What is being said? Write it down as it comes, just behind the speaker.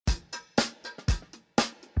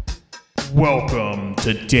Welcome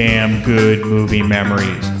to Damn Good Movie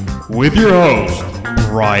Memories with your host,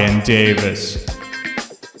 Brian Davis.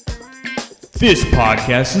 This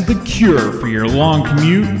podcast is the cure for your long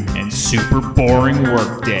commute and super boring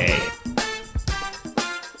workday.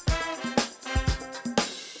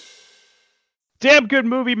 Damn Good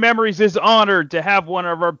Movie Memories is honored to have one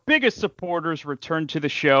of our biggest supporters return to the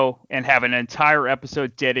show and have an entire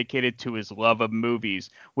episode dedicated to his love of movies.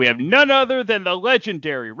 We have none other than the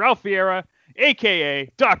legendary Ralph Vieira,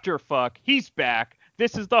 a.k.a. Dr. Fuck. He's back.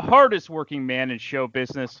 This is the hardest working man in show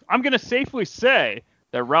business. I'm going to safely say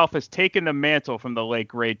that Ralph has taken the mantle from the late,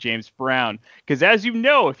 great James Brown. Because as you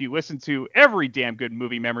know, if you listen to every Damn Good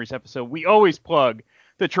Movie Memories episode, we always plug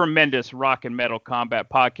the tremendous Rock and Metal Combat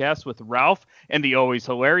podcast with Ralph and the always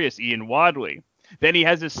hilarious Ian Wadley. Then he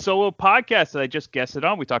has his solo podcast that I just guested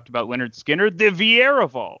on. We talked about Leonard Skinner, the Vieira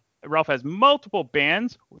Vault. Ralph has multiple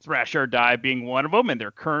bands, Thrash or Die being one of them, and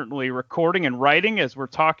they're currently recording and writing as we're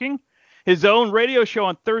talking. His own radio show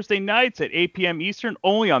on Thursday nights at 8 p.m. Eastern,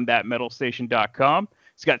 only on thatmetalstation.com.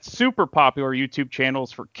 He's got super popular YouTube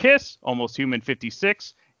channels for Kiss, Almost Human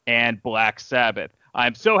 56, and Black Sabbath.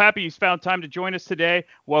 I'm so happy he's found time to join us today.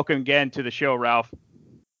 Welcome again to the show, Ralph.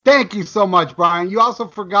 Thank you so much, Brian. You also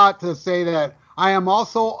forgot to say that I am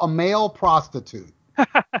also a male prostitute.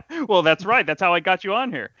 Well, that's right. That's how I got you on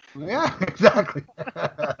here. Yeah, exactly.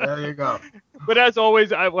 There you go. But as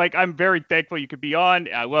always, I'm very thankful you could be on.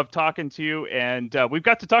 I love talking to you, and we've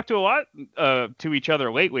got to talk to a lot to each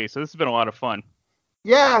other lately, so this has been a lot of fun.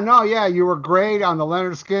 Yeah, you were great on the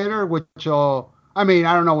Leonard Skinner, which I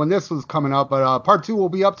don't know when this was coming up, but part 2 will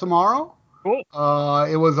be up tomorrow. Cool.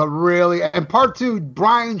 It was and part 2,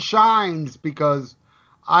 Brian shines because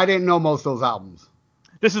I didn't know most of those albums.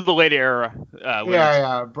 This is the late era.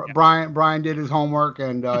 Yeah. Brian did his homework,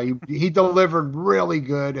 and he delivered really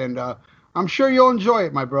good, and I'm sure you'll enjoy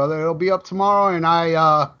it, my brother. It'll be up tomorrow, and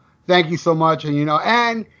I thank you so much.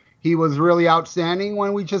 And he was really outstanding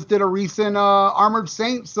when we just did a recent Armored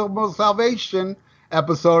Saint Salvation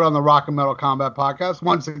episode on the Rock and Metal Combat podcast.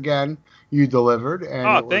 Once again, you delivered.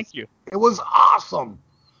 And thank you. It was awesome.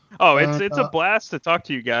 Oh, it's a blast to talk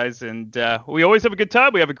to you guys, and we always have a good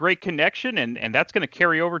time. We have a great connection, and that's going to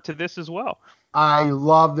carry over to this as well. I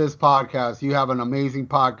love this podcast. You have an amazing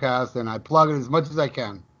podcast, and I plug it as much as I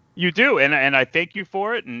can. You do, and I thank you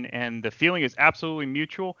for it, and the feeling is absolutely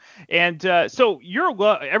mutual. And so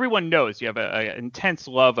everyone knows you have an intense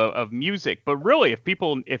love of music, but really, if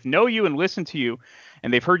people know you and listen to you,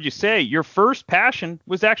 and they've heard you say your first passion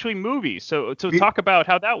was actually movies. So talk about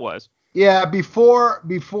how that was. Yeah, before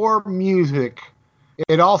music,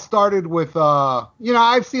 it all started with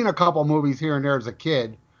I've seen a couple movies here and there as a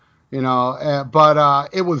kid, but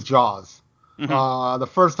it was Jaws. Mm-hmm. The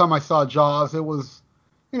first time I saw Jaws, it was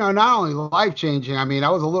not only life changing. I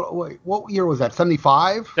was a little. What year was that?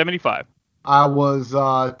 75. 75. I was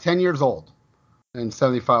 10 years old in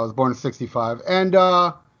 75. I was born in 65, and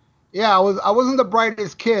I wasn't the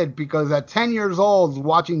brightest kid because at 10 years old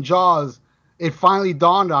watching Jaws, it finally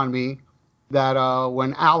dawned on me that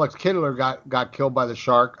when Alex Kidler got killed by the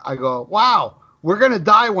shark, I go, wow, we're gonna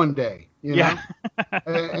die one day, Yeah.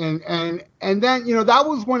 and then that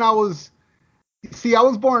was when I was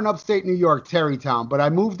born in upstate New York, Tarrytown, but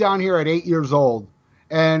I moved down here at 8 years old,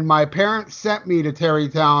 and my parents sent me to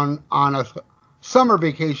Tarrytown on a summer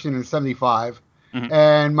vacation in 75, mm-hmm.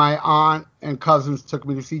 and my aunt and cousins took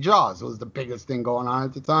me to see Jaws. It was the biggest thing going on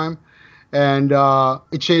at the time. And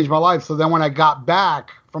it changed my life. So then when I got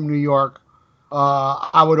back from New York,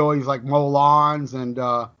 I would always mow lawns and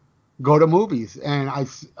go to movies. And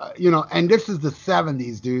and this is the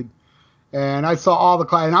 70s, dude. And I saw all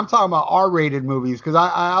and I'm talking about R-rated movies because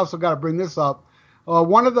I also got to bring this up.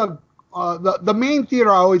 One of the main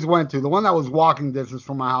theater I always went to, the one that was walking distance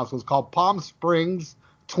from my house, was called Palm Springs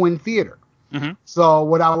Twin Theater. Mm-hmm. So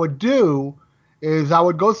what I would do is I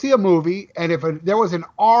would go see a movie, and if there was an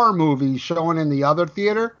R movie showing in the other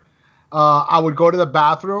theater, I would go to the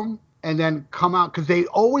bathroom and then come out, because they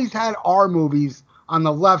always had R movies on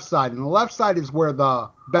the left side, and the left side is where the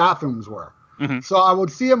bathrooms were. Mm-hmm. So I would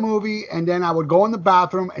see a movie, and then I would go in the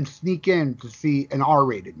bathroom and sneak in to see an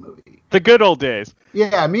R-rated movie. The good old days.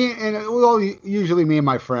 Yeah, usually me and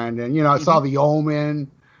my friend, and I saw The Omen.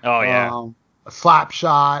 Oh yeah.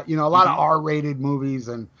 Slapshot, a lot of R-rated movies,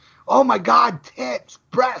 and oh my God, tits,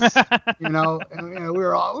 breasts, and we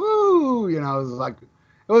were all, ooh, it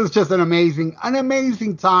was just an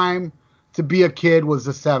amazing time to be a kid. Was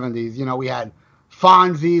the 70s. We had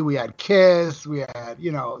Fonzie, we had Kiss, we had,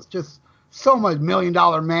 it's just so much $1 Million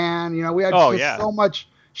Man, we had so much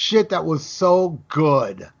shit that was so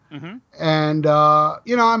good. Mm-hmm. And,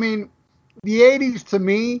 the 80s to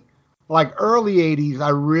me like early 80s, I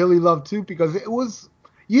really loved too, because it was,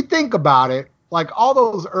 you think about it, like all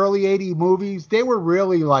those early 80s movies, they were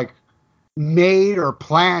really like made or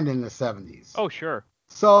planned in the 70s. Oh, sure.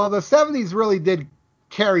 So the 70s really did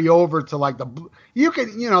carry over to like the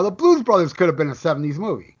Blues Brothers could have been a 70s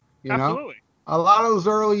movie, Absolutely. A lot of those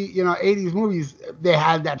early, 80s movies, they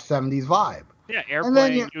had that 70s vibe. Yeah,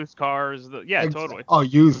 Airplane, used cars. Totally. Oh,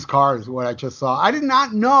 Used Cars, what I just saw. I did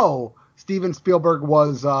not know Steven Spielberg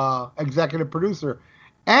was executive producer.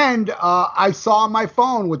 And I saw on my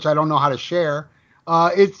phone, which I don't know how to share,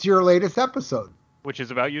 it's your latest episode. Which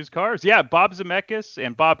is about used cars. Yeah, Bob Zemeckis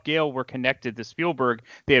and Bob Gale were connected to Spielberg.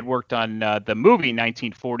 They had worked on the movie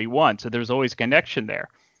 1941, so there's always a connection there.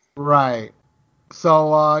 Right.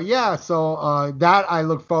 So, that I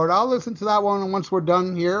look forward. I'll listen to that one, and once we're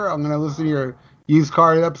done here, I'm going to listen to your used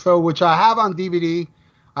car episode, which I have on DVD.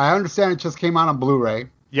 I understand it just came out on Blu-ray.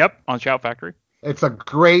 Yep, on Shout Factory. It's a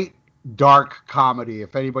great dark comedy.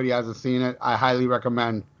 If anybody hasn't seen it, I highly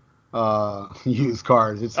recommend Used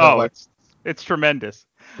Cars. It's tremendous.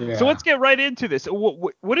 Yeah. So let's get right into this.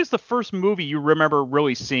 What is the first movie you remember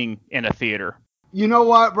really seeing in a theater? You know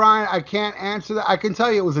what, Brian? I can't answer that. I can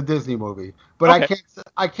tell you it was a Disney movie, but okay.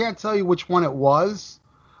 I can't tell you which one it was.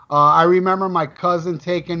 I remember my cousin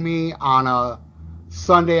taking me on a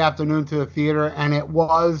Sunday afternoon to the theater, and it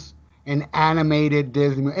was an animated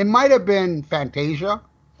Disney movie. It might have been Fantasia.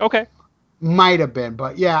 Okay. Might have been,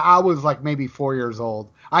 but yeah, I was like maybe 4 years old.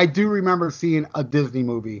 I do remember seeing a Disney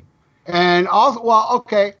movie. And also,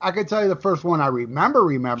 I could tell you the first one I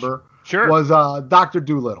remember sure. was Dr.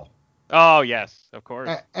 Dolittle. Oh, yes, of course.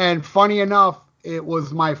 And funny enough, it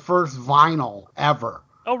was my first vinyl ever.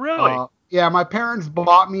 Oh, really? Yeah, my parents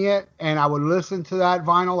bought me it, and I would listen to that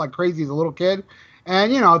vinyl like crazy as a little kid.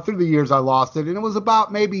 And, through the years, I lost it. And it was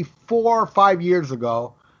about maybe 4 or 5 years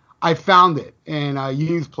ago, I found it in a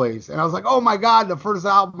used place. And I was like, oh, my God, the first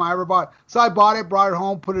album I ever bought. So I bought it, brought it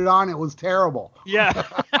home, put it on. It was terrible. Yeah.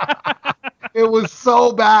 It was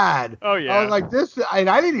so bad. Oh, yeah. I was like, this, and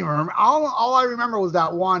I didn't even remember. All I remember was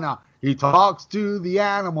that one, he talks to the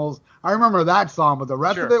animals. I remember that song, but the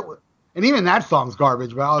rest of it, and even that song's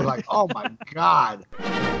garbage, but I was like, oh, my God.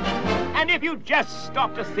 And if you just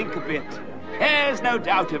stop to think a bit, there's no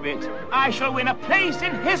doubt of it, I shall win a place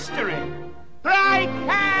in history. For I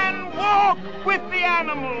can walk with the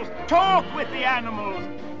animals, talk with the animals,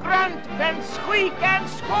 grunt and squeak and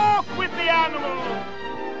squawk with the animals.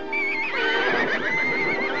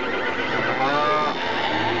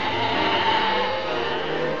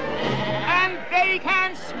 And they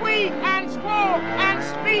can squeak and squawk and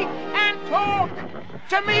speak and talk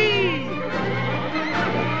to me.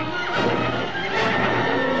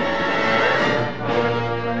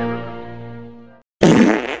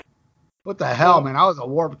 What the hell, man? I was a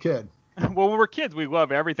warped kid. Well, when we're kids, we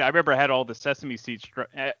love everything. I remember I had all the Sesame Street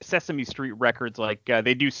records. Like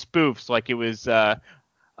they do spoofs. Like it was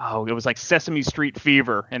like Sesame Street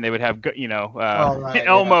Fever, and they would have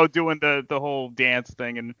Elmo doing the whole dance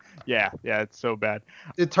thing, and yeah, it's so bad.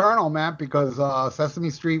 Eternal, man, because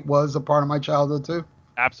Sesame Street was a part of my childhood too.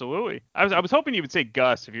 Absolutely. I was hoping you would say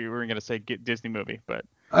Gus if you were going to say Disney movie, but.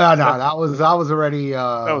 No, that was already.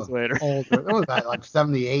 That was later. Older. It was like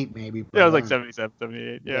 78 maybe. Yeah, it was like 77,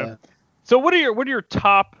 78. Yeah. So what are your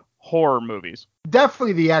top horror movies?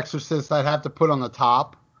 Definitely The Exorcist. I'd have to put on the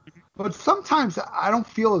top. But sometimes I don't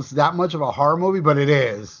feel it's that much of a horror movie, but it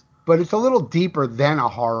is. But it's a little deeper than a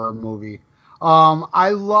horror movie.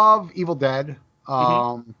 I love Evil Dead.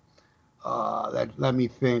 Let me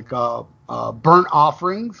think. Burnt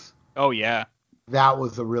Offerings. Oh yeah. That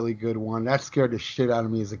was a really good one. That scared the shit out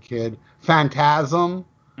of me as a kid. Phantasm.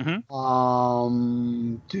 Mm-hmm.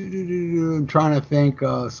 I'm trying to think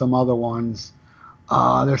some other ones.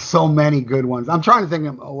 There's so many good ones. I'm trying to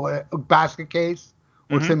think of Basket Case,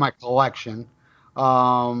 what's in my collection.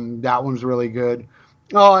 That one's really good.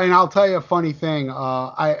 Oh, and I'll tell you a funny thing.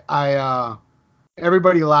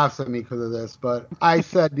 Everybody laughs at me because of this, but I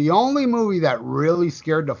said the only movie that really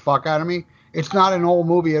scared the fuck out of me, it's not an old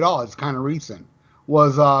movie at all. It's kind of recent.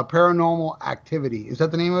 Was Paranormal Activity. Is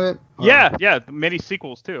that the name of it? Yeah. Many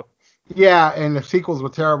sequels, too. Yeah, and the sequels were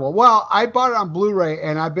terrible. Well, I bought it on Blu-ray,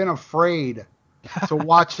 and I've been afraid to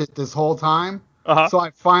watch it this whole time. Uh-huh. So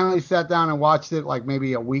I finally sat down and watched it like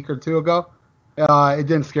maybe a week or two ago. It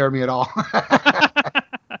didn't scare me at all.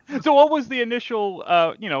 So what was the initial,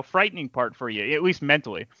 frightening part for you, at least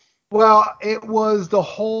mentally? Well, it was the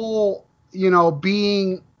whole,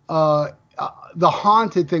 being the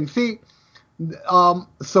haunted thing. See,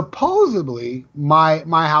 supposedly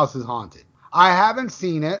my house is haunted. I haven't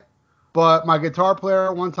seen it, but my guitar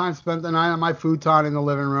player one time spent the night on my futon in the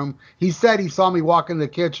living room. He said he saw me walk in the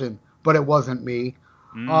kitchen but it wasn't me.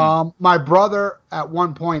 Mm. My brother at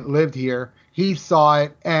one point lived here. He saw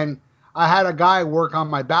it, and I had a guy work on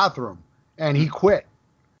my bathroom, and he quit.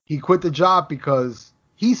 He quit the job because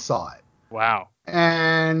he saw it. Wow.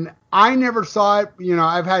 And I never saw it. You know,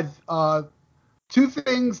 I've had two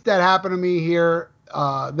things that happened to me here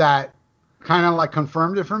that kind of like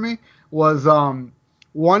confirmed it for me. Was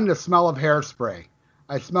one, the smell of hairspray.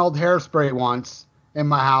 I smelled hairspray once in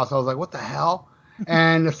my house. I was like, what the hell?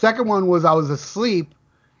 And the second one was I was asleep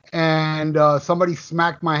and somebody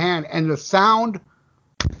smacked my hand, and that sound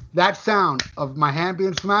of my hand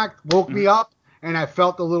being smacked woke me up, and I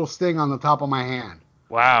felt the little sting on the top of my hand.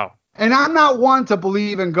 Wow. And I'm not one to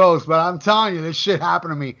believe in ghosts, but I'm telling you, this shit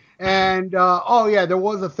happened to me. And there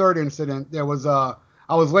was a third incident.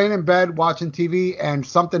 I was laying in bed watching TV, and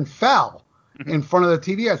something fell in front of the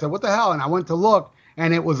TV. I said, what the hell? And I went to look,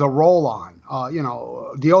 and it was a roll-on,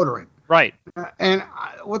 deodorant. Right. And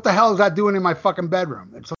what the hell is that doing in my fucking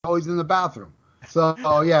bedroom? It's always in the bathroom. So,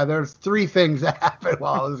 there's three things that happened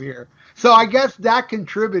while I was here. So I guess that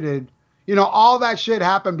contributed. You know, all that shit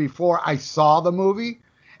happened before I saw the movie.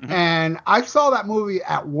 Mm-hmm. And I saw that movie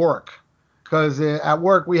at work because at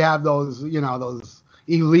work we have those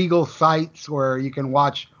illegal sites where you can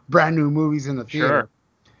watch brand new movies in the theater. Sure.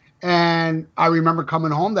 And I remember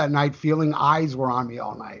coming home that night feeling eyes were on me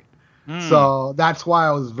all night. So that's why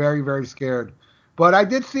I was very, very scared. But I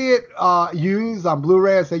did see it used on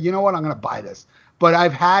Blu-ray. I said, you know what? I'm going to buy this. But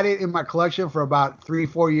I've had it in my collection for about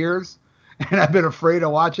 3-4 years, and I've been afraid to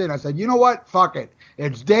watch it. And I said, you know what? Fuck it.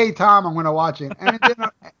 It's daytime. I'm going to watch it. And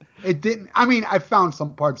it didn't. I mean, I found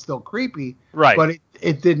some parts still creepy. Right. But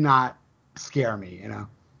it did not scare me, you know.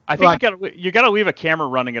 I think you gotta leave a camera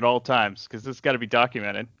running at all times because this got to be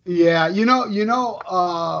documented. Yeah, I'll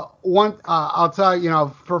tell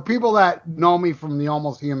you, for people that know me from the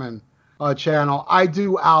Almost Human channel, I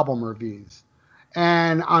do album reviews,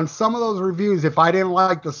 and on some of those reviews, if I didn't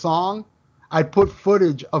like the song, I'd put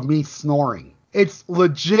footage of me snoring. It's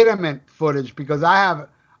legitimate footage because I have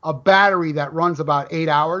a battery that runs about 8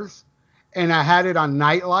 hours, and I had it on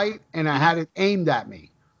nightlight, and I had it aimed at me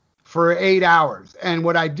for 8 hours. And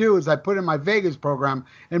what I do is I put in my Vegas program.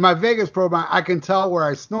 In my Vegas program, I can tell where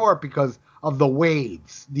I snore because of the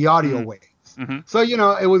waves, the audio waves. Mm-hmm. So,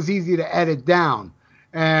 it was easy to edit down.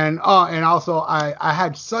 And also I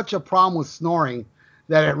had such a problem with snoring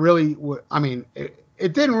that it really,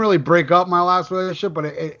 it didn't really break up my last relationship, but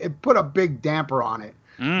it put a big damper on it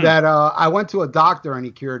that I went to a doctor and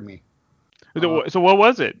he cured me. So what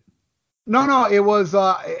was it? No, it was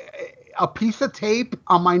a piece of tape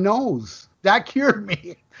on my nose. That cured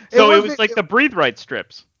me. So it was like the Breathe Right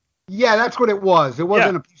strips. Yeah, that's what it was. It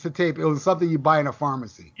wasn't a piece of tape. It was something you buy in a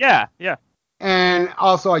pharmacy. Yeah. And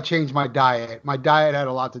also I changed my diet. My diet had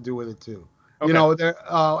a lot to do with it too. Okay.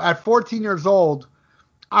 At 14 years old,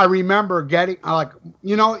 I remember getting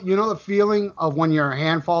the feeling of when your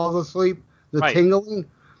hand falls asleep, the tingling.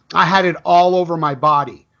 I had it all over my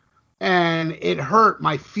body. And it hurt.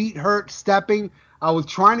 My feet hurt stepping. I was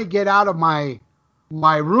trying to get out of my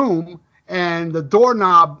room, and the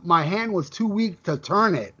doorknob, my hand was too weak to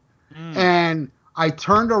turn it. And I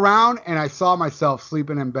turned around, and I saw myself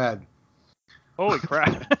sleeping in bed. Holy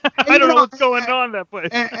crap. I don't know what's going on that place.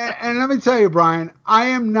 And let me tell you, Brian, I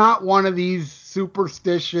am not one of these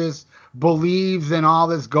superstitious, believes in all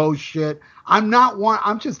this ghost shit. I'm not one.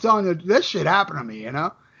 I'm just telling you, this shit happened to me,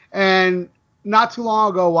 And not too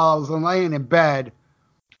long ago, while I was laying in bed,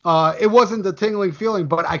 it wasn't the tingling feeling,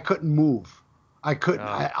 but I couldn't move. I couldn't.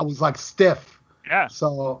 I was like stiff. Yeah.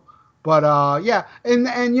 So, but yeah, and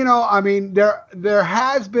there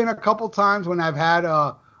has been a couple times when I've had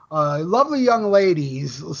lovely young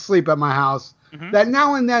ladies sleep at my house that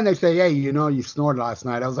now and then they say, hey, you snored last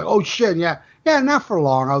night. I was like, oh shit, yeah, not for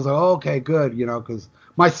long. I was like, oh, okay, good, because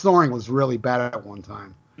my snoring was really bad at one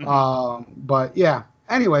time. But yeah.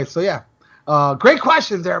 Anyway, so yeah. Great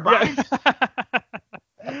questions there, Brian.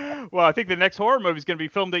 Yeah. Well, I think the next horror movie is going to be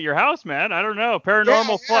filmed at your house, man. I don't know.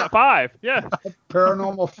 Paranormal 5. Yeah.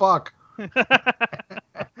 Paranormal fuck.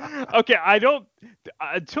 Okay,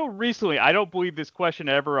 until recently, I don't believe this question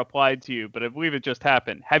ever applied to you, but I believe it just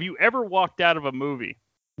happened. Have you ever walked out of a movie?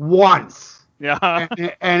 Once. Yeah.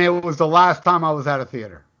 And it was the last time I was at a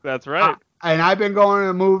theater. That's right. And I've been going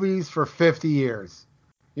to movies for 50 years.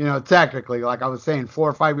 Technically, like I was saying, 4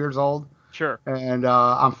 or 5 years old. Sure. And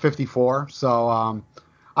I'm 54. So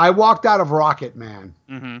I walked out of Rocket Man,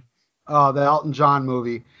 the Elton John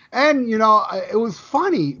movie. And, it was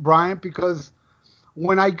funny, Brian, because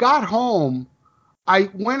when I got home, I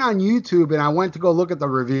went on YouTube and I went to go look at the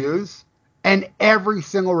reviews, and every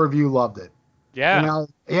single review loved it. Yeah.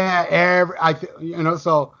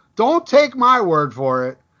 So Don't take my word for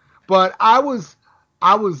it. But I was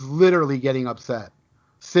literally getting upset,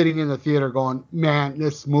 sitting in the theater going, man,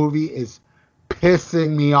 this movie is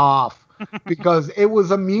pissing me off because it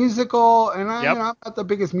was a musical, and Yep. I'm not the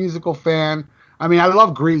biggest musical fan. I mean, I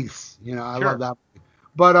love Grease, I Sure. love that movie.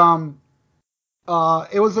 But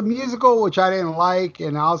it was a musical which I didn't like,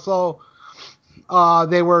 and also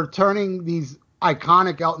they were turning these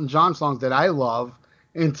iconic Elton John songs that I love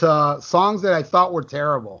into songs that I thought were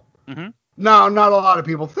terrible. Mm-hmm. No, not a lot of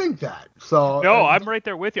people think that. So No, I'm right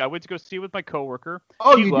there with you. I went to go see it with my coworker.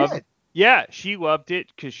 Oh, She you loved, did? Yeah, she loved it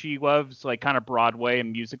because she loves like kind of Broadway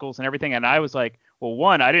and musicals and everything. And I was like, well,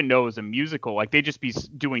 one, I didn't know it was a musical. Like they'd just be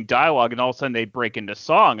doing dialogue and all of a sudden they'd break into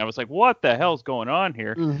song. I was like, what the hell's going on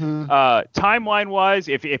here? Mm-hmm. Timeline wise,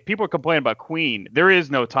 if people are complaining about Queen, there is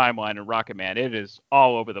no timeline in Rocket Man. It is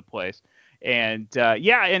all over the place. And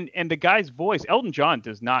and the guy's voice, Elton John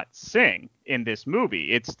does not sing in this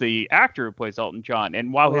movie. It's the actor who plays Elton John.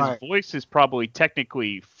 And while Right. his voice is probably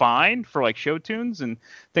technically fine for like show tunes and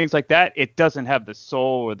things like that, it doesn't have the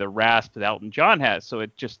soul or the rasp that Elton John has. So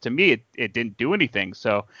it just, to me, it didn't do anything.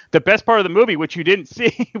 So the best part of the movie, which you didn't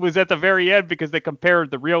see, was at the very end because they compared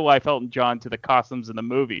the real life Elton John to the costumes in the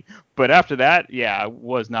movie. But after that, yeah, I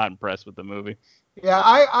was not impressed with the movie. Yeah,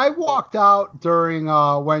 I walked out during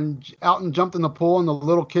when Elton jumped in the pool and the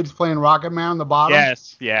little kids playing Rocket Man on the bottom.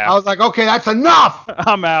 Yes, yeah. I was like, okay, that's enough.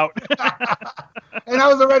 I'm out. And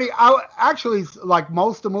actually, like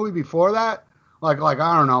most of the movie before that, like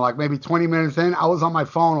I don't know, like maybe 20 minutes in, I was on my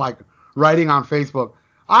phone like writing on Facebook.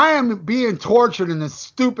 I am being tortured in this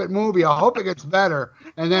stupid movie. I hope it gets better.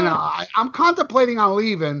 And then I'm contemplating on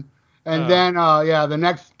leaving. And then the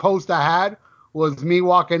next post I had was me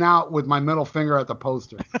walking out with my middle finger at the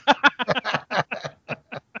poster.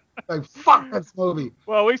 Like, fuck this movie.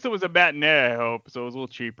 Well, at least it was a matinee, I hope, so it was a little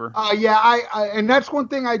cheaper. And that's one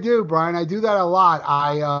thing I do, Brian. I do that a lot.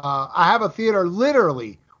 I have a theater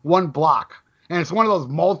literally one block, and it's one of those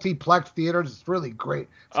multiplex theaters. It's really great.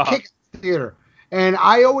 It's a kick-ass theater. And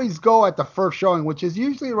I always go at the first showing, which is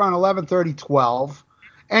usually around 11:30, 12,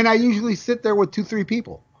 and I usually sit there with 2-3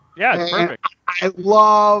 people. Yeah, it's perfect.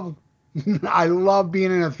 I love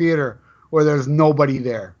being in a theater where there's nobody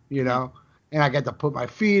there, and I get to put my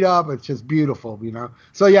feet up. It's just beautiful,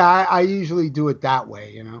 So yeah, I usually do it that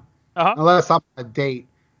way, unless I'm on a date.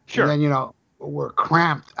 Sure. And then, we're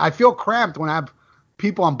cramped. I feel cramped when I have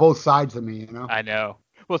people on both sides of me, I know.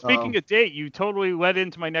 Well, speaking of date, you totally led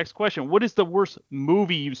into my next question. What is the worst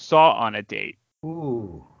movie you saw on a date?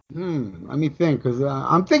 Ooh. Let me think, because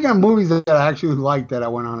I'm thinking of movies that I actually liked that I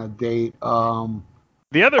went on a date.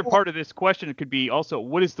 The other part of this question could be also,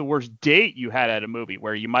 what is the worst date you had at a movie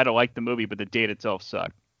where you might have liked the movie, but the date itself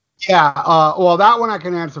sucked? Yeah, well, that one I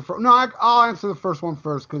can answer first. No, I'll answer the first one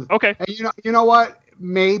first. Okay. And you know what?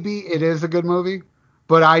 Maybe it is a good movie,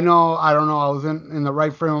 but I don't know, I was in the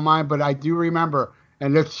right frame of mind, but I do remember,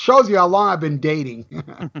 and it shows you how long I've been dating.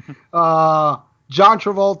 John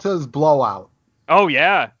Travolta's Blowout. Oh,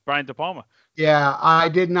 yeah, Brian De Palma. Yeah, I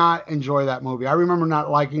did not enjoy that movie. I remember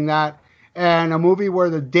not liking that. And a movie where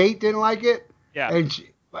the date didn't like it. Yeah.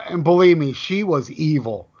 And believe me, she was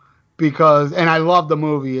evil and I love the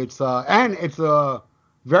movie. It's a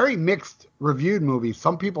very mixed reviewed movie.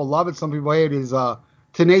 Some people love it. Some people hate it. Is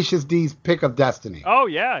Tenacious D's Pick of Destiny. Oh,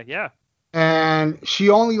 yeah, yeah. And she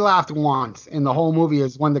only laughed once in the whole movie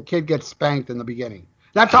is when the kid gets spanked in the beginning.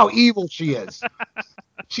 That's how evil she is.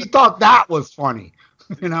 She thought that was funny,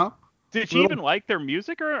 Did she even like their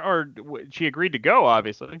music or she agreed to go,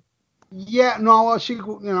 obviously? Yeah, no, well, she,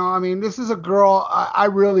 I mean, this is a girl I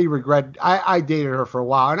really regret. I dated her for a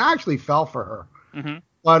while, and I actually fell for her. Mm-hmm.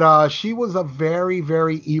 But she was a very,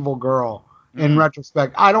 very evil girl in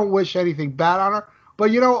retrospect. I don't wish anything bad on her.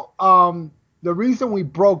 But, the reason we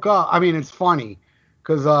broke up, I mean, it's funny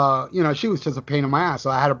because, she was just a pain in my ass, so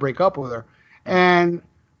I had to break up with her. And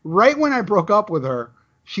right when I broke up with her,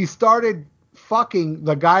 she started fucking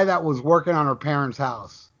the guy that was working on her parents'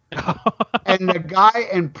 house. And the guy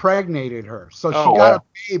impregnated her. So she got a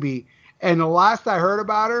baby. And the last I heard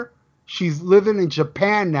about her, she's living in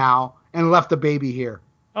Japan now and left the baby here.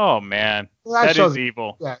 Oh, man. Well, that is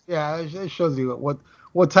evil. Yeah, it shows you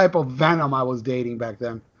what type of venom I was dating back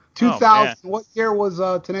then. 2000, what year was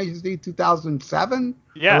Tenacious D? 2007?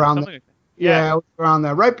 Yeah, around like yeah, it was around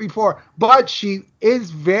there, right before. But she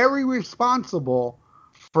is very responsible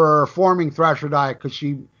for forming Thrasher Diet because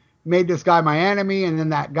she made this guy my enemy, and then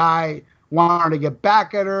that guy wanted to get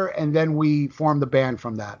back at her, and then we formed the band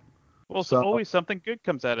from that. Well, so always something good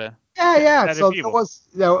comes out of So of evil. there was,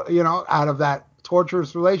 out of that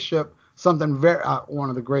torturous relationship, something very one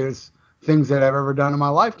of the greatest things that I've ever done in my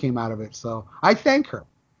life came out of it. So I thank her.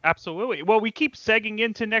 Absolutely. Well, we keep segging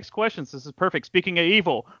into next questions. This is perfect. Speaking of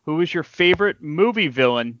evil, who is your favorite movie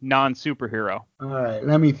villain, non-superhero? All right,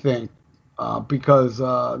 let me think. Because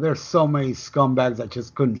there's so many scumbags I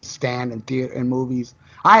just couldn't stand in movies.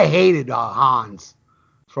 I hated Hans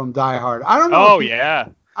from Die Hard. I don't know. Oh, yeah.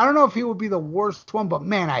 I don't know if he would be the worst one, but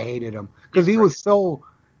man, I hated him because he was so,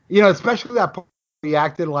 especially that part where he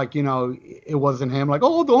acted like, it wasn't him. Like,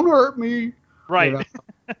 oh, don't hurt me. Right.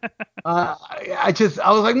 I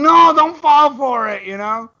was like, no, don't fall for it.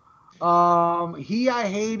 I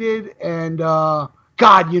hated, and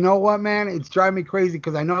God, you know what, man? It's driving me crazy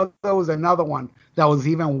because I know there was another one that was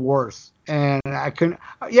even worse, and I couldn't.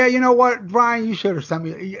 Yeah, you know what, Brian? You should have sent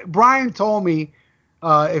me. Brian told me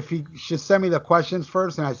if he should send me the questions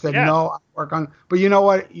first, and I said no. I work on. But you know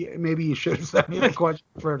what? Maybe you should have sent me the questions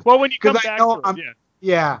first. Well, when you come back, when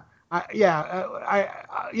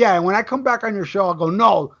I come back on your show, I'll go,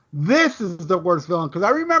 no, this is the worst villain. Because I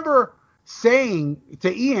remember saying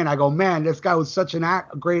to Ian, I go, man, this guy was such a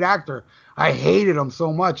great actor. I hated him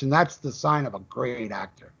so much, and that's the sign of a great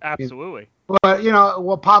actor. Absolutely. But,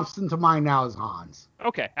 what pops into mind now is Hans.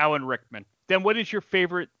 Okay, Alan Rickman. Then what is your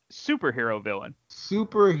favorite superhero villain?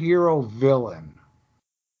 Superhero villain.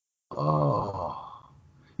 Oh.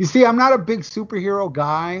 You see, I'm not a big superhero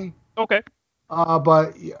guy. Okay.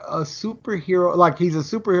 But a superhero, like he's a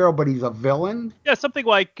superhero, but he's a villain. Yeah, something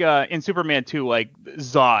like in Superman 2, like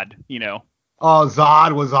Zod, Oh,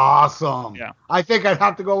 Zod was awesome. Yeah. I think I'd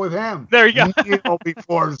have to go with him. There you go.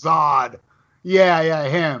 Before Zod. Yeah,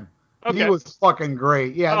 him. Okay. He was fucking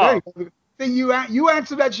great. Yeah, there you go. Then you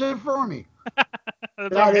answered that shit for me.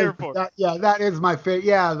 That's what I'm here for. That is my favorite.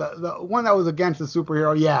 Yeah, the one that was against the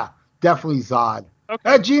superhero. Yeah, definitely Zod.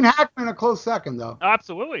 Okay. Gene Hackman a close second though.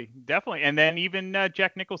 Absolutely, definitely, and then even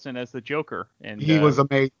Jack Nicholson as the Joker, and he was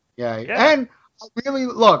amazing. Yeah, and really,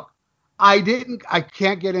 look, I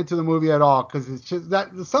can't get into the movie at all because it's just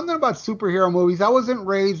that there's something about superhero movies. I wasn't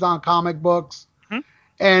raised on comic books,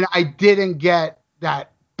 and I didn't get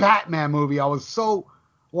that Batman movie. I was so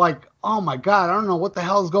like, oh my God, I don't know what the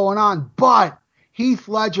hell's going on. But Heath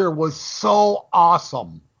Ledger was so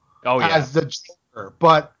awesome as the Joker.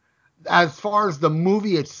 But as far as the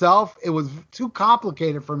movie itself, it was too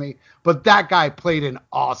complicated for me. But that guy played an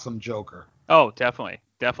awesome Joker. Oh, definitely.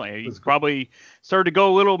 He's probably started to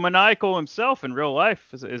go a little maniacal himself in real life,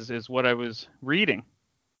 is what I was reading.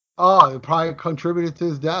 Oh, it probably contributed to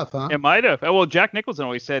his death, huh? It might have. Well, Jack Nicholson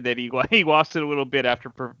always said that he lost it a little bit after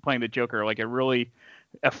playing the Joker. Like, it really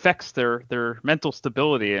affects their mental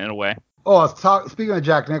stability in a way. Oh, speaking of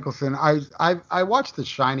Jack Nicholson, I watched The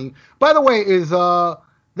Shining. By the way, is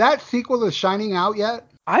that sequel to Shining out yet?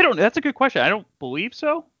 I don't. That's a good question. I don't believe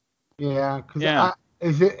so. Yeah.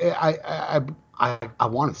 I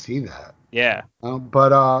want to see that. Yeah.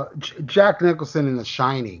 But Jack Nicholson in The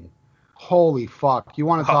Shining. Holy fuck! You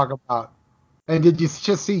want to talk about? And did you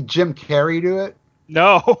just see Jim Carrey do it?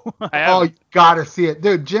 No. Oh, you gotta see it,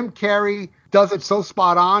 dude. Jim Carrey does it so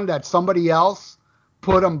spot on that somebody else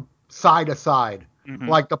put him side to side. Mm-hmm.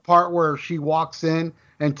 Like the part where she walks in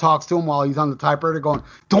and talks to him while he's on the typewriter going,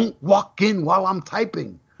 "Don't walk in while I'm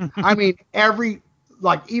typing." I mean,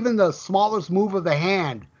 even the smallest move of the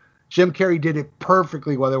hand, Jim Carrey did it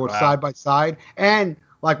perfectly while they were side by side. And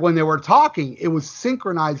like when they were talking, it was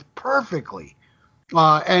synchronized perfectly.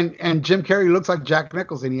 And Jim Carrey looks like Jack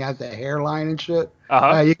Nicholson. He has the hairline and shit.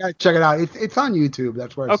 You gotta check it out. It's on YouTube.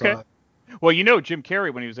 That's where I saw it. Well, Jim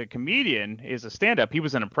Carrey, when he was a comedian, is a stand-up. He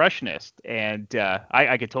was an impressionist, and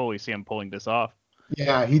I could totally see him pulling this off.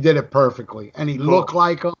 Yeah, he did it perfectly, and he looked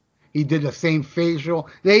like him. He did the same facial.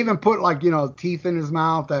 They even put teeth in his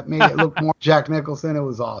mouth that made it look more Jack Nicholson. It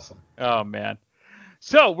was awesome. Oh man.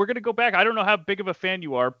 So we're gonna go back. I don't know how big of a fan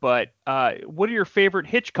you are, but what are your favorite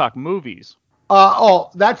Hitchcock movies?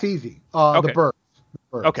 That's easy. The Birds.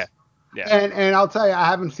 Okay. Yeah. And I'll tell you, I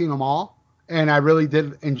haven't seen them all, and I really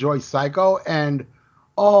did enjoy Psycho and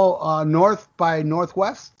North by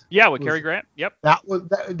Northwest. Yeah, with Cary Grant. Yep.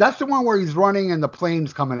 That's the one where he's running and the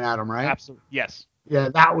plane's coming at him, right? Absolutely. Yes. Yeah,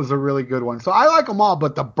 that was a really good one. So I like them all,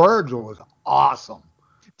 but The Birds was awesome.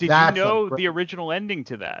 Did you know the original ending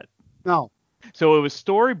to that? No. So it was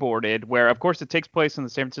storyboarded where, of course, it takes place in the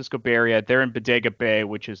San Francisco Bay Area. They're in Bodega Bay,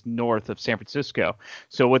 which is north of San Francisco.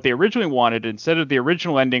 So what they originally wanted, instead of the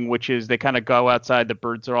original ending, which is they kind of go outside, the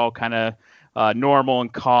birds are all kind of normal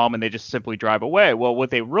and calm, and they just simply drive away. Well,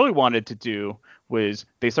 what they really wanted to do was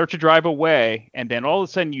they start to drive away, and then all of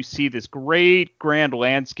a sudden you see this great grand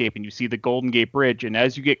landscape, and you see the Golden Gate Bridge, and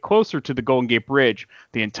as you get closer to the Golden Gate Bridge,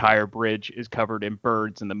 the entire bridge is covered in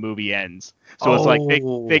birds, and the movie ends. So it's like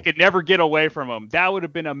they could never get away from them. That would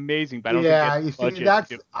have been amazing, but I don't think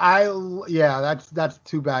that's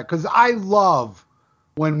too bad, because I love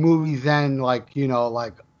when movies end like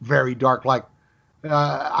very dark. Like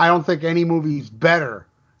I don't think any movie's better,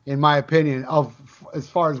 in my opinion, as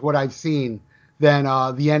far as what I've seen, than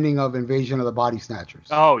the ending of Invasion of the Body Snatchers.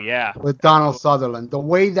 Oh, yeah. With Donald Sutherland. The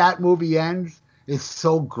way that movie ends is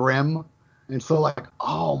so grim and so like,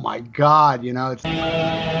 oh my God, it's...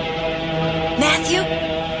 Matthew?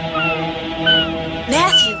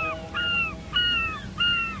 Matthew!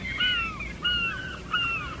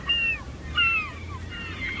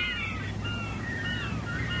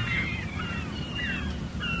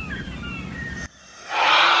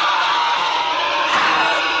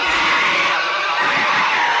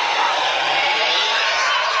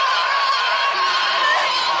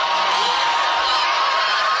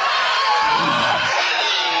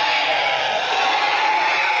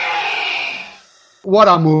 What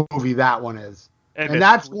a movie that one is. And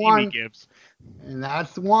that's one. Gibbs. And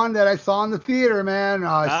that's the one that I saw in the theater, man.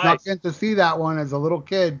 I snuck in to see that one as a little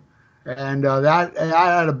kid. And that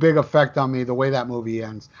had a big effect on me, the way that movie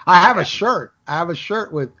ends. I have a shirt.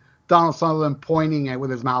 With Donald Sutherland pointing it with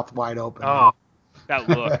his mouth wide open. Oh, that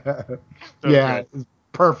look. So yeah, good. It's a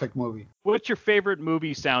perfect movie. What's your favorite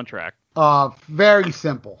movie soundtrack? Very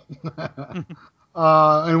simple.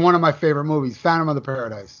 And one of my favorite movies, Phantom of the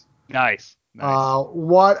Paradise. Nice.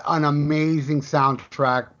 What an amazing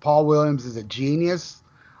soundtrack. Paul Williams is a genius.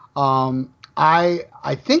 I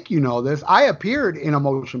think you know this. I appeared in a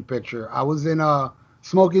motion picture. I was in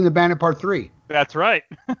Smoking the Bandit Part 3. That's right.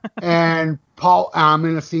 And I'm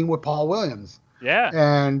in a scene with Paul Williams. Yeah.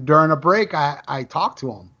 And during a break, I talked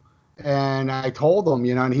to him. And I told him,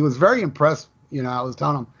 and he was very impressed. I was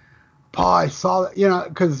telling him, Paul, I saw that,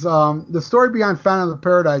 because the story behind Phantom of the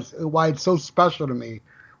Paradise, why it's so special to me,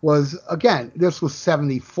 was, again, this was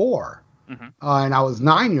 74, and I was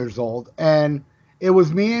 9 years old, and it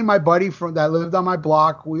was me and my buddy that lived on my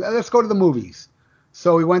block. Let's go to the movies.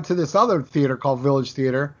 So we went to this other theater called Village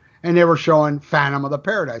Theater, and they were showing Phantom of the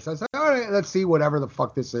Paradise. I said, all right, let's see whatever the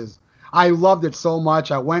fuck this is. I loved it so much.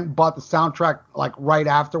 I went and bought the soundtrack like right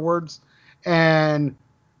afterwards, and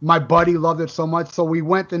my buddy loved it so much, so we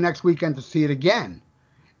went the next weekend to see it again,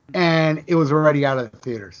 and it was already out of the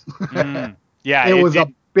theaters. Yeah, it was a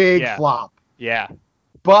big flop. Yeah.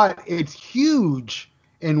 But it's huge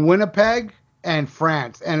in Winnipeg and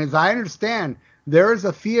France. And as I understand, there is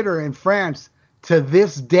a theater in France to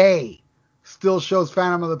this day still shows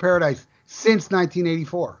Phantom of the Paradise since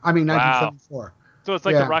 1984. I mean, 1974. So it's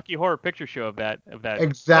like the Rocky Horror Picture Show of that.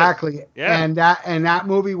 Exactly. Place. Yeah. And that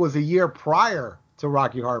movie was a year prior to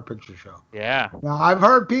Rocky Horror Picture Show. Yeah. Now, I've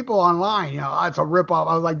heard people online, it's a ripoff.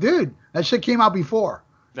 I was like, dude, that shit came out before.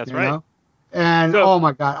 That's right. And oh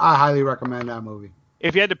my God, I highly recommend that movie.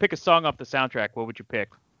 If you had to pick a song off the soundtrack, what would you pick?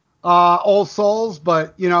 Old Souls,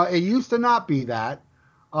 but it used to not be that.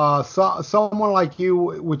 Someone Like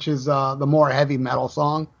You, which is the more heavy metal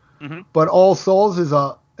song, but Old Souls is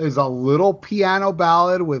a little piano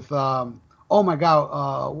ballad with oh my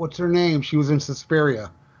God, what's her name? She was in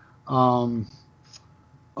Suspiria. Oh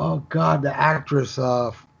God, the actress.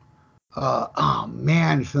 Oh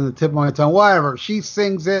man, it's on the tip of my tongue. Whatever, she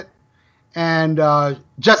sings it. And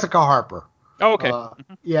Jessica Harper. Oh, okay.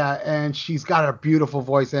 Yeah, and she's got a beautiful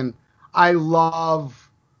voice, and I love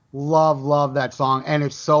that song, and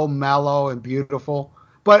it's so mellow and beautiful.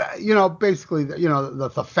 But basically,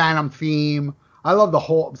 the Phantom theme. I love the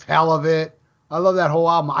whole hell of it. I love that whole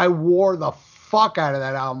album. I wore the fuck out of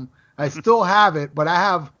that album. I still have it, but I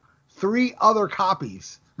have 3 other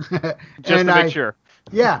copies. Just to make sure.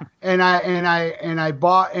 Yeah, and I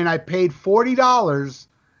bought and I paid $40.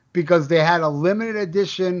 Because they had a limited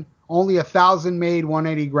edition, only 1,000 made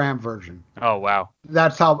 180 gram version. Oh, wow.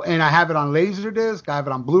 That's how, and I have it on Laserdisc, I have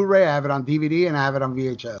it on Blu-ray, I have it on DVD, and I have it on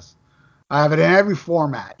VHS. I have it in every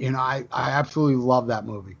format. I absolutely love that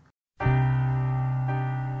movie.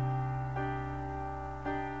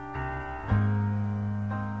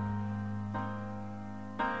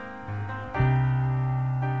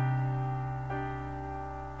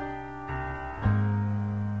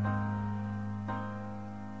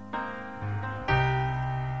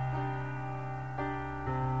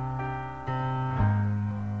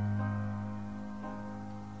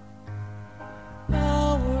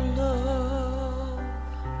 Our love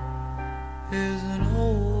is an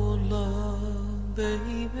old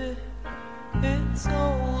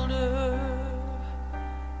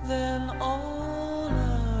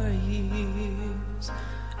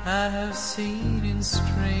I have seen in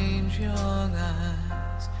strange young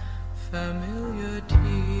eyes familiar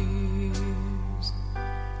tears.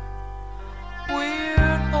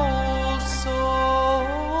 We're old souls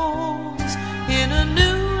in a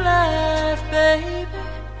new life, baby.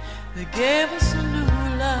 They gave us a new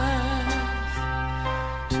life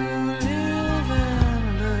to live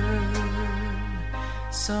and learn.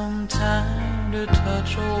 Some time to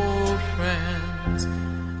touch old friends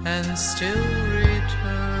and still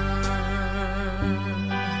return.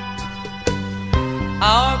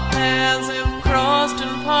 Our paths have crossed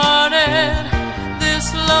and parted.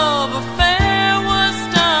 This love affair was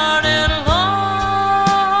started long,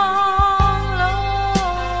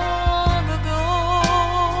 long ago.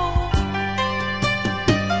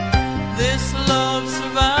 This love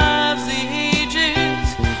survives the ages.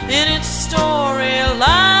 In its story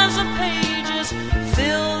lies the pages.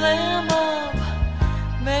 Fill them up,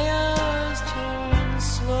 may ours turn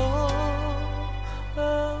slow.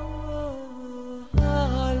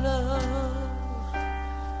 Our love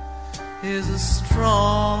is a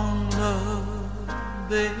strong love,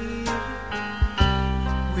 baby.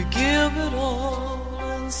 We give it all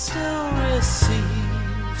and still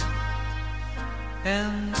receive.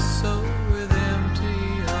 And so with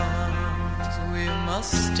empty arms we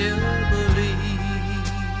must still believe.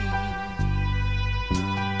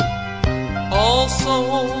 All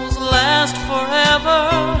souls last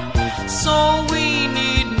forever, so we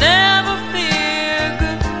need never fear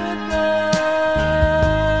goodbye.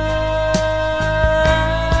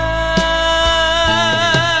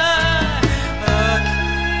 A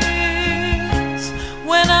kiss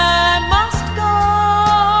when I must go,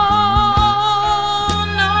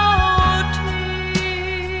 no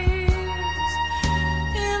tears.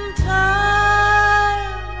 In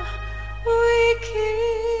time we kiss.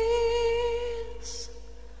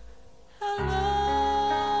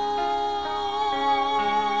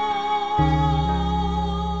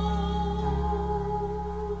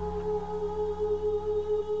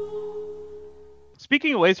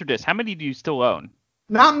 Speaking of Laserdisc, how many do you still own?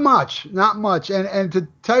 Not much. And to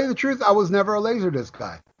tell you the truth, I was never a Laserdisc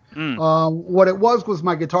guy. What it was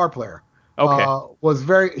my guitar player. Okay. Was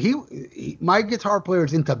very my guitar player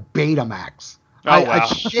is into Betamax. Oh, wow. I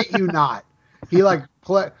shit you not. He like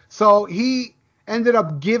so he ended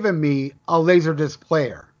up giving me a Laserdisc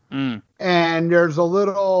player. And there's a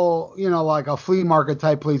little, like a flea market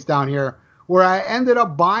type place down here where I ended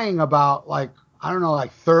up buying about like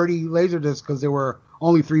 30 Laserdiscs because they were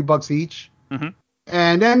only $3 each. Mm-hmm.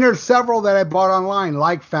 And then there's several that I bought online,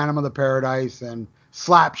 like Phantom of the Paradise and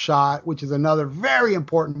Slapshot, which is another very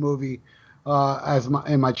important movie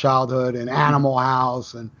in my childhood, and Animal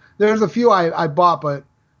House. And there's a few I bought, but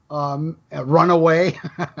Runaway.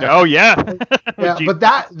 Oh, yeah. Yeah, but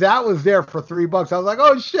that was there for $3. I was like,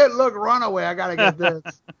 oh, shit, look, Runaway. I got to get this.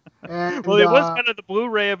 And, well, it was kind of the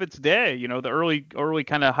Blu-ray of its day, the early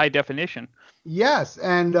kind of high definition. Yes,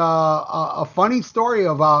 and a funny story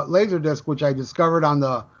about Laserdisc, which I discovered on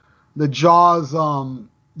the Jaws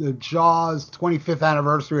 25th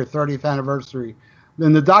anniversary or 30th anniversary.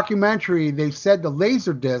 In the documentary, they said the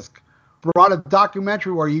Laserdisc brought a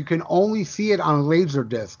documentary where you can only see it on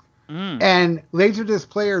Laserdisc, and Laserdisc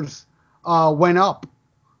players went up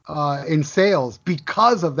in sales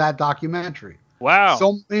because of that documentary. Wow!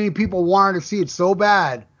 So many people wanted to see it so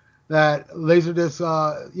bad that Laserdisc,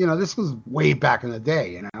 this was way back in the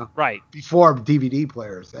day, right before DVD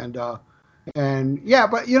players, and yeah,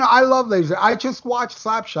 but I love Laser. I just watched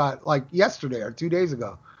Slapshot like yesterday or 2 days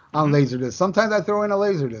ago on Laserdisc. Sometimes I throw in a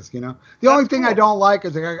Laserdisc. The only thing I don't like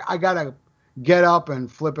is I gotta get up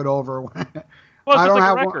and flip it over. Well, it's just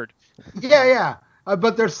like a record. Yeah.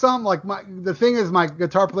 But there's some like the thing is my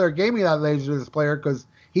guitar player gave me that Laserdisc player because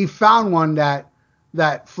he found one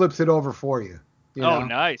that flips it over for you. Oh,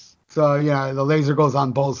 nice. So the laser goes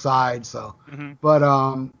on both sides. So, but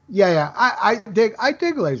yeah, I dig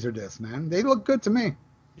Laserdisc, man. They look good to me.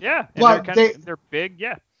 Yeah, and they're big.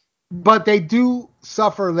 Yeah, but they do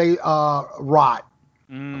suffer rot.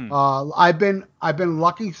 I've been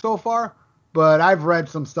lucky so far, but I've read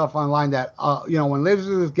some stuff online that when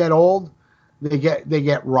Laserdiscs get old, they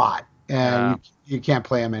get rot, and you can't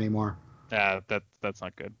play them anymore. Yeah, that's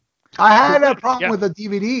not good. I had a problem with a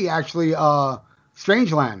DVD actually.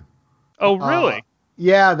 Strangeland. Oh, really?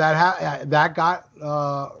 Yeah, that got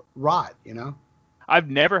rot, I've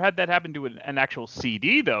never had that happen to an actual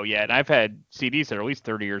CD though yet. I've had CDs that are at least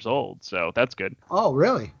 30 years old, so that's good. Oh,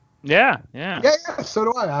 really? Yeah. Yeah, so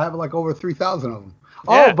do I. I have like over 3,000 of them.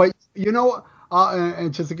 Yeah. Oh, but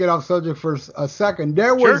and just to get off subject for a second,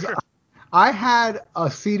 there was Sure. I had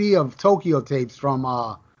a CD of Tokyo tapes from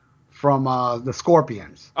from the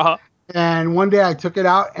Scorpions. Uh-huh. And one day I took it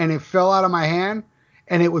out and it fell out of my hand,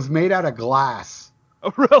 and it was made out of glass.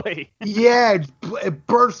 Oh, really? Yeah, it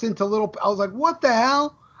burst into little. I was like, what the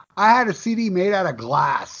hell? I had a CD made out of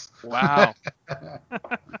glass. Wow.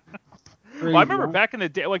 Well, I remember back in the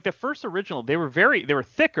day, like the first original, they were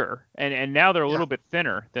thicker, and now they're a little bit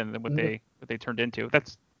thinner than what they turned into.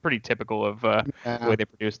 That's pretty typical of the way they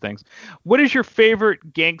produce things. What is your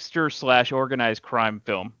favorite gangster / organized crime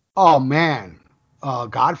film? Oh man,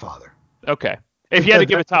 Godfather. Okay, if you had to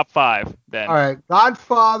give a top 5, then. All right,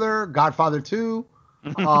 Godfather 2,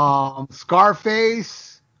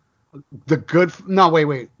 Scarface,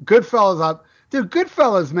 Goodfellas up. Dude,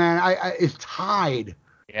 Goodfellas, man, is tied.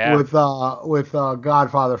 Yeah. With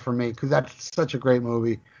Godfather for me, because that's such a great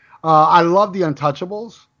movie. I love The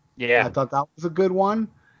Untouchables. Yeah. I thought that was a good one.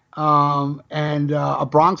 And A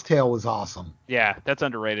Bronx Tale was awesome. Yeah, that's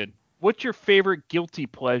underrated. What's your favorite guilty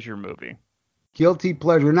pleasure movie? Guilty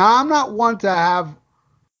pleasure. Now, I'm not one to have,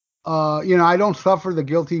 I don't suffer the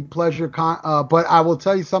guilty pleasure, but I will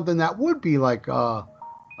tell you something that would be like a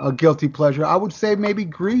guilty pleasure. I would say maybe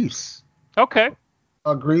Grease. Okay.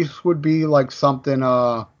 Grease would be like something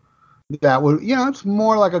that would, it's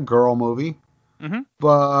more like a girl movie. Mm-hmm.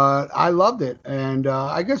 But I loved it, and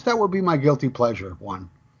I guess that would be my guilty pleasure one.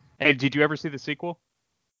 Hey, did you ever see the sequel?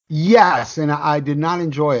 Yes, and I did not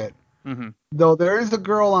enjoy it. Mm-hmm. Though there is a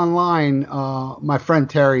girl online, my friend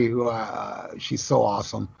Terry, who she's so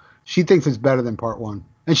awesome. She thinks it's better than part 1,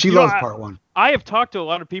 and she loves part 1. I have talked to a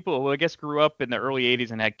lot of people who I guess grew up in the early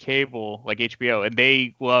 80s and had cable, like HBO, and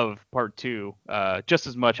they love part 2 just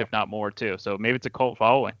as much, if not more, too. So maybe it's a cult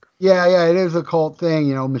following. Yeah, it is a cult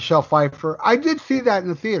thing. Michelle Pfeiffer. I did see that in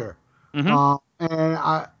the theater. Mm-hmm. And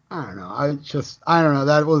I don't know. I don't know.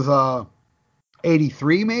 That was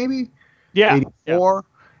 83 maybe? Yeah. 84. Yeah.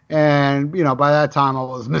 And, by that time I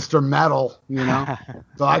was Mr. Metal,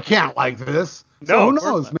 so I can't like this. So No, who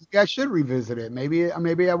knows? Maybe I should revisit it. Maybe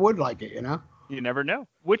I would like it, You never know.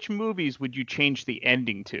 Which movies would you change the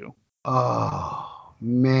ending to? Oh,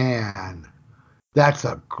 man. That's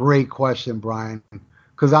a great question, Brian.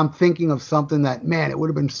 Because I'm thinking of something that, man, it would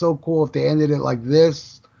have been so cool if they ended it like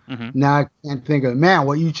this. Mm-hmm. Now I can't think of it. Man,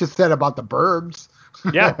 what you just said about the Burbs.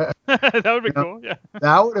 Yeah, that would be cool. Yeah,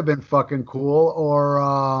 that would have been fucking cool.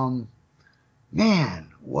 Or,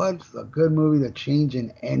 man, what's a good movie to change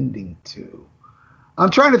an ending to? I'm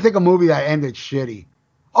trying to think of a movie that ended shitty.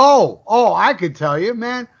 Oh, I could tell you,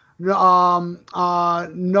 man. No,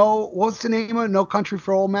 what's the name of it? No Country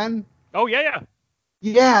for Old Men? Oh, yeah.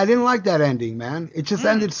 Yeah, I didn't like that ending, man. It just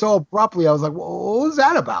ended so abruptly. I was like, what was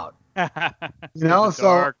that about? It's a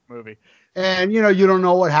dark movie. And, you don't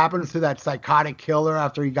know what happens to that psychotic killer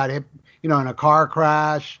after he got hit, in a car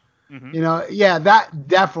crash. Mm-hmm.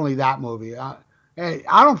 Definitely that movie. I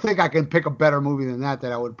don't think I can pick a better movie than that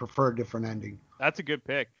I would prefer a different ending. That's a good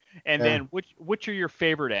pick. And then which are your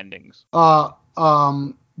favorite endings?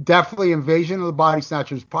 Definitely Invasion of the Body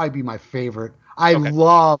Snatchers probably be my favorite. I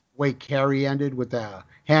love the way Carrie ended with the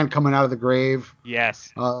hand coming out of the grave.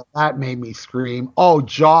 Yes. That made me scream. Oh,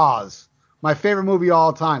 Jaws. My favorite movie of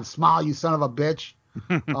all time. Smile, you son of a bitch.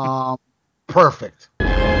 Perfect.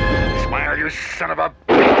 Smile, you son of a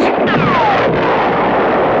bitch.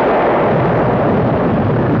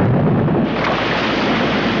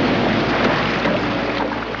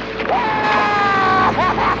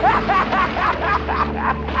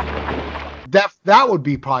 That would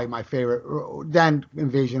be probably my favorite, then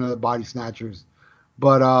Invasion of the Body Snatchers.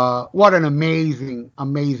 But what an amazing,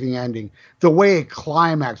 amazing ending. The way it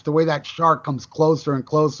climaxed, the way that shark comes closer and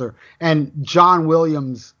closer, and John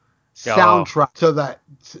Williams' soundtrack to that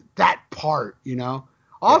part,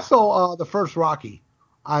 Also, the first Rocky.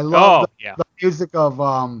 I love the music of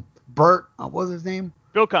Burt, what was his name?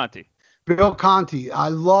 Bill Conti. Bill Conti. I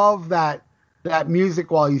love that music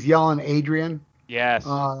while he's yelling Adrian. Yes.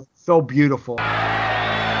 So beautiful.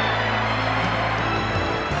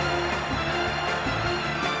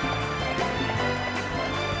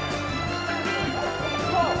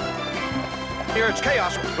 Here it's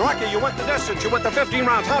chaos. Rocky, you went the distance. You went the 15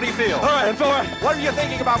 rounds. How do you feel? All right, fella. What are you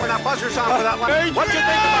thinking about when that buzzer sounds for that line? What do you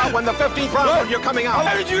think about when the 15th round when you're coming out?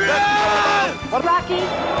 Adrian! Rocky.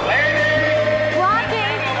 Ladies,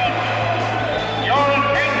 Rocky. your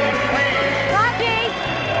attention, please. Rocky.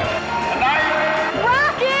 Tonight,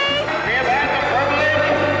 Rocky. we have had the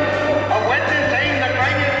privilege of witnessing the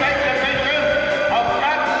greatest exhibition of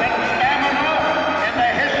guts and stamina in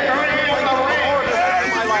the history of the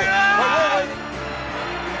ring.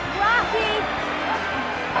 Rocky.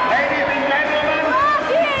 Ladies and gentlemen,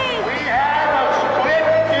 Rocky. we have a split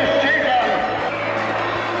decision.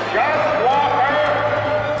 Judge Walker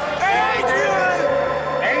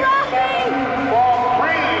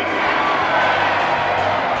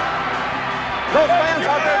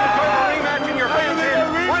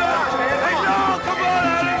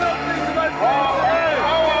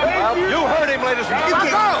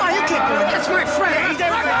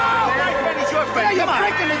on.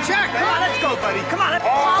 Breaking the jack. Come on, let's go, buddy. Come on.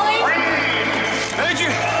 Molly?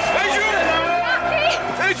 Adrian! Adrian! Rocky?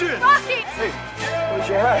 Adrian! Rocky! Hey, where's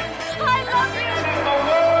your hat? I love you! I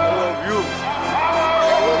love you. I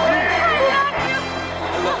love you!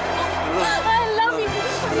 I love you!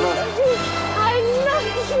 I love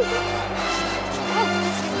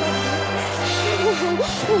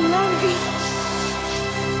you!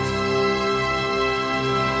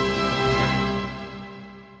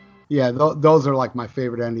 Yeah, those are like my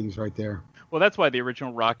favorite endings right there. Well, that's why the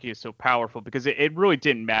original Rocky is so powerful, because it really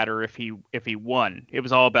didn't matter if he won. It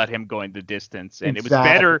was all about him going the distance, and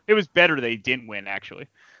Exactly. it was better that he didn't win, actually.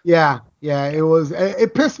 Yeah, it was.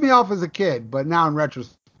 It pissed me off as a kid, but now in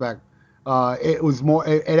retrospect, it was more.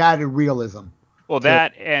 It added realism. Well,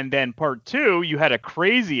 that, and then part 2, you had a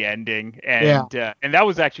crazy ending, and that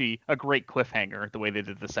was actually a great cliffhanger, the way they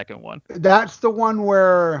did the second one. That's the one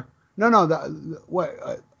where it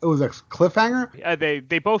was a cliffhanger.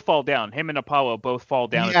 They both fall down. Him and Apollo both fall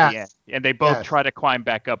down at the end, and they both try to climb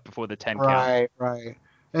back up before the 10 count. Right.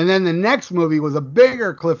 And then the next movie was a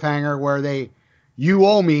bigger cliffhanger where you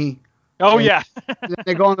owe me. Oh yeah. Then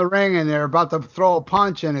they go in the ring and they're about to throw a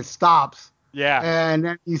punch and it stops. Yeah. And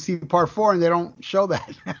then you see part 4 and they don't show that.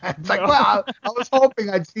 It's like, well, I was hoping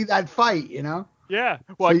I'd see that fight, you know? Yeah.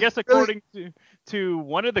 Well, So I guess you according to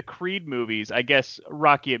one of the Creed movies, I guess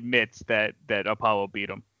Rocky admits that Apollo beat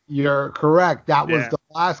him. You're correct. That was the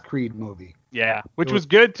last Creed movie. Yeah, which was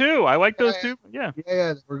good too. I like those two. Yeah.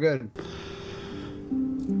 Yeah, we're good.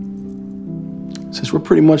 Since we're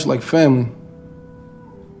pretty much like family,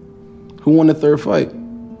 who won the third fight?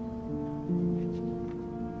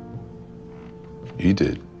 He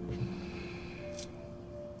did.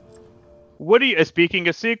 What do you? Speaking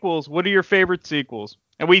of sequels, what are your favorite sequels?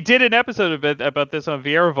 And we did an episode about this on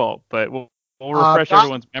Vieira Vault, but we'll refresh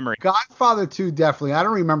everyone's memory. Godfather 2, definitely. I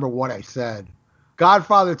don't remember what I said.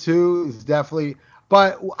 Godfather 2 is definitely.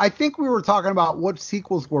 But I think we were talking about what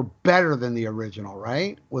sequels were better than the original,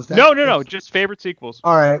 right? Was that? No. Just favorite sequels.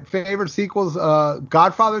 All right, favorite sequels.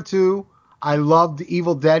 Godfather 2. I loved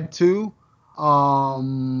Evil Dead 2.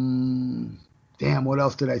 Damn, what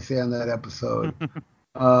else did I say on that episode?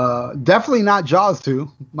 Definitely not Jaws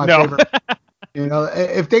 2. My favorite. You know,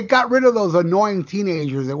 if they got rid of those annoying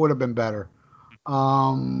teenagers, it would have been better.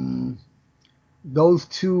 Those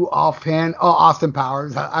two offhand. Oh, Austin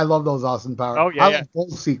Powers. I love those Austin Powers. Oh yeah. I love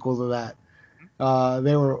both sequels of that.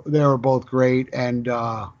 They were both great, and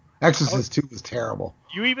Exorcist 2 was terrible.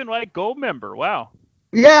 You even like Goldmember. Wow.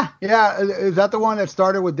 Yeah. Is that the one that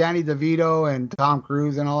started with Danny DeVito and Tom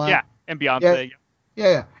Cruise and all that? Yeah, and Beyonce.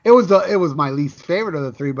 Yeah. It was my least favorite of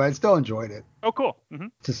the three, but I still enjoyed it. Oh, cool. Mm-hmm.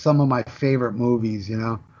 To some of my favorite movies, you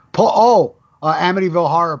know. Amityville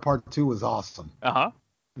Horror Part 2 was awesome. Uh-huh.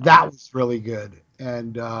 That was really good.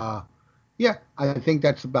 And, I think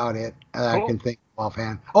that's about it I can think of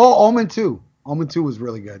offhand. Oh, Omen 2. Omen 2 was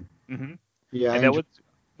really good. Mm-hmm. Yeah. And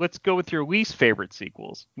let's go with your least favorite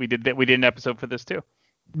sequels. We did an episode for this, too.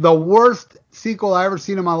 The worst sequel I ever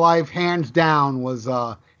seen in my life, hands down, was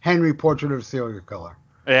Henry Portrait of a Serial Killer.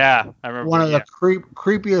 Yeah, I remember. One of the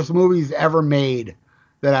creepiest movies ever made.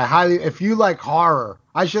 That I highly, if you like horror,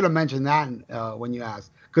 I should have mentioned that when you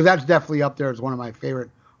asked, because that's definitely up there as one of my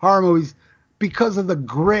favorite horror movies, because of the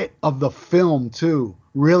grit of the film too.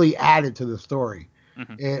 Really added to the story.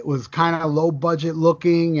 Mm-hmm. It was kind of low budget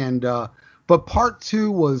looking, and but part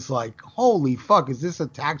 2 was like, holy fuck, is this a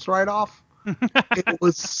tax write-off? It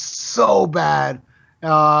was so bad.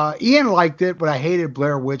 Ian liked it, but I hated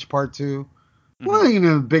Blair Witch Part 2. I wasn't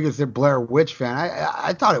even the biggest Blair Witch fan.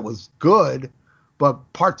 I thought it was good,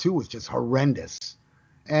 but Part 2 was just horrendous.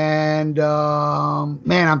 And,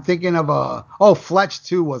 man, I'm thinking of Fletch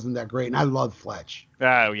 2 wasn't that great, and I loved Fletch.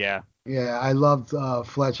 Oh, yeah. Yeah, I loved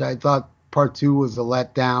Fletch. I thought Part 2 was a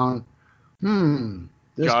letdown.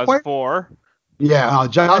 Jaws 4. Yeah,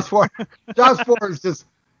 Jaws 4. Jaws 4 is just,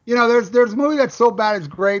 you know, there's a movie that's so bad it's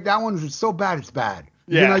great. That one's so bad it's bad.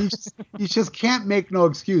 Yeah. You know, you just can't make no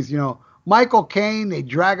excuse. You know, Michael Caine, they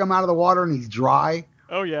drag him out of the water and he's dry.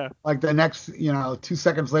 Oh yeah. Like the next, 2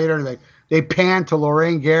 seconds later, they pan to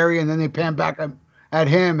Lorraine Gary and then they pan back at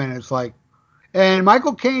him, and it's like, and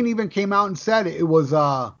Michael Caine even came out and said it was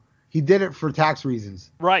he did it for tax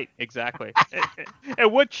reasons. Right, exactly.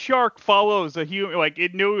 And what shark follows a human? Like,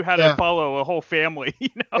 it knew how to follow a whole family. You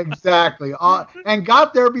know? Exactly. And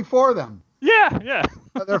got there before them. Yeah.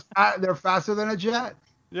 They're faster than a jet.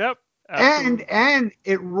 Yep. Absolutely. And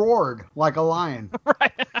it roared like a lion.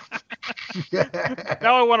 Right.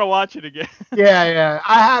 Now I want to watch it again. Yeah.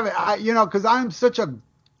 I have it. Because I'm such a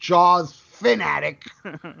Jaws fanatic.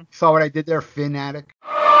 Saw what I did there, fanatic.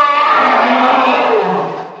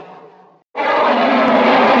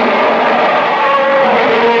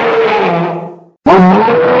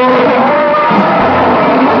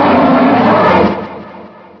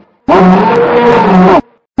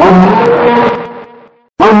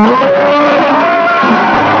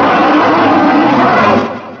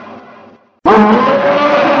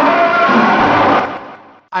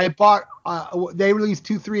 I bought. They released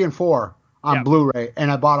 2, 3, and 4 on Blu-ray,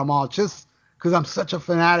 and I bought them all just because I'm such a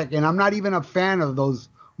fanatic, and I'm not even a fan of those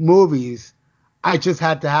movies. I just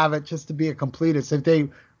had to have it just to be a completist. If they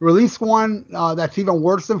release one that's even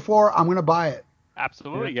worse than 4, I'm gonna buy it.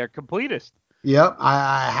 Absolutely, you're a completist. Yep,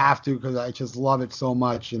 I have to because I just love it so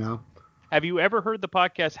much. Have you ever heard the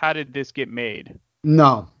podcast How Did This Get Made?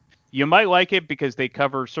 No. You might like it because they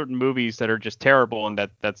cover certain movies that are just terrible, and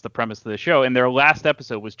that's the premise of the show. And their last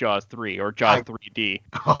episode was Jaws 3 or Jaws 3D.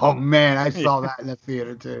 Oh man, I saw that in the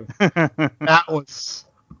theater too.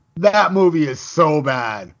 That movie is so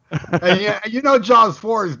bad. And Jaws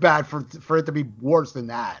 4 is bad for it to be worse than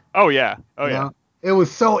that. Oh yeah. Yeah. It was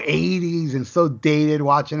so 80s and so dated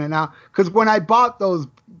watching it now. Because when I bought those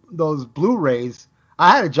Blu-rays,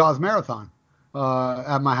 I had a Jaws marathon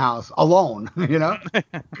at my house alone.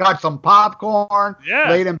 Got some popcorn,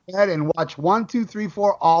 laid in bed, and watched 1, 2, 3,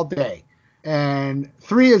 4 all day. And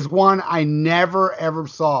 3 is one I never ever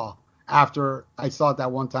saw after I saw it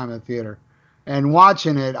that one time in the theater. And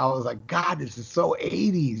watching it, I was like, God, this is so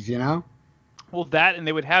 80s. Well, that, and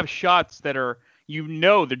they would have shots that are,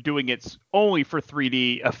 they're doing it only for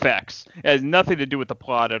 3D effects. It has nothing to do with the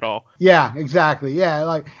plot at all. Yeah, exactly.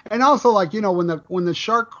 Yeah, and also when the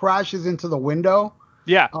shark crashes into the window,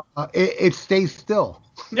 it stays still.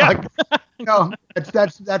 Yeah.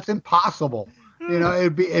 That's impossible.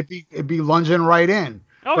 It'd be lunging right in.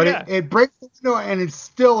 Oh, but yeah. it breaks the window and it's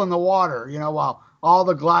still in the water. While all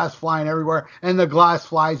the glass flying everywhere and the glass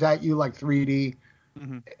flies at you like 3D.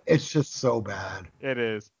 Mm-hmm. It's just so bad. It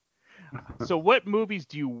is. So what movies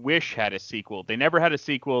do you wish had a sequel? They never had a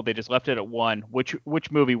sequel. They just left it at 1.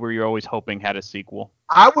 Which movie were you always hoping had a sequel?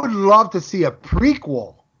 I would love to see a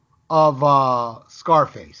prequel of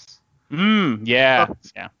Scarface. Yeah.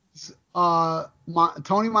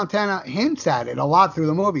 Tony Montana hints at it a lot through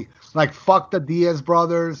the movie. Like, fuck the Diaz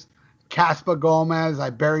brothers, Casper Gomez, I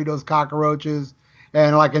buried those cockroaches.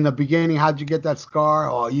 And like in the beginning, how'd you get that scar?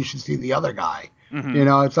 Oh, you should see the other guy.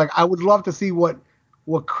 Mm-hmm. It's like, I would love to see what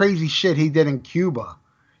crazy shit he did in Cuba,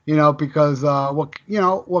 because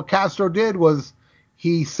what Castro did was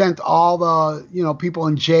he sent all the, people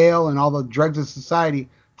in jail and all the dregs of society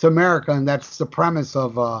to America. And that's the premise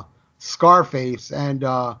of Scarface. And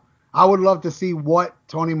I would love to see what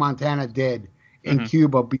Tony Montana did in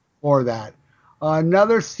Cuba before that.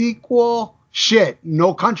 Another sequel,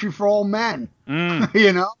 No Country for Old Men.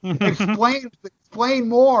 Explain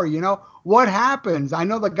more, what happens. I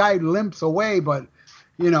know the guy limps away, but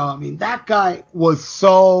that guy was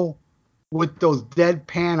so with those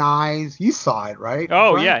deadpan eyes. You saw it, right?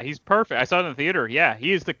 Oh, right? Yeah, he's perfect. I saw it in the theater. Yeah,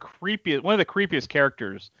 he is one of the creepiest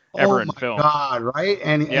characters ever in film. Oh, my God, right?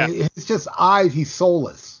 And it's just eyes. He's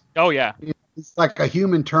soulless. Oh, yeah. He's like a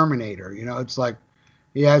human Terminator. It's like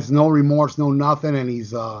he has no remorse, no nothing, and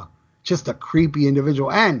he's just a creepy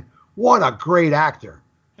individual. And what a great actor.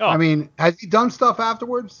 Oh. I mean, has he done stuff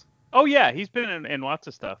afterwards? Oh, yeah, he's been in lots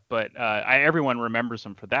of stuff, but everyone remembers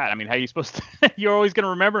him for that. I mean, how are you supposed to – you're always going to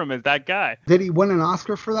remember him as that guy. Did he win an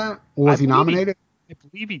Oscar for that? Or was he nominated? I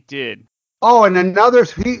believe he did. Oh, and another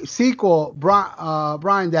sequel,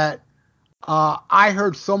 Brian, that I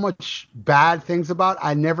heard so much bad things about,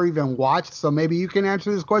 I never even watched, so maybe you can answer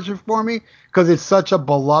this question for me, because it's such a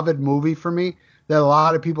beloved movie for me that a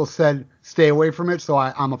lot of people said stay away from it, so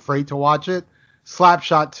I'm afraid to watch it.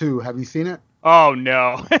 Slapshot 2, have you seen it? Oh,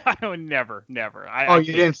 no. Never. You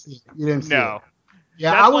didn't see it. You didn't see it.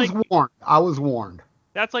 Yeah, I was warned. I was warned.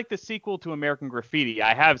 That's like the sequel to American Graffiti.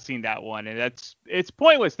 I have seen that one, and it's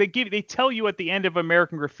pointless. They tell you at the end of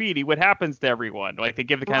American Graffiti what happens to everyone. Like they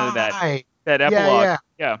give the kind of that epilogue.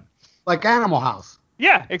 Yeah. Like Animal House.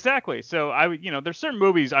 Yeah, exactly. So there's certain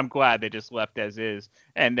movies I'm glad they just left as is,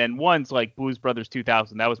 and then ones like Blues Brothers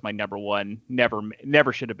 2000. That was my number one.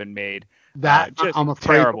 Never should have been made. That just I'm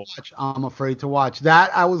afraid terrible. to watch. I'm afraid to watch. That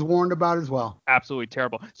I was warned about as well. Absolutely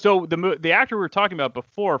terrible. So the actor we were talking about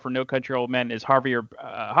before for No Country for Old Men is Javier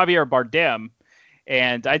Bardem,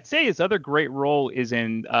 and I'd say his other great role is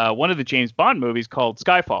in one of the James Bond movies called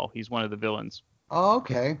Skyfall. He's one of the villains. Oh,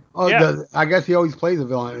 okay. Oh, yeah. I guess he always plays a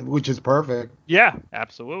villain, which is perfect. Yeah,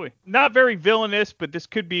 absolutely. Not very villainous, but this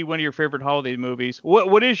could be one of your favorite holiday movies.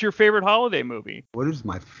 What is your favorite holiday movie? What is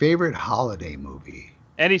my favorite holiday movie?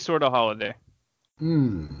 Any sort of holiday.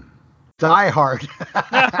 Die Hard.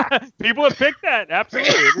 People have picked that,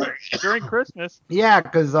 absolutely, during Christmas. Yeah,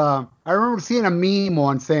 because I remember seeing a meme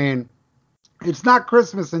once saying, "It's not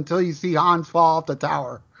Christmas until you see Hans fall off the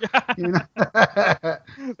tower." You know?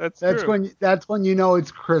 That's That's true. when you know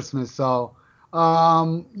it's Christmas. So,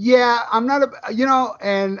 yeah, I'm not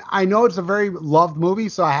and I know it's a very loved movie,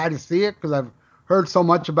 so I had to see it because I've heard so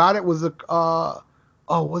much about it. Was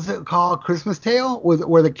was it called Christmas Tale?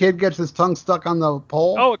 Where the kid gets his tongue stuck on the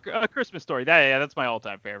pole? Oh, a Christmas Story. That's my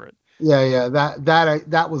all-time favorite. Yeah,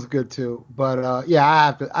 that was good too. But yeah,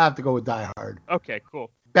 I have to go with Die Hard. Okay,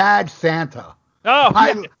 cool. Bad Santa. Oh,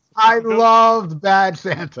 I loved Bad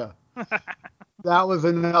Santa. That was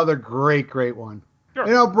another great one. Sure.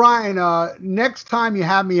 You know, Brian, next time you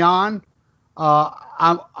have me on,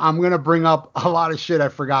 I'm gonna bring up a lot of shit I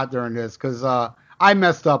forgot during this because I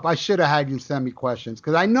messed up. I should have had you send me questions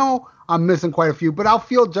because I know I'm missing quite a few, but I'll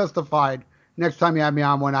feel justified next time you have me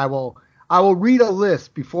on when I will read a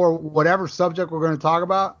list before whatever subject we're going to talk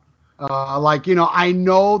about. I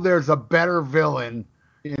know there's a better villain,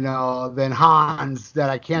 than Hans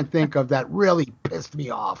that I can't think of that really pissed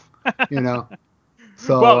me off,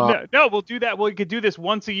 So well, no, we'll do that. We could do this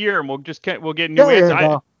once a year, and we'll get new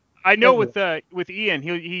answers. I know with Ian,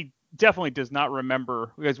 he definitely does not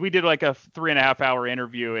remember because we did like a 3.5 hour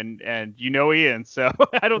interview, and Ian, so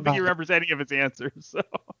I don't think he remembers any of his answers. So.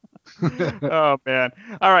 Oh man!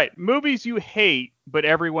 All right, movies you hate but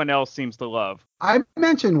everyone else seems to love. I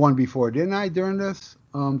mentioned one before, didn't I? During this,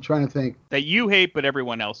 I'm trying to think. That you hate but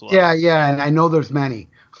everyone else loves. Yeah, and I know there's many.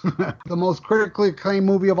 The most critically acclaimed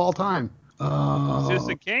movie of all time.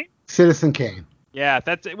 Citizen Kane. Citizen Kane. Yeah,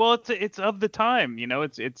 it's of the time.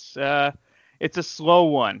 It's a slow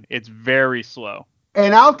one. It's very slow.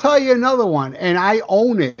 And I'll tell you another one, and I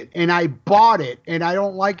own it, and I bought it, and I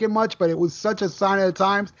don't like it much, but it was such a sign of the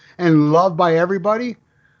times and loved by everybody.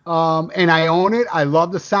 And I own it. I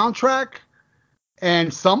love the soundtrack,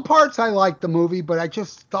 and some parts I liked the movie, but I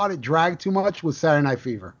just thought it dragged too much. Was Saturday Night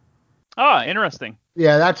Fever. Ah, interesting.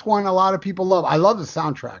 Yeah, that's one a lot of people love. I love the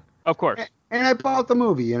soundtrack. Of course. And I bought the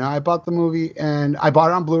movie. I bought the movie, and I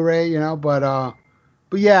bought it on Blu-ray.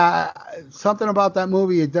 But yeah, something about that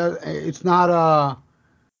movie, it's not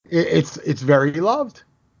it's very loved,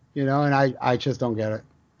 and I just don't get it.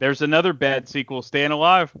 There's another bad sequel, Staying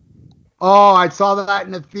Alive. Oh, I saw that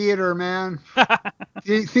in the theater, man.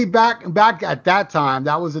 see, back at that time,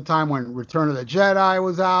 that was the time when Return of the Jedi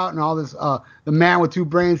was out and all this, The Man with Two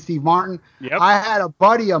Brains, Steve Martin. Yep. I had a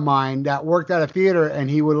buddy of mine that worked at a theater, and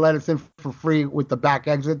he would let us in for free with the back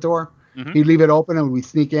exit door. Mm-hmm. He'd leave it open, and we'd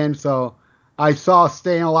sneak in, so I saw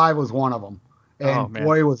Staying Alive was one of them, and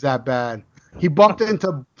boy, was that bad. He bumped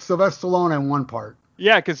into Sylvester Stallone in one part.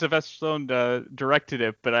 Yeah, because Sylvester Stallone directed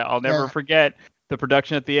it, but I'll never forget the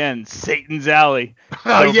production at the end, Satan's Alley.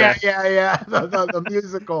 Oh, yeah. The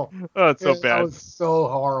musical. Oh, it's so bad. That was so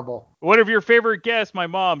horrible. One of your favorite guests, my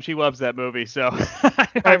mom, she loves that movie, so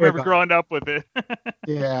I remember growing up with it.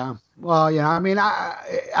 Yeah. Well, I mean,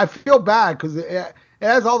 I feel bad because it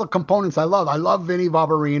has all the components I love. I love Vinnie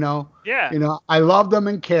Barbarino. Yeah. I loved him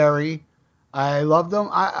in Carrie. I loved him.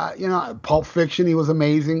 Pulp Fiction, he was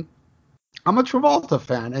amazing. I'm a Travolta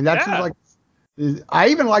fan, and that's I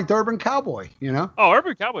even liked Urban Cowboy, Oh,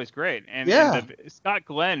 Urban Cowboy's great. And Scott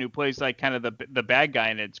Glenn, who plays like kind of the bad guy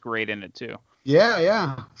in it's great in it too.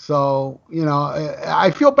 Yeah. So, I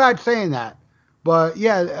feel bad saying that. But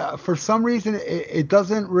yeah, for some reason it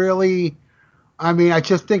doesn't really, I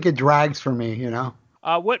just think it drags for me,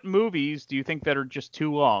 What movies do you think that are just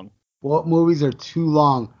too long? What movies are too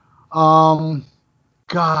long?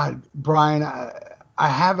 God, Brian, I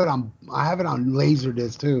have it on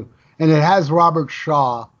Laserdisc too, and it has Robert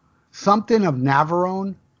Shaw. Something of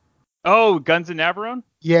Navarone. Oh, Guns of Navarone.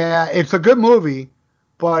 Yeah, it's a good movie,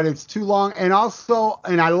 but it's too long. And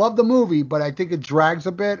I love the movie, but I think it drags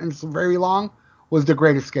a bit and it's very long. Was The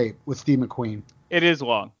Great Escape with Steve McQueen. It is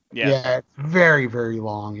long. Yeah. Yeah, it's very, very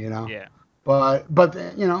long. Yeah. But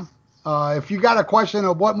if you got a question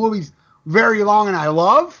of what movie's very long and I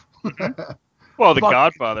love. Well, The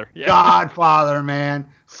Godfather. Yeah. Godfather, man.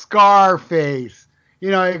 Scarface.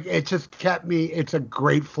 It just kept me. It's a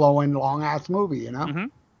great flowing, long ass movie, Mm-hmm.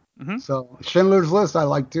 Mm-hmm. So Schindler's List I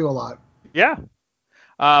like too a lot. Yeah.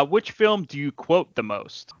 Which film do you quote the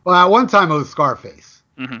most? Well, at one time it was Scarface.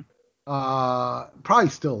 Mm-hmm. Probably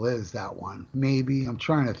still is that one. Maybe. I'm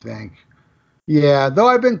trying to think. Yeah, though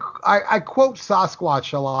I quote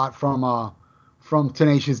Sasquatch a lot from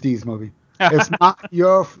Tenacious D's movie. It's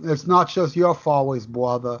not just your fault,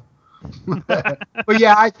 brother. But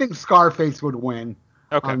yeah, I think Scarface would win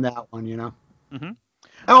on that one, Mm-hmm.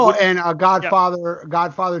 Oh, and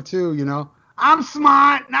Godfather 2, I'm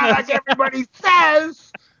smart, not like everybody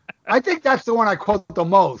says. I think that's the one I quote the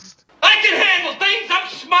most. I can handle things. I'm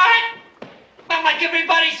smart. Not like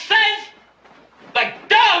everybody says. Like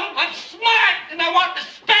dumb, I'm smart, and I want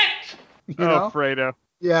respect. You know? Fredo.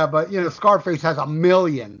 Yeah, but, Scarface has a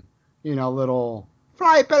million, little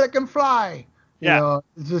fly, pelican, fly. You know,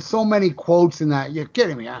 there's just so many quotes in that. You're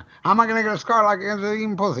kidding me, huh? How am I going to get a scar like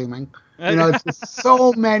eating pussy, man? It's just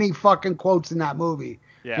so many fucking quotes in that movie.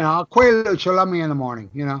 Yeah. Quaalude, you love me in the morning,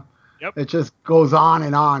 Yep. It just goes on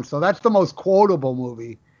and on. So that's the most quotable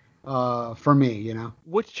movie for me,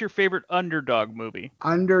 What's your favorite underdog movie?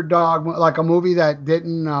 Underdog, like a movie that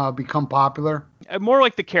didn't become popular. More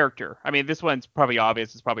like the character. I mean, this one's probably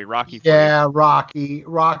obvious. It's probably Rocky. Yeah, Rocky.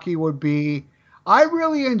 Rocky would be. I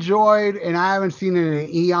really enjoyed, and I haven't seen it in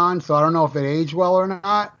eon, so I don't know if it aged well or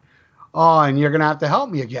not. Oh, and you're gonna have to help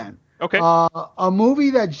me again. Okay. A movie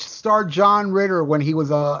that starred John Ritter when he was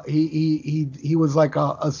he was like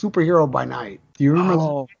a superhero by night. Do you remember?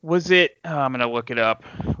 Oh, was it? I'm gonna look it up.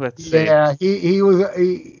 Let's see. Yeah, he was.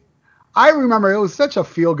 I remember it was such a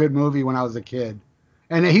feel good movie when I was a kid,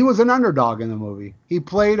 and he was an underdog in the movie. He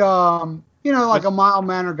played like a mild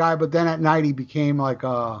mannered guy, but then at night he became like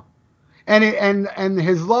a. And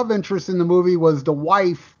his love interest in the movie was the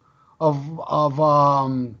wife of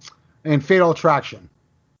in Fatal Attraction.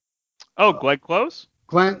 Oh, Glenn Close?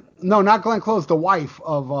 Not Glenn Close, the wife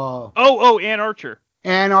of Ann Archer.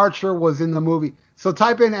 Ann Archer was in the movie. So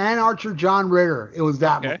type in Ann Archer, John Ritter. It was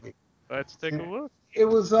that movie. Let's take a look. It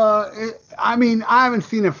was I haven't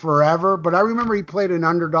seen it forever, but I remember he played an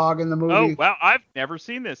underdog in the movie. Oh, wow, I've never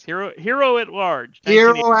seen this. Hero at Large.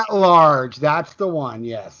 Hero at Large, that's the one,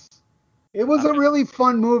 yes. It was a really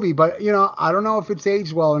fun movie, but, I don't know if it's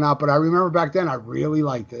aged well or not, but I remember back then I really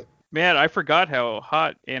liked it. Man, I forgot how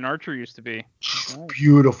hot Ann Archer used to be. She's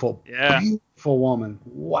beautiful. Yeah. Beautiful woman.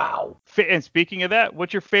 Wow. And speaking of that,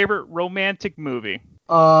 what's your favorite romantic movie?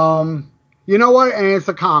 You know what? And it's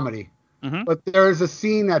a comedy. Mm-hmm. But there's a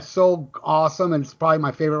scene that's so awesome, and it's probably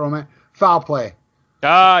my favorite romantic. Foul Play.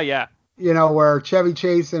 Ah, yeah. Where Chevy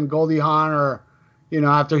Chase and Goldie Hawn are,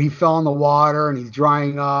 after he fell in the water and he's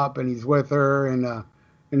drying up and he's with her in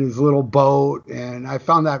his little boat. And I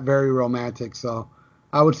found that very romantic. So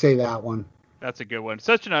I would say that one. That's a good one.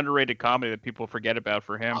 Such an underrated comedy that people forget about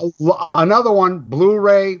for him. Another one,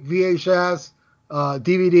 Blu-ray, VHS,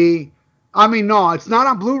 DVD. I mean, no, it's not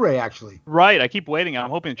on Blu-ray actually. Right. I keep waiting. I'm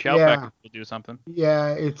hoping Shoutback will do something.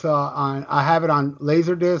 Yeah, it's I have it on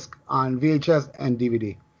Laserdisc, on VHS, and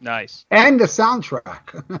DVD. Nice. And the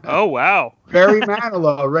soundtrack. Oh, wow. Barry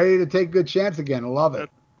Manilow, ready to take a good chance again. I love it.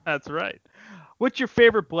 That's right. What's your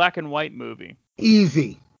favorite black and white movie?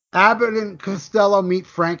 Easy. Abbott and Costello Meet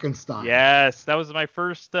Frankenstein. Yes, that was my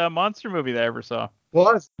first monster movie that I ever saw.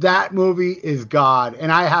 That movie is God,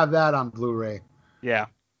 and I have that on Blu-ray. Yeah.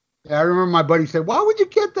 I remember my buddy said, "Why would you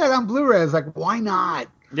get that on Blu-ray?" I was like, "Why not?"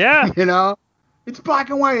 Yeah. It's black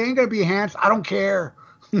and white. It ain't gonna be enhanced. I don't care.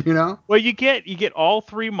 Well, you get all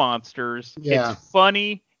three monsters. Yeah. It's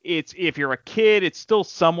funny. It's if you're a kid, it's still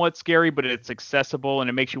somewhat scary, but it's accessible and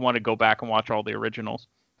it makes you want to go back and watch all the originals.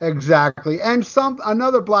 Exactly. And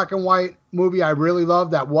another black and white movie I really love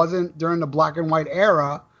that wasn't during the black and white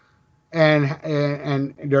era,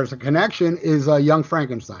 and there's a connection, is Young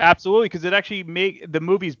Frankenstein. Absolutely, because it actually the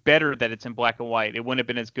movie's better that it's in black and white. It wouldn't have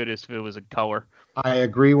been as good as if it was in color. I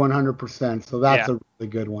agree 100%. So that's a really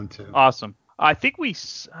good one too. Awesome. I think we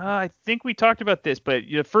talked about this, but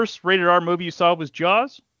the first rated R movie you saw was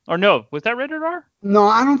Jaws? Or no, was that rated R? No,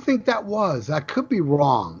 I don't think that was. I could be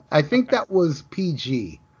wrong. I think that was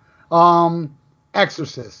PG.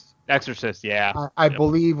 Exorcist. Exorcist, yeah. I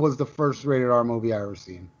believe was the first rated R movie I ever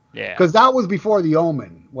seen. Yeah. Because that was before The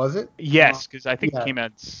Omen, was it? Yes, because I think it came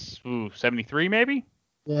out 73 maybe?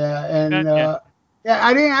 Yeah, and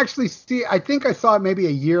I didn't actually see. I think I saw it maybe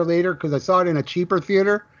a year later because I saw it in a cheaper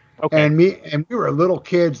theater. Okay. And we were little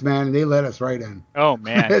kids, man, and they let us right in. Oh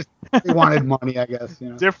man, they wanted money, I guess.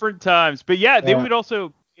 Different times, but they would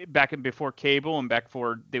also before cable and back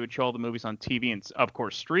before they would show all the movies on TV and of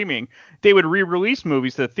course streaming. They would re-release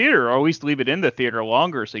movies to the theater, or at least leave it in the theater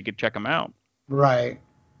longer so you could check them out. Right.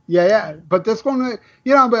 Yeah. But this one,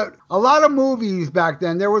 but a lot of movies back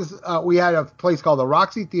then. There was we had a place called the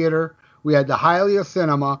Roxy Theater. We had the Hialeah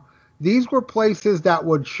Cinema. These were places that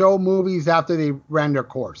would show movies after they ran their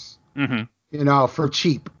course. Mm-hmm. For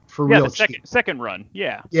cheap, real cheap. Second run,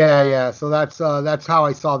 yeah. Yeah. So that's how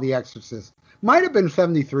I saw The Exorcist. Might have been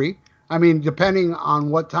 73. I mean, depending on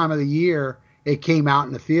what time of the year it came out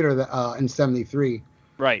in the theater in 73.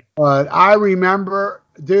 Right. But I remember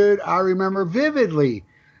vividly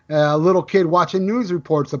a little kid watching news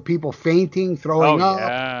reports of people fainting, throwing up.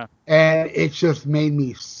 Yeah. And it just made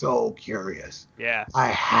me so curious. Yeah. I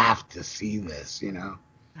have to see this,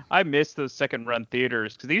 I miss those second run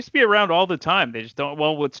theaters because they used to be around all the time. They just don't.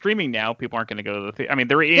 Well, with streaming now, people aren't going to go to the theater. I mean,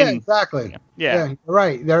 they're in. Yeah, exactly. Yeah.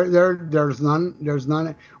 Right. There's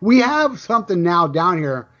none. We have something now down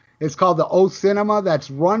here. It's called the O Cinema. That's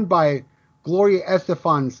run by Gloria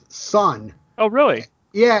Estefan's son. Oh, really?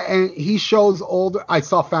 Yeah, and he shows older. I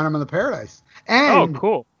saw Phantom of the Paradise. And,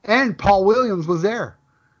 cool. And Paul Williams was there.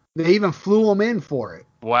 They even flew him in for it.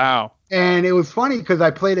 Wow. And it was funny because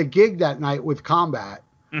I played a gig that night with Combat.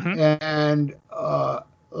 And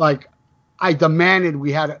I demanded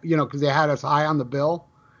we had, because they had us high on the bill.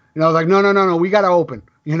 And I was like, no, we got to open.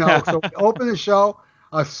 So we opened the show.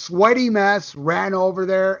 A sweaty mess, ran over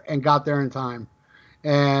there and got there in time.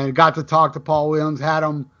 And got to talk to Paul Williams, had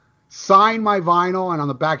him sign my vinyl, and on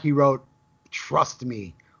the back he wrote, "Trust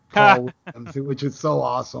me, Paul Williams," which is so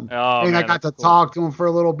awesome. Oh, and man, I got to cool. talk to him for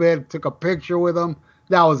a little bit, took a picture with him.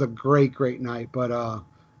 That was a great night. But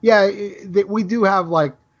we do have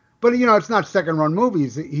but it's not second run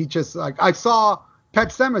movies. He just I saw Pet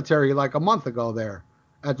Sematary a month ago there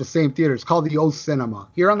at the same theater. It's called the O Cinema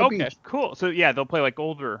here on the beach. Okay, cool. So yeah, they'll play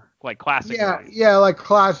older, classic movies. Yeah,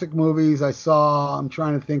 classic movies. I saw. I'm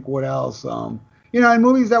trying to think what else. And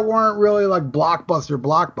movies that weren't really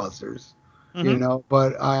blockbusters.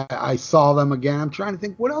 But I saw them again. I'm trying to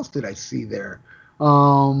think what else did I see there.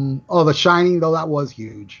 The Shining, though, that was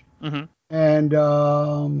huge. And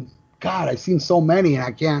God, I've seen so many,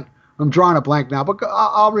 and I'm drawing a blank now, but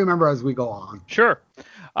I'll remember as we go on. Sure.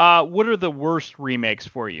 What are the worst remakes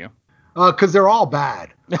for you? Because they're all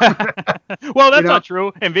bad. Well, that's not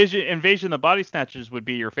true. Invasion of the Body Snatchers would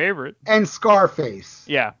be your favorite. And Scarface.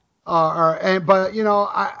 Yeah. But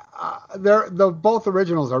both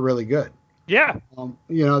originals are really good. Yeah.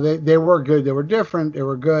 They were good. They were different. They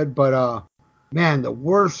were good. But man, the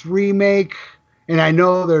worst remake, and I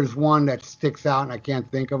know there's one that sticks out and I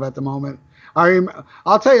can't think of at the moment.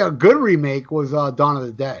 I'll tell you, a good remake was Dawn of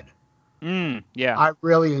the Dead. Yeah. I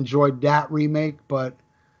really enjoyed that remake, but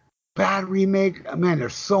bad remake, man,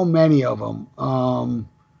 there's so many of them.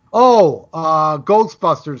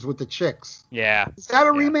 Ghostbusters with the chicks. Yeah. Is that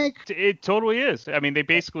a remake? It totally is. I mean, they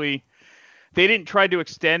didn't try to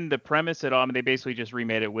extend the premise at all. I mean, they basically just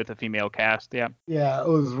remade it with a female cast. Yeah. Yeah, it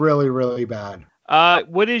was really, really bad.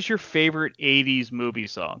 What is your favorite 80s movie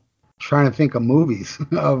song? Trying to think of movies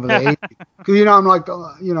of the 80s. Because,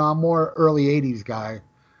 I'm more early 80s guy.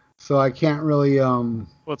 So I can't really. Well,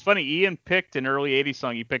 it's funny. Ian picked an early 80s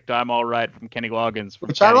song. You picked I'm All Right from Kenny Loggins. From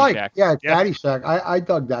Which Caddyshack. I like. Yeah, Caddyshack. I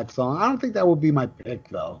dug that song. I don't think that would be my pick,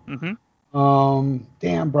 though.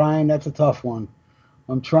 Damn, Brian, that's a tough one.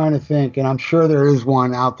 I'm trying to think, and I'm sure there is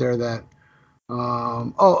one out there that.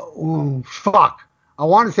 Fuck. I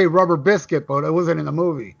want to say Rubber Biscuit, but it wasn't in the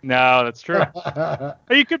movie. No, that's true.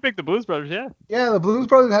 You could pick the Blues Brothers, yeah. Yeah, the Blues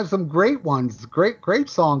Brothers have some great ones, great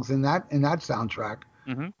songs in that soundtrack.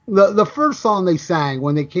 The first song they sang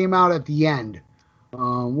when they came out at the end,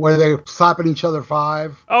 where they were slapping each other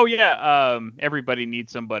 5. Oh yeah, Everybody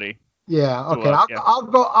Needs Somebody. Yeah, okay.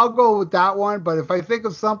 I'll go with that one. But if I think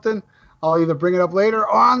of something, I'll either bring it up later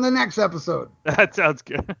or on the next episode. That sounds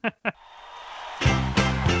good.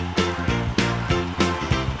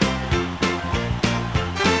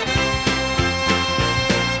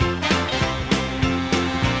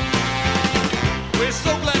 We're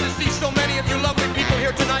so glad to see so many of you lovely people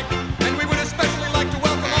here tonight, and we would especially like to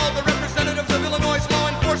welcome all the representatives of Illinois' law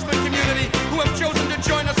enforcement community who have chosen to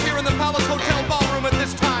join us here in the Palace Hotel ballroom at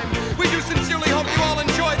this time. We do sincerely hope you all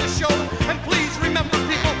enjoy the show, and please remember,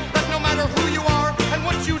 people, that no matter who you are and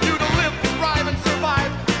what you do to live, thrive, and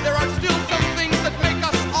survive, there are still some things that make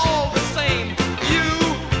us all the same. You,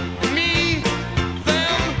 me,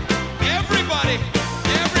 them, everybody.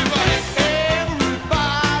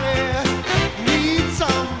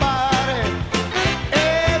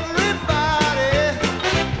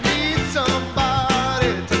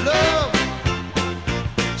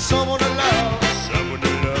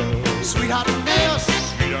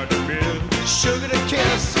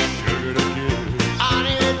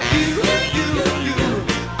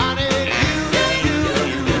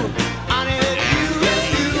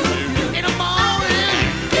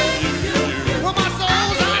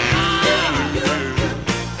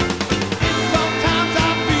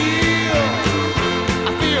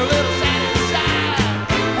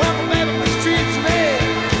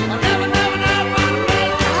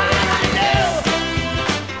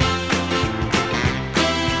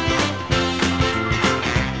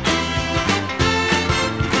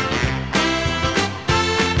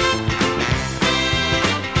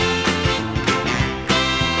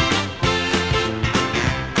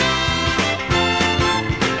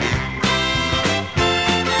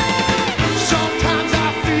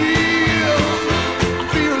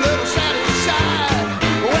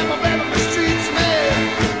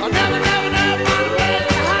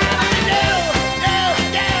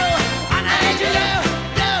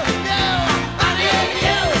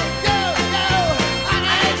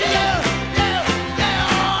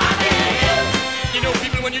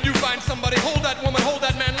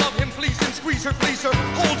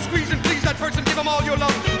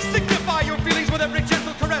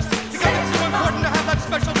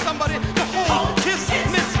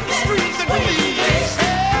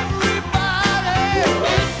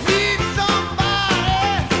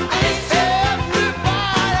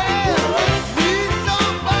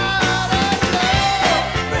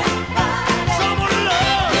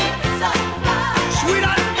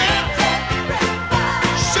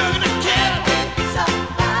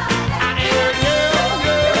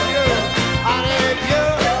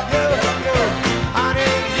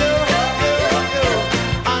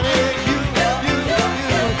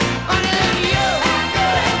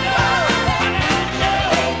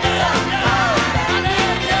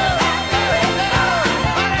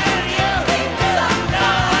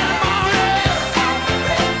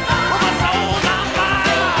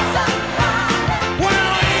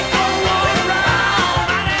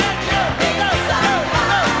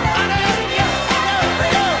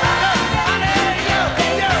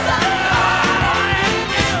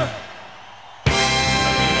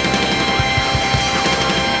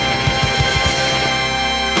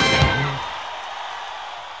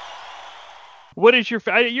 What is your?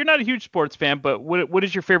 You're not a huge sports fan, but what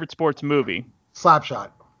is your favorite sports movie? Slapshot.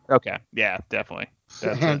 Okay, yeah, definitely.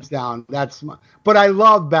 Hands down. But I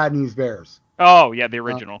love Bad News Bears. Oh yeah, the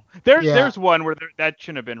original. There's one where that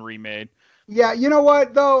shouldn't have been remade. Yeah, you know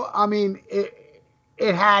what though? I mean,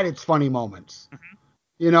 it had its funny moments. Mm-hmm.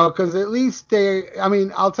 You know, because at least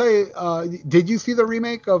I'll tell you. Did you see the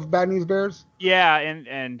remake of Bad News Bears? Yeah,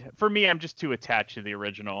 and for me, I'm just too attached to the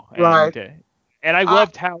original. Right. And I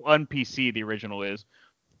loved how un-PC the original is.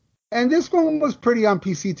 And this one was pretty on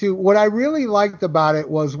PC too. What I really liked about it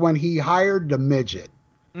was when he hired the midget.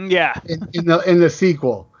 Yeah. In the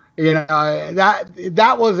sequel, you know,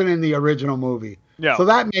 that wasn't in the original movie. No. So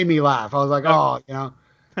that made me laugh. I was like, you know,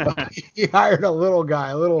 he hired a little guy,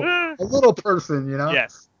 a little person, you know.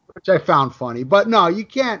 Yes. Which I found funny. But no, you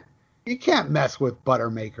can't mess with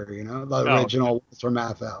Buttermaker, you know, the original Walter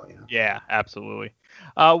Matthau, you know. Yeah, absolutely.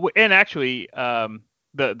 And actually,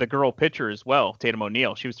 the girl pitcher as well, Tatum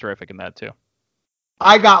O'Neal, she was terrific in that too.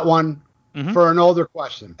 I got one for an older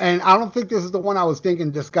question. And I don't think this is the one I was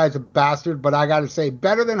thinking this guy's a bastard, but I got to say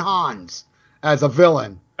better than Hans as a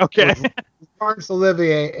villain. Okay. Laurence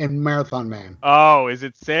Olivier in Marathon Man. Oh, is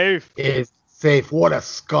it safe? It's safe. What a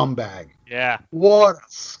scumbag. Yeah. What a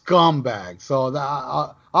scumbag. So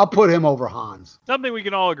I'll put him over Hans. Something we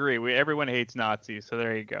can all agree. Everyone hates Nazis, so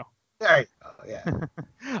there you go. There you go,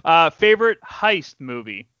 yeah. Favorite heist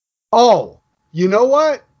movie? Oh, you know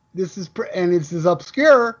what? This is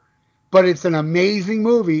obscure, but it's an amazing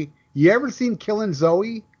movie. You ever seen Killin'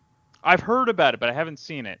 Zoe? I've heard about it, but I haven't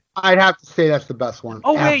seen it. I'd have to say that's the best one.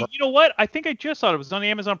 Oh, wait, you know what? I think I just saw it. It was on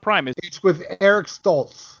Amazon Prime. It's with Eric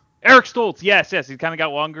Stoltz. Eric Stoltz, yes. He's kind of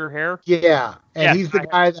got longer hair. Yeah, and he's the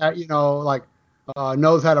guy that, you know, like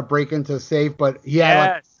knows how to break into a safe, but he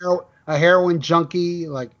had like a heroin junkie,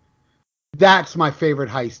 like. That's my favorite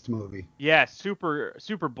heist movie. Yeah,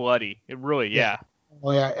 super bloody. It really, yeah.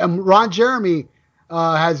 Oh yeah. And Ron Jeremy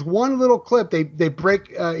has one little clip. They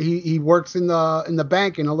break. He works in the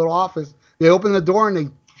bank in a little office. They open the door and they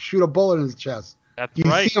shoot a bullet in his chest. That's you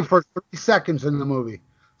right. You see him for 30 seconds in the movie.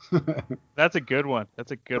 That's a good one.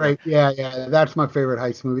 Right. Yeah. That's my favorite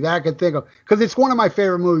heist movie that I can think of because it's one of my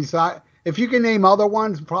favorite movies. So if you can name other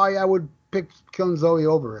ones, probably I would pick Killing Zoe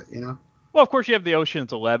over it. You know. Well, of course, you have the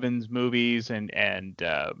Ocean's 11 movies and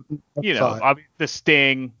you know, The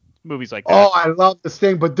Sting, movies like that. Oh, I love The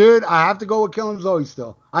Sting. But, dude, I have to go with Killing Zoe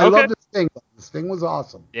still. I love The Sting. The Sting was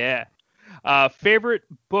awesome. Yeah. Favorite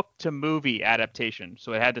book-to-movie adaptation?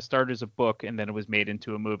 So it had to start as a book, and then it was made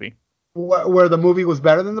into a movie. Where the movie was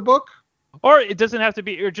better than the book? Or it doesn't have to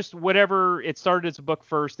be, or just whatever. It started as a book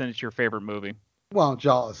first, then it's your favorite movie. Well,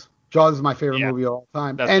 Jaws. Jaws is my favorite movie of all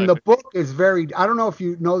time. And the book is I don't know if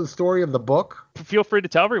you know the story of the book. Feel free to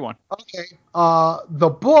tell everyone. Okay. The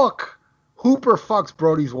book, Hooper fucks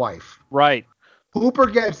Brody's wife. Right. Hooper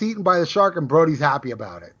gets eaten by the shark and Brody's happy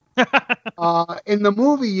about it. In the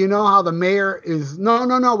movie, you know how the mayor is,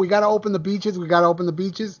 no, we got to open the beaches.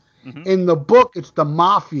 Mm-hmm. In the book, it's the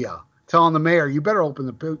mafia telling the mayor, you better open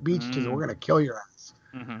the beaches or we're going to kill your ass.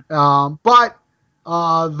 Mm-hmm. But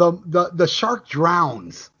the shark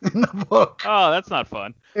drowns in the book. Oh, that's not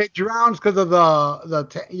fun. It drowns because of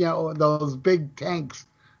those big tanks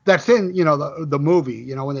that's in the movie.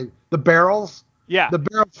 You know when the barrels. Yeah. The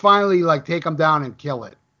barrels finally like take them down and kill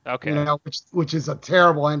it. Okay. You know, which is a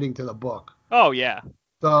terrible ending to the book. Oh yeah.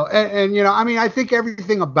 So and you know I mean I think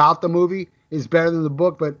everything about the movie is better than the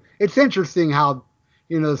book, but it's interesting how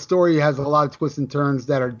the story has a lot of twists and turns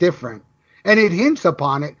that are different. And it hints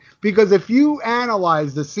upon it because if you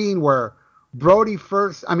analyze the scene where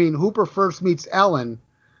Hooper first meets Ellen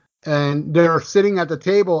and they're sitting at the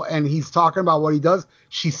table and he's talking about what he does,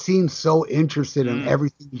 she seems so interested in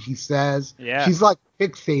everything he says. Yeah. She's like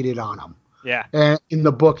fixated on him. Yeah. And in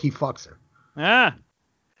the book, he fucks her. Ah.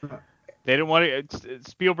 They didn't want to.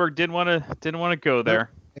 Spielberg didn't want to go there.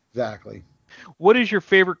 Exactly. What is your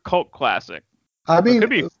favorite cult classic? I mean,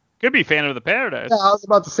 could be Phantom of the Paradise. Yeah, I was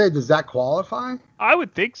about to say, does that qualify? I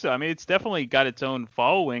would think so. I mean, it's definitely got its own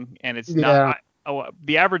following, and it's not.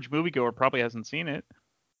 The average moviegoer probably hasn't seen it.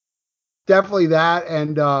 Definitely that,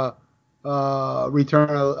 and Return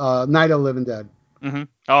of Night of the Living Dead. Mm-hmm.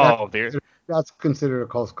 Oh, that's considered a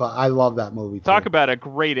cult classic. I love that movie. Talk about a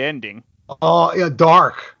great ending. Oh, yeah,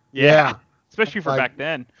 dark. Yeah. Especially for back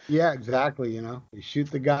then. Yeah, exactly. You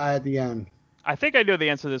shoot the guy at the end. I think I know the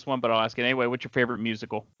answer to this one, but I'll ask it anyway. What's your favorite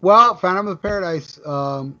musical? Well, Phantom of the Paradise,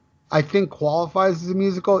 I think qualifies as a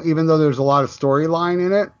musical, even though there's a lot of storyline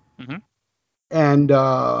in it.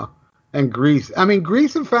 Mm-hmm. And Grease. I mean,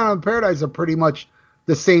 Grease and Phantom of the Paradise are pretty much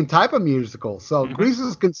the same type of musical. So Grease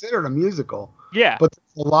is considered a musical. Yeah. But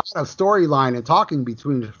there's a lot of storyline and talking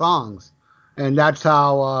between the songs. And that's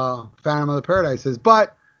how Phantom of the Paradise is.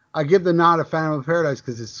 But I give the nod to Phantom of the Paradise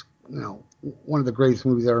because it's, one of the greatest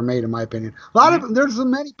movies ever made, in my opinion. There's so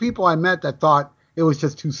many people I met that thought it was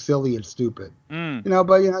just too silly and stupid. But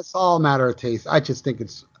it's all a matter of taste. I just think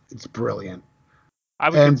it's brilliant. I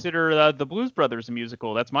would consider the Blues Brothers a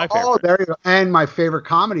musical. That's my favorite. Oh, there you go. And my favorite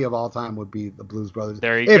comedy of all time would be the Blues Brothers.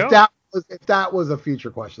 There you go. If that was a future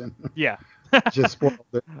question. Yeah. Just spoiled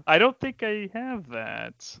it. I don't think I have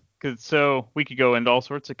that. So we could go into all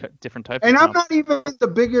sorts of different types. And I'm not even the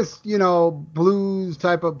biggest, blues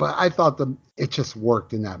type of, but I thought it just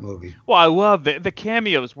worked in that movie. Well, I love the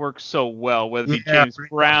cameos work so well, whether it be James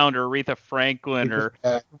Brown or Aretha Franklin or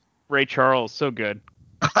Ray Charles. So good.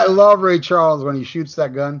 I love Ray Charles when he shoots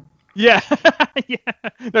that gun. Yeah. Yeah.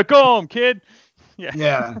 Now go home, kid. Yeah.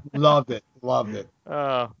 Yeah. Loved it. Loved it.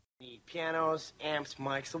 Need pianos, amps,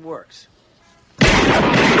 mics, the works.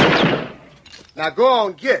 Now go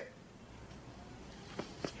on, get.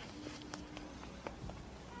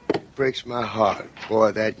 Breaks my heart.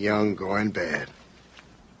 Boy, that young going bad.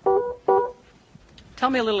 Tell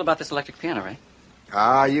me a little about this electric piano, Ray.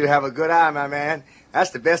 Ah, you have a good eye, my man.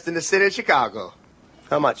 That's the best in the city of Chicago.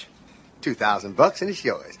 How much? $2,000 and it's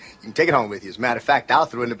yours. You can take it home with you. As a matter of fact, I'll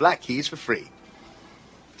throw in the black keys for free.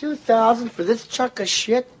 $2,000 for this chunk of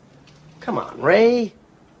shit? Come on, Ray.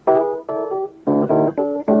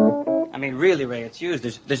 I mean, really, Ray, it's used.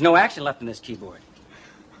 There's no action left in this keyboard.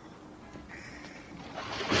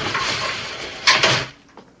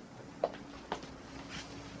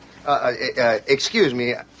 Excuse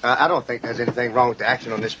me. I don't think there's anything wrong with the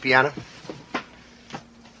action on this piano.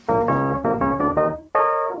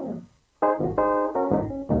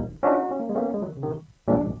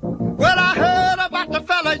 Well, I heard about the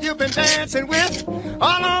fella you've been dancing with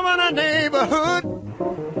all over the neighborhood.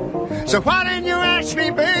 So why didn't you ask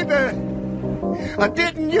me, baby? Or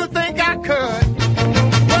didn't you think I could?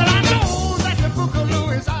 Well, I know that the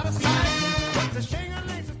boogaloo is out of sight, but the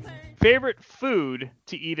shing-a-ling's a thing. Favorite food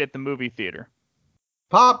to eat at the movie theater?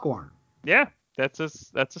 Popcorn. Yeah, that's a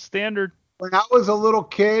standard. When I was a little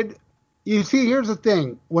kid, you see, here's the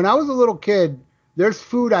thing. When I was a little kid, there's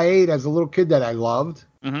food I ate as a little kid that I loved.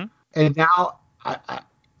 Mm-hmm. And now, I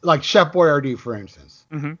like Chef Boyardee, for instance.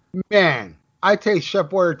 Mm-hmm. Man, I taste Chef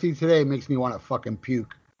Boyardee today, it makes me want to fucking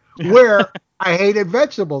puke. Where I hated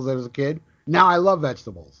vegetables as a kid, now I love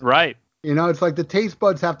vegetables. Right. It's like the taste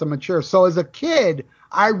buds have to mature. So as a kid,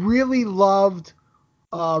 I really loved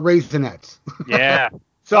Raisinets. Yeah.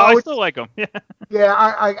 So I still like them. Yeah. Yeah,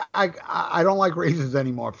 I don't like raisins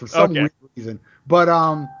anymore for some weird reason. But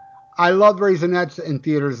I loved Raisinets in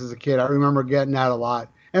theaters as a kid. I remember getting that a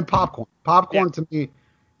lot. And popcorn. Popcorn to me,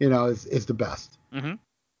 is the best. Mm-hmm.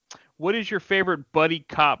 What is your favorite buddy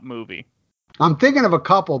cop movie? I'm thinking of a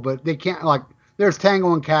couple, but they can't, there's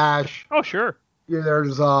Tango and Cash. Oh, sure. Yeah,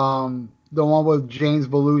 there's the one with James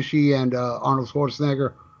Belushi and Arnold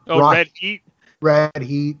Schwarzenegger. Oh, Red Heat? Red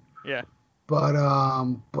Heat. Yeah. But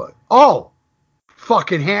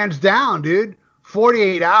fucking hands down, dude.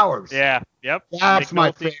 48 Hours. Yeah. Yep. That's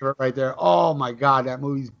my favorite right there. Oh my God, that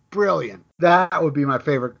movie's brilliant. That would be my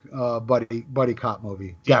favorite buddy cop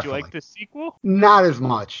movie. Did you like the sequel? Not as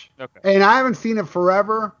much. Okay. And I haven't seen it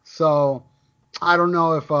forever, so I don't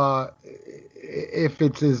know if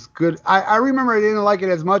it's as good. I remember I didn't like it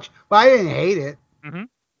as much, but I didn't hate it.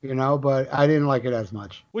 Mm-hmm. But I didn't like it as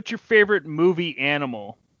much. What's your favorite movie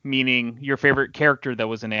animal? Meaning your favorite character that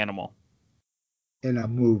was an animal. In a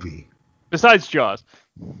movie. Besides Jaws.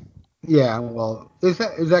 Yeah, well, is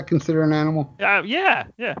that considered an animal? Yeah.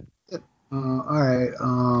 All right.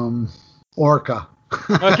 Orca.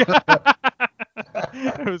 Okay.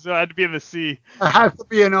 It had to be in the sea. It has to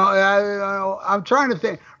be I'm trying to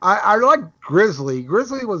think. I like Grizzly.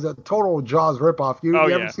 Grizzly was a total Jaws ripoff. You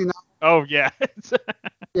ever seen that? Oh yeah.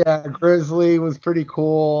 Yeah, Grizzly was pretty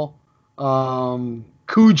cool.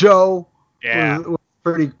 Cujo was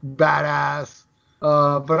pretty badass.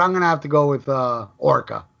 But I'm gonna have to go with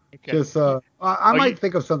Orca. Okay. Just I might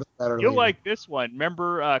think of something better. You'll like this one.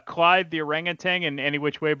 Remember Clyde the orangutan in Any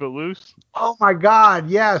Which Way But Loose? Oh my God,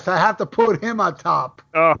 yes! I have to put him on top.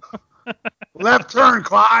 Oh, Left turn,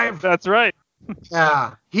 Clive. That's right.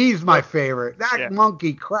 Yeah, he's my favorite. That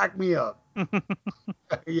monkey cracked me up.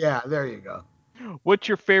 Yeah, there you go. What's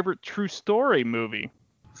your favorite true story movie?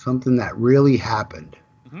 Something that really happened.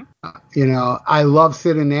 Mm-hmm. I love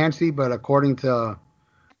Sid and Nancy, but according to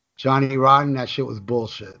Johnny Rotten, that shit was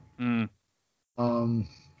bullshit. Mm.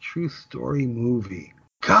 True story movie.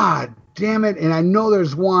 God damn it. And I know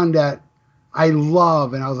there's one that I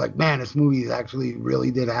love, and I was like, man, this movie actually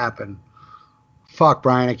really did happen. Fuck,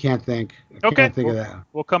 Brian, I can't think. I can't think of that.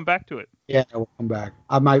 We'll come back to it. Yeah, we'll come back.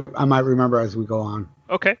 I might remember as we go on.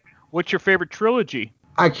 Okay. What's your favorite trilogy?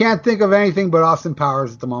 I can't think of anything but Austin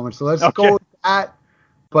Powers at the moment, so let's go with that.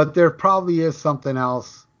 But there probably is something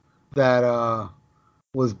else that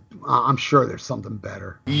was. I'm sure there's something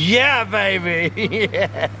better. Yeah, baby.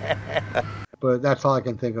 Yeah. But that's all I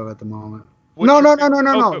can think of at the moment. What's No.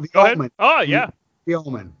 The Omen. Oh yeah. The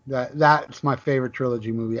Omen. That's my favorite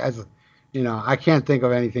trilogy movie. I can't think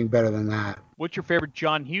of anything better than that. What's your favorite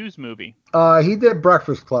John Hughes movie? He did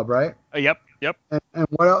Breakfast Club, right? Yep. And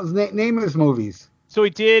what else? Name his movies. So he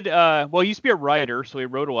did. He used to be a writer, so he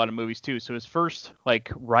wrote a lot of movies too. So his first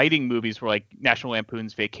writing movies were like National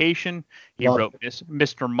Lampoon's Vacation. He wrote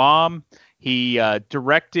Mr. Mom. He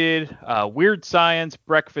directed Weird Science,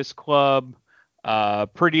 Breakfast Club,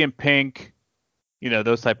 Pretty in Pink.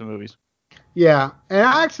 Those type of movies. Yeah, and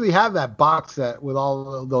I actually have that box set with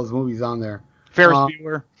all of those movies on there. Ferris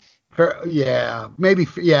Bueller. Ferris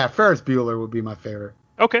Bueller would be my favorite.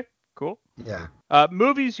 Okay, cool. Yeah.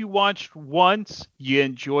 Movies you watched once, you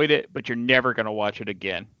enjoyed it, but you're never gonna watch it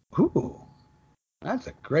again. Ooh, that's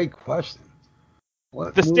a great question.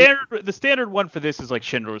 The standard one for this is like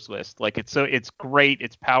Schindler's List. Like it's great,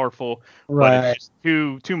 it's powerful, right. But it's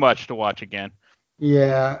just too much to watch again.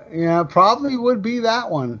 Yeah, probably would be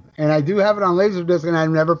that one. And I do have it on Laserdisc, and I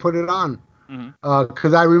never put it on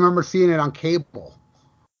because I remember seeing it on cable,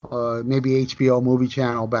 maybe HBO Movie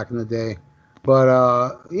Channel back in the day. But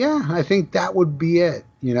I think that would be it.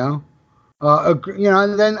 And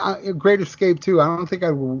then Great Escape too. I don't think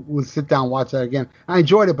I would sit down and watch that again. I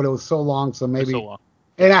enjoyed it, but it was so long, so maybe.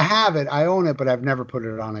 And I have it, I own it, but I've never put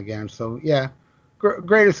it on again. So yeah,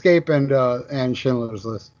 Great Escape and Schindler's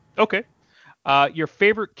List. Okay. Your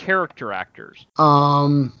favorite character actors?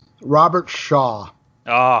 Robert Shaw.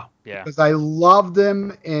 Oh, yeah. Because I loved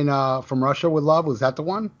him in From Russia with Love. Was that the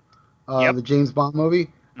one? The James Bond movie.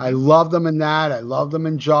 Mm-hmm. I loved him in that. I loved him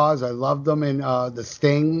in Jaws. I loved him in The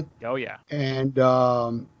Sting. Oh, yeah. And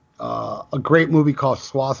a great movie called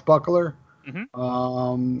Swashbuckler.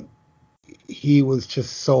 Mm-hmm. He was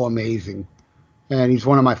just so amazing. And he's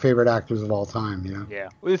one of my favorite actors of all time, Yeah.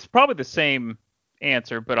 Well, it's probably the same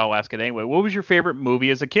answer, but I'll ask it anyway. What was your favorite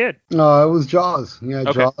movie as a kid? It was Jaws. Yeah,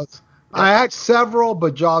 okay. Jaws. I had several,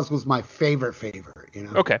 but Jaws was my favorite.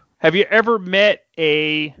 Okay. Have you ever met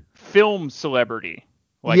a film celebrity,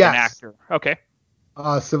 like an actor? Okay.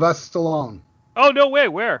 Sylvester Stallone. Oh, no way.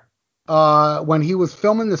 Where? When he was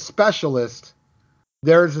filming The Specialist,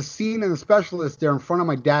 there's a scene in The Specialist there in front of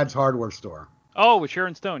my dad's hardware store. Oh, with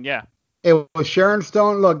Sharon Stone, yeah. It was Sharon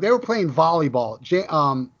Stone. Look, they were playing volleyball.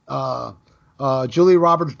 Julia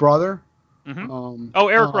Roberts' brother. Mm-hmm.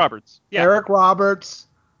 Eric Roberts. Yeah. Eric Roberts.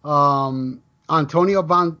 Not Antonio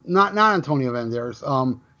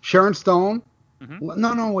Banderas. Sharon Stone. Mm-hmm.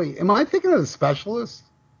 No, wait. Am I thinking of The Specialist?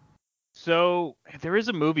 So there is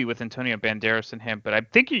a movie with Antonio Banderas and him, but I'm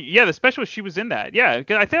thinking, The Specialist. She was in that. Yeah,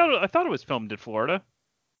 I thought it was filmed in Florida.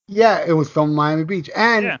 Yeah, it was filmed in Miami Beach,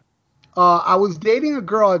 and I was dating a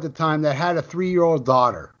girl at the time that had a 3-year-old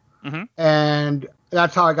daughter, and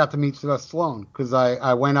that's how I got to meet Sylvester Stallone, because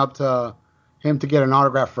I went up to him to get an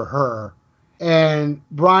autograph for her. And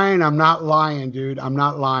Brian, I'm not lying, dude. I'm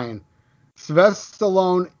not lying. Sylvester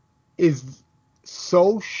Stallone is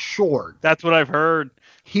so short. That's what I've heard.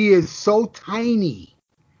 He is so tiny,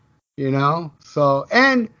 So,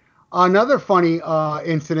 and another funny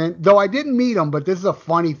incident, though I didn't meet him, but this is a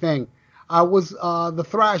funny thing. I was the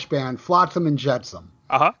thrash band Flotsam and Jetsam.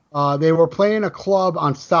 They were playing a club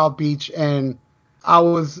on South Beach, and I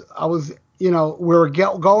was, we were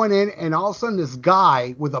going in, and all of a sudden this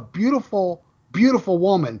guy with a beautiful, beautiful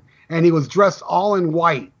woman, and he was dressed all in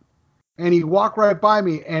white, and he walked right by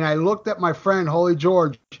me, and I looked at my friend Holy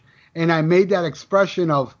George, and I made that expression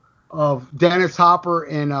of Dennis Hopper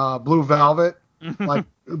in Blue Velvet, like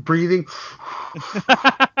breathing,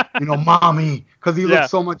 mommy, because he looked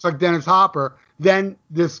so much like Dennis Hopper. Then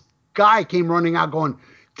this guy came running out going,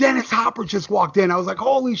 Dennis Hopper just walked in. I was like,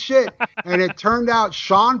 holy shit. And it turned out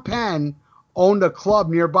Sean Penn owned a club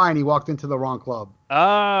nearby, and he walked into the wrong club.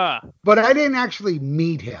 But I didn't actually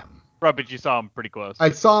meet him. Right, but you saw him pretty close.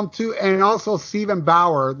 I saw him too. And also Stephen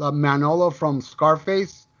Bauer, the Manolo from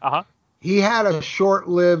Scarface. He had a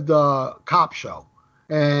short-lived cop show.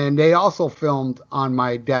 And they also filmed on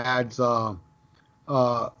my dad's, right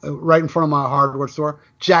in front of my hardware store.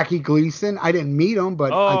 Jackie Gleason, I didn't meet him,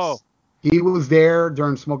 but he was there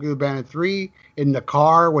during Smokey the Bandit 3 in the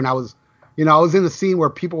car when I was in the scene where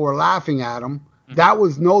people were laughing at him. Mm-hmm. That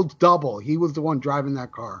was no double. He was the one driving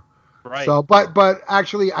that car. Right. So, but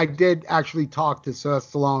actually, I did actually talk to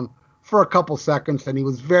Sylvester Stallone for a couple seconds, and he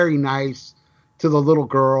was very nice to the little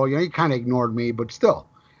girl. You know, he kind of ignored me, but still,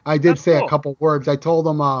 I did say a couple words. I told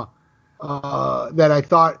him that I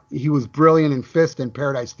thought he was brilliant in Fist and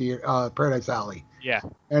Paradise Alley. Yeah.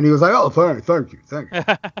 And he was like, "Oh, thank you."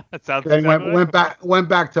 That sounds. Then went back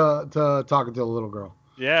to talking to the little girl.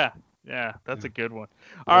 Yeah, that's a good one.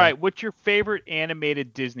 All right, what's your favorite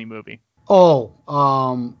animated Disney movie? Oh,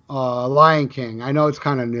 Lion King. I know it's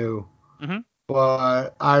kind of new,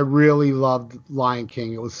 but I really loved Lion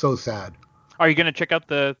King. It was so sad. Are you gonna check out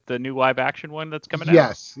the new live action one that's coming out?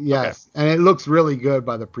 Yes, okay. And it looks really good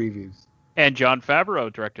by the previews. And Jon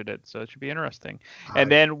Favreau directed it, so it should be interesting. And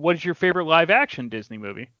then, what is your favorite live-action Disney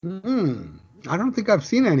movie? I don't think I've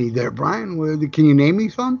seen any there, Brian. Can you name me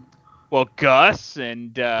some? Well, Gus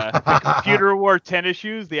and the Computer Wore Tennis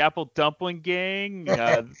Shoes, the Apple Dumpling Gang,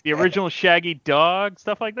 the original Shaggy Dog,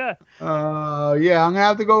 stuff like that. Yeah, I'm gonna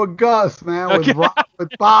have to go with Gus, man. With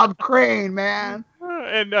Bob Crane, man.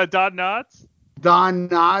 And Don Knotts. Don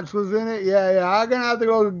Knotts was in it. Yeah. I'm gonna have to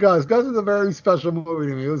go with Gus. Gus is a very special movie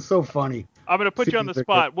to me. It was so funny. I'm gonna put you on the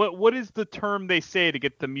spot. What is the term they say to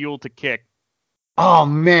get the mule to kick? Oh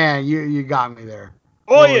man, you got me there.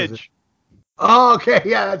 Voyage. Oh, okay,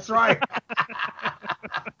 yeah, that's right.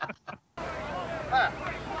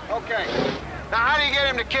 Okay. Now, how do you get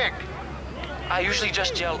him to kick? I usually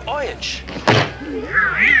just yell, "Oyage."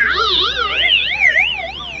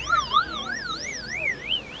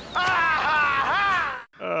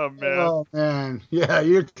 Oh man. Yeah,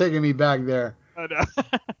 you're taking me back there. I know.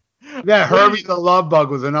 Yeah, Herbie the Love Bug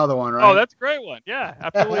was another one, right? Oh, that's a great one. Yeah,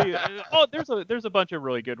 absolutely. There's a bunch of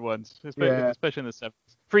really good ones, especially in the 70s.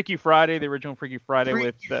 Freaky Friday, the original Freaky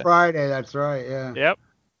Friday Friday, that's right. Yeah. Yep.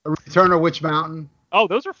 Return of Witch Mountain. Oh,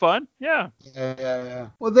 those are fun. Yeah. Yeah.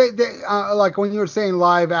 Well, they like when you were saying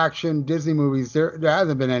live action Disney movies, there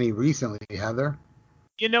hasn't been any recently, have there?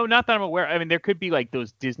 You know, not that I'm aware. I mean, there could be like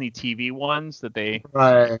those Disney TV ones that they,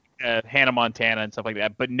 Hannah Montana and stuff like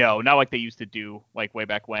that. But no, not like they used to do, like way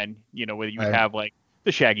back when. You know, where you would have like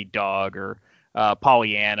the Shaggy Dog or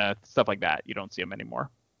Pollyanna, stuff like that. You don't see them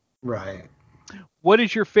anymore. Right. What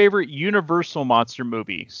is your favorite Universal monster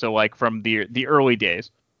movie? So like from the early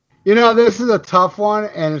days. You know, this is a tough one,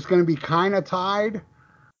 and it's going to be kind of tied.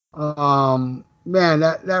 Man,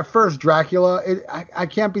 that first Dracula, I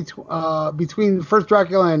can't be between the first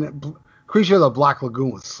Dracula and Creature of the Black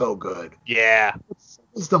Lagoon was so good. Yeah.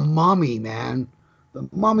 It's the Mummy, man. The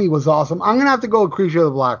Mummy was awesome. I'm gonna have to go with Creature of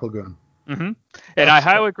the Black Lagoon. Mm-hmm. And I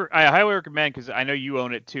highly recommend, because I know you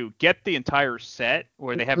own it too, get the entire set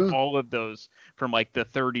where they have all of those from like the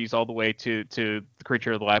 30s all the way to the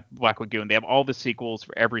Creature of the Black Lagoon. They have all the sequels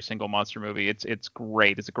for every single monster movie. It's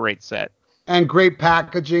great. It's a great set. And great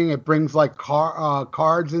packaging. It brings like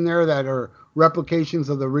cards in there that are replications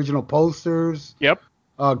of the original posters. Yep.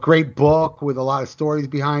 Great book with a lot of stories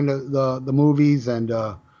behind the movies, and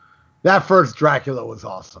that first Dracula was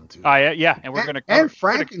awesome too. Yeah, and we're gonna and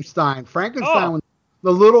Frankenstein. Frankenstein,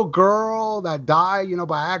 the little girl that died,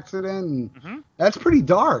 by accident, and that's pretty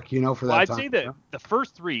dark, for that time. I'd say that the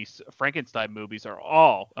first three Frankenstein movies are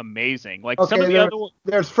all amazing. Like some of the other ones.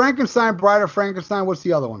 There's Frankenstein, Bride of Frankenstein. What's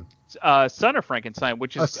the other one? Son of Frankenstein,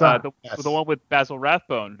 which is the one with Basil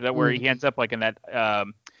Rathbone, where he ends up like in that.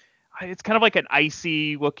 It's kind of like an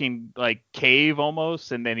icy looking like cave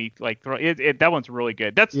almost, and then he like that one's really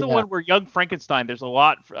good. That's the one where Young Frankenstein. There's a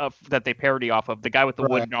lot that they parody off of. The guy with the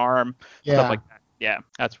wooden arm, stuff like that. Yeah,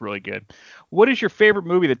 that's really good. What is your favorite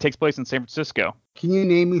movie that takes place in San Francisco? Can you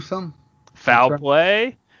name me some? Foul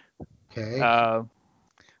Play. Okay.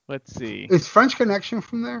 Let's see. Is French Connection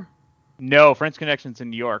from there? No, French Connection's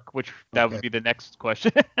in New York, which would be the next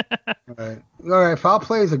question. All right. Foul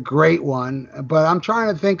Play is a great one, but I'm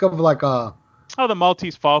trying to think of like a. Oh, the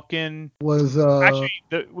Maltese Falcon was actually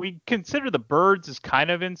we consider the Birds is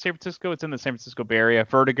kind of in San Francisco. It's in the San Francisco Bay Area.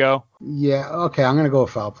 Vertigo. Yeah. Okay, I'm gonna go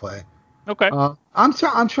with Foul Play. Okay. I'm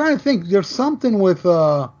trying to think. There's something with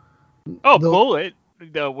Bullet.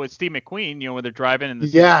 With Steve McQueen, when they're driving in the.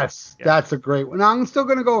 Yes, that's a great one. No, I'm still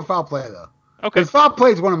gonna go with Foul Play though. Okay. Because Foul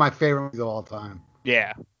Play is one of my favorite movies of all time.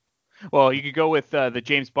 Yeah. Well, you could go with the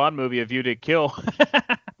James Bond movie, A View to Kill.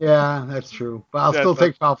 Yeah, that's true. But I'll still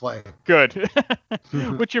take Foul Play. Good.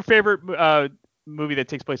 What's your favorite movie that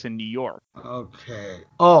takes place in New York? Okay.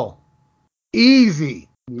 Oh, easy.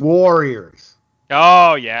 Warriors.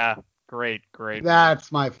 Oh, yeah. Great.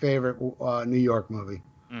 That's my favorite New York movie.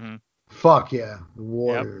 Mm-hmm. Fuck yeah. The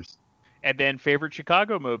Warriors. Yep. And then favorite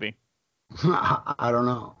Chicago movie? I don't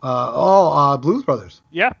know. Blues Brothers.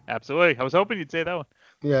 Yeah, absolutely. I was hoping you'd say that one.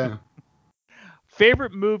 Yeah.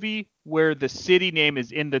 Favorite movie where the city name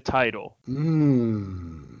is in the title.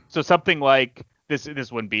 So something like this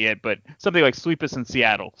wouldn't be it, but something like Sleepless in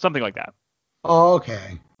Seattle, something like that. Oh,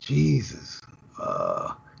 okay. Jesus.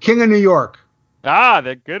 King of New York. Ah,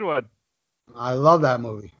 the good one. I love that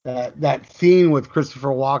movie. That scene with Christopher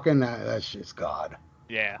Walken, that's just God.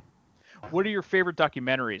 Yeah. What are your favorite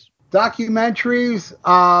documentaries? Documentaries,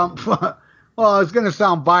 well, it's going to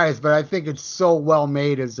sound biased, but I think it's so well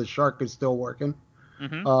made as The Shark Is Still Working,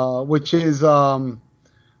 which is an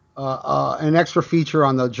extra feature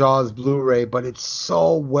on the Jaws Blu-ray, but it's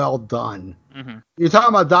so well done. Mm-hmm. You're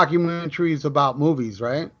talking about documentaries about movies,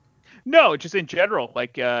 right? No, just in general.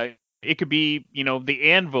 Like, it could be,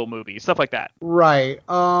 the Anvil movie, stuff like that. Right.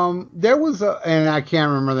 There was and I can't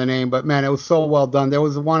remember the name, but man, it was so well done. There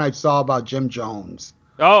was one I saw about Jim Jones.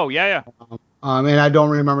 Oh, yeah. And I don't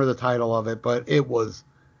remember the title of it, but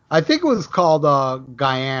I think it was called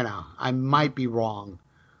Guyana. I might be wrong.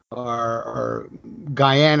 Or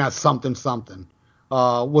Guyana something.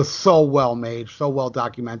 Was so well made, so well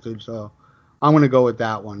documented. So I'm going to go with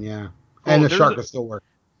that one, yeah. And The Shark Is Still Working.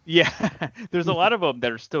 Yeah, there's a lot of them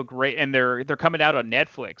that are still great, and they're coming out on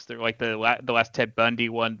Netflix. They're like the last Ted Bundy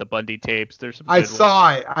one, the Bundy tapes. There's some. I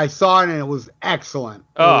saw it, and it was excellent.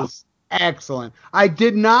 It was excellent. I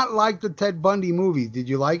did not like the Ted Bundy movies. Did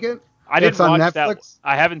you like it? I didn't watch Netflix. that one.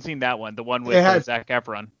 I haven't seen that one. The one with Zac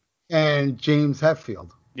Efron and James Hetfield.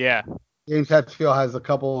 Yeah, James Hetfield has a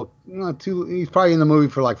couple. He's probably in the movie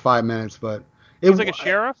for like 5 minutes, but he's like a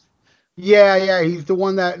sheriff. Yeah, he's the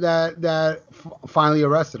one that finally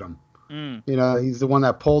arrested him. He's the one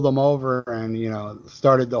that pulled him over and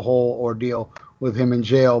started the whole ordeal with him in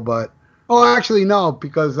jail. But actually no,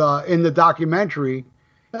 because in the documentary,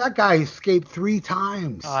 that guy escaped 3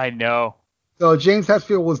 times. I know. So James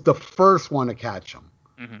Hetfield was the first one to catch him.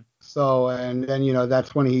 Mm-hmm. So and then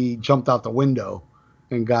that's when he jumped out the window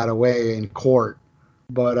and got away in court.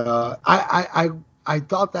 But I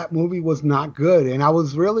thought that movie was not good, and I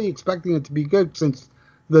was really expecting it to be good since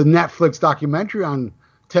the Netflix documentary on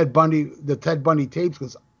Ted Bundy, the Ted Bundy tapes,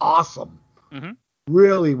 was awesome. Mm-hmm.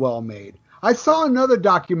 Really well made. I saw another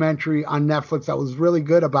documentary on Netflix that was really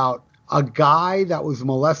good about a guy that was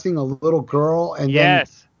molesting a little girl, and then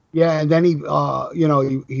he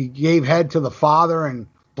gave head to the father and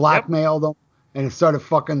blackmailed him. And it started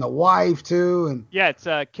fucking the wife too, and it's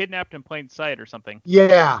Kidnapped in Plain Sight or something.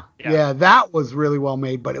 Yeah, that was really well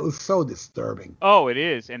made, but it was so disturbing. Oh, it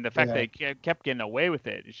is, and the fact they kept getting away with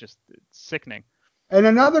it's sickening. And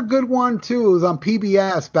another good one too was on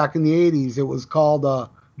PBS back in the 80s. It was called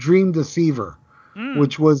Dream Deceiver,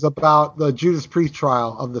 which was about the Judas Priest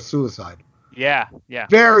trial of the suicide. Yeah.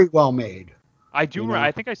 Very well made. I do. Remember,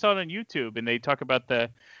 I think I saw it on YouTube, and they talk about the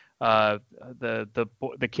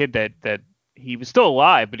kid that. He was still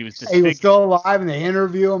alive, but he was just. He was still alive, and they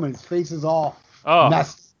interview him, and his face is all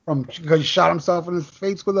messed because he shot himself in his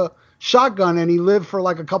face with a shotgun, and he lived for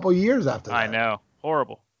like a couple of years after that. I know,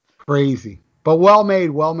 horrible, crazy, but well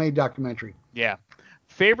made documentary. Yeah.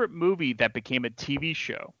 Favorite movie that became a TV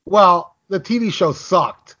show? Well, the TV show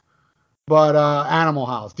sucked, but Animal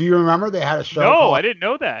House. Do you remember they had a show? No, I didn't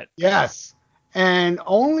know that. Yes, and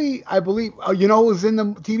only I believe who was in the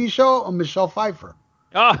TV show? Michelle Pfeiffer.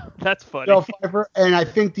 Oh, that's funny. Michelle Pfeiffer, and I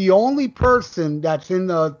think the only person that's in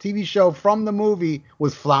the TV show from the movie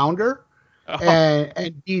was Flounder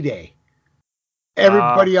and D-Day.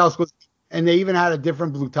 Everybody else was, and they even had a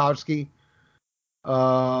different Blutowski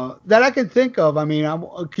that I can think of. I mean,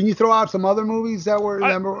 can you throw out some other movies that were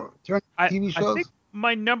TV shows? I think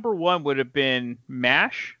my number one would have been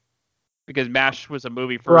MASH, because MASH was a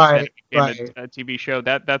movie first, and it became a TV show.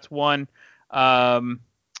 That's one.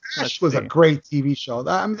 MASH was a great TV show.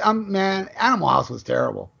 Man, Animal House was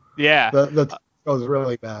terrible. Yeah. The TV show was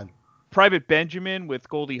really bad. Private Benjamin with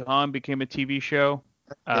Goldie Hawn became a TV show.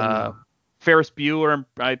 Ferris Bueller,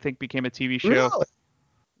 I think, became a TV show. Really?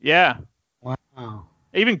 Yeah. Wow.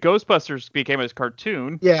 Even Ghostbusters became a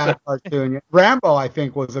cartoon. Yeah, a cartoon. Yeah. Rambo, I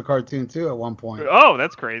think, was a cartoon, too, at one point. Oh,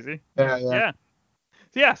 that's crazy. Yeah.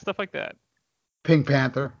 Yeah, stuff like that. Pink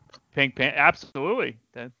Panther. Absolutely.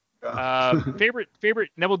 Favorite,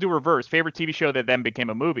 then we'll do reverse. Favorite TV show that then became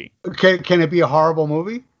a movie. Can it be a horrible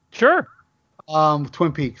movie? Sure.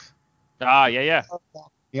 Twin Peaks. Yeah.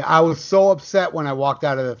 Yeah, I was so upset when I walked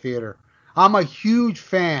out of the theater. I'm a huge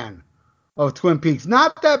fan of Twin Peaks.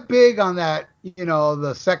 Not that big on that,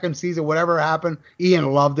 the second season, whatever happened.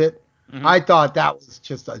 Ian loved it. Mm-hmm. I thought that was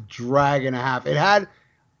just a drag and a half. It had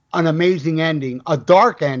an amazing ending, a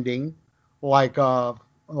dark ending, like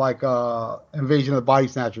Invasion of the Body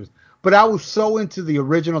Snatchers. But I was so into the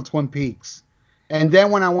original Twin Peaks. And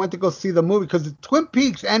then when I went to go see the movie, because the Twin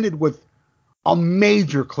Peaks ended with a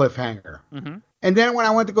major cliffhanger. Mm-hmm. And then when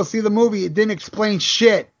I went to go see the movie, it didn't explain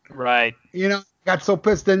shit. Right. Got so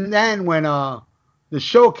pissed. And then when the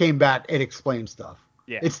show came back, it explained stuff.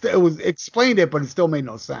 Yeah. It explained it, but it still made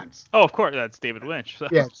no sense. Oh, of course, that's David Lynch. So.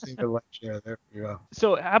 Yeah, it's David Lynch. Yeah, there you go.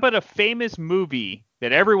 So how about a famous movie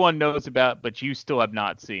that everyone knows about, but you still have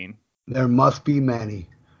not seen? There must be many.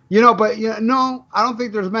 No, I don't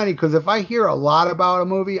think there's many, because if I hear a lot about a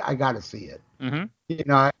movie, I got to see it. Mm-hmm.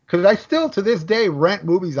 Because I still, to this day, rent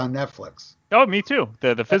movies on Netflix. Oh, me too.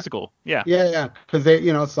 The physical. Yeah. Yeah. Because they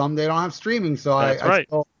don't have streaming. So That's right.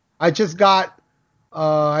 I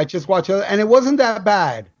just watched it, and it wasn't that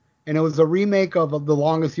bad. And it was a remake of The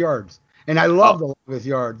Longest Yards. And I love The Longest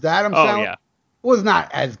Yards. The Adam Sandler was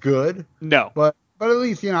not as good. No. But at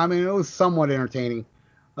least, it was somewhat entertaining.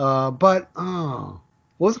 What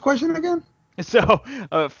was the question again? So,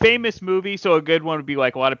 famous movie. So a good one would be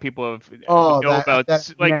like a lot of people know about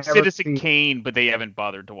Citizen Kane, but they haven't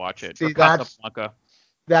bothered to watch it. See, Casablanca.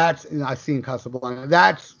 I've seen Casablanca.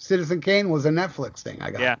 That's Citizen Kane was a Netflix thing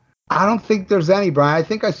I got. Yeah. I don't think there's any, Brian. I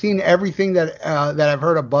think I've seen everything that I've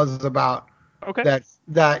heard a buzz about. Okay.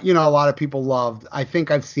 That a lot of people loved. I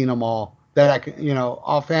think I've seen them all. That I can,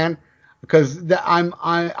 offhand, because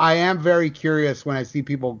I am very curious when I see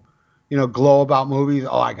people, glow about movies.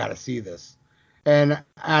 Oh, I got to see this. And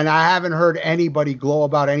I haven't heard anybody glow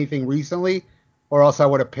about anything recently, or else I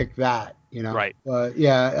would have picked that, Right. But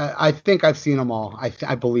yeah, I think I've seen them all.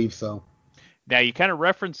 I believe so. Now you kind of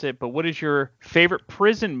reference it, but what is your favorite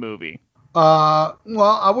prison movie? Well,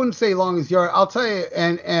 I wouldn't say Longest Yard. I'll tell you,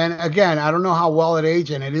 and again, I don't know how well it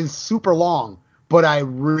aged, and it is super long, but I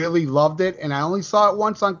really loved it, and I only saw it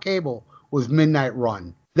once on cable. Was Midnight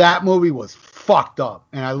Run. That movie was fucked up,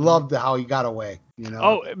 and I loved how he got away.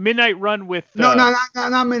 Oh, Midnight Run with no,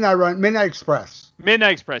 not Midnight Run. Midnight Express.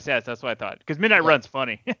 Midnight Express. Yes, that's what I thought. Because Midnight Run's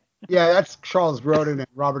funny. Yeah, that's Charles Grodin and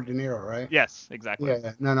Robert De Niro, right? Yes, exactly.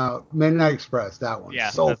 Yeah. No, Midnight Express. That one.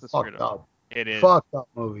 Yeah, so fucked up. It is. Fucked up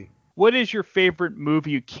movie. What is your favorite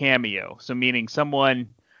movie cameo? So meaning someone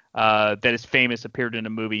that is famous appeared in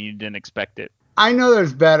a movie you didn't expect it. I know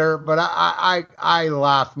there's better, but I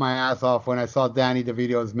laughed my ass off when I saw Danny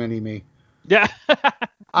DeVito's Mini-Me. Yeah.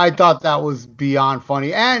 I thought that was beyond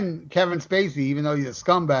funny. And Kevin Spacey, even though he's a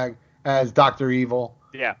scumbag, as Dr. Evil.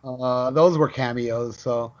 Yeah. Those were cameos.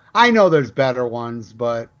 So I know there's better ones,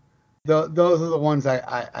 but those are the ones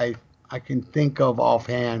I can think of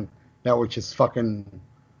offhand that were just fucking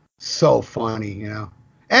so funny,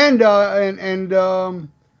 And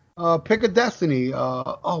Pick of Destiny.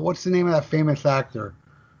 What's the name of that famous actor?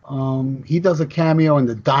 He does a cameo in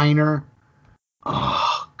The Diner.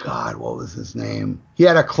 Oh, God, what was his name? He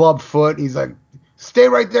had a club foot. He's like, stay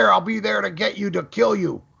right there. I'll be there to get you, to kill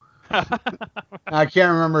you. I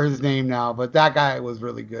can't remember his name now, but that guy was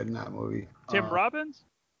really good in that movie. Tim Robbins?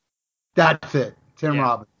 That's it. Tim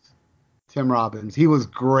Robbins. He was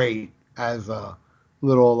great as a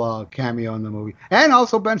little cameo in the movie. And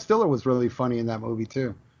also Ben Stiller was really funny in that movie,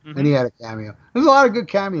 too. Mm-hmm. And he had a cameo. There's a lot of good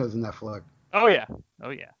cameos in that flick. Oh, yeah.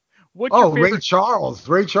 What's your favorite...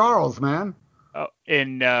 Ray Charles, man. Oh,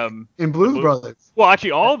 in Blues Brothers. Well,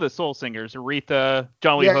 actually, all the soul singers, Aretha,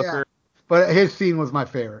 John Lee Hooker. Yeah. But his scene was my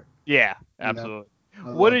favorite. Yeah, absolutely.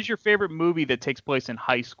 What is your favorite movie that takes place in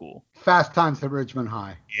high school? Fast Times at Ridgemont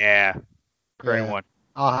High. Yeah, great one.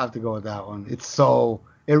 I'll have to go with that one.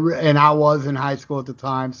 And I was in high school at the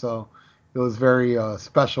time, so it was very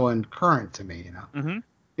special and current to me. Mm-hmm.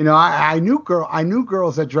 I knew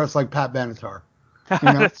girls that dressed like Pat Benatar.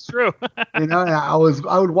 That's true. And I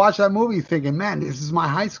would watch that movie thinking, man, this is my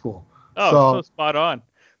high school. Oh, so spot on.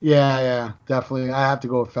 Yeah, definitely. I have to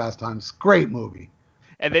go with Fast Times. Great movie.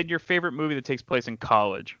 And then your favorite movie that takes place in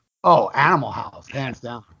college? Oh, Animal House, hands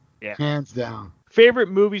down. Yeah, hands down. Favorite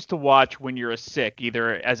movies to watch when you're sick,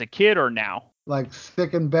 either as a kid or now? Like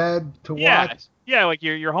sick in bed to watch? Yeah, like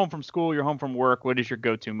you're home from school, you're home from work. What is your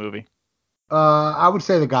go-to movie? I would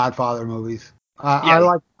say the Godfather movies. I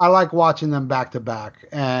like watching them back to back,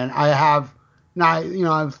 and I have now.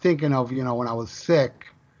 I was thinking of when I was sick.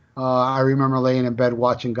 I remember laying in bed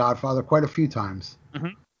watching Godfather quite a few times. Mm-hmm.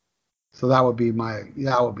 So that would be my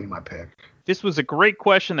pick. This was a great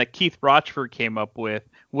question that Keith Rochford came up with.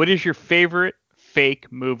 What is your favorite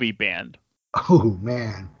fake movie band? Oh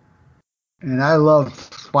man, and I love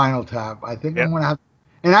Spinal Tap. I think I'm gonna have,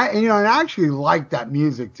 and I actually like that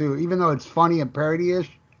music too, even though it's funny and parody-ish.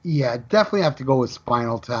 Yeah, definitely have to go with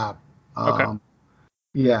Spinal Tap. Okay.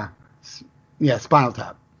 Yeah, Spinal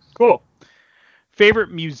Tap. Cool.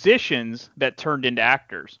 Favorite musicians that turned into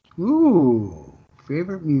actors? Ooh,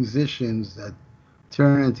 favorite musicians that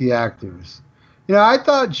turned into actors. I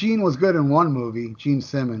thought Gene was good in one movie, Gene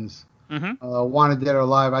Simmons. Mm-hmm. Wanted Dead or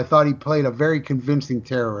Alive. I thought he played a very convincing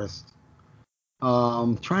terrorist.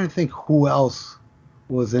 Trying to think who else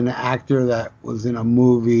was an actor that was in a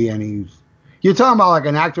movie, and you're talking about like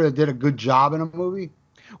an actor that did a good job in a movie?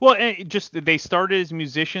 Well, and they started as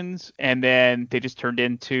musicians, and then they just turned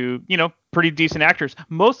into, pretty decent actors.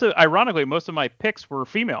 Ironically, most of my picks were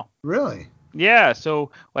female. Really? Yeah.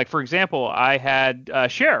 So, like, for example, I had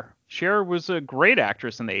Cher. Cher was a great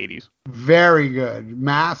actress in the 80s. Very good.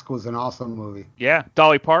 Mask was an awesome movie. Yeah.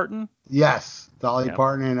 Dolly Parton. Yes. Dolly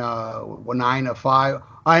Parton in 9 to 5.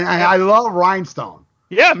 I love Rhinestone.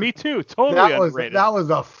 Yeah, me too. Totally underrated. That was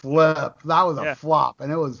a flip. That was a flop,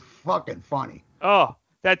 and it was fucking funny. Oh,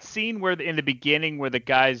 that scene in the beginning where the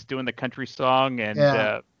guy's doing the country song, and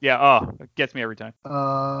it gets me every time.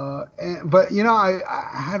 But I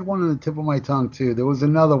had one on the tip of my tongue too. There was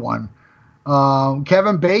another one.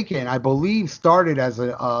 Kevin Bacon, I believe, started as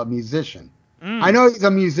a musician. I know he's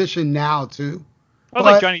a musician now too. Oh,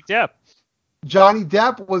 like Johnny Depp. Johnny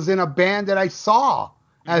Depp was in a band that I saw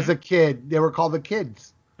as a kid. They were called The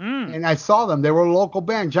Kids. And I saw them. They were a local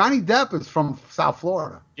band. Johnny Depp is from South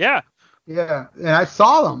Florida. Yeah. Yeah. And I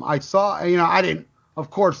saw them. I didn't,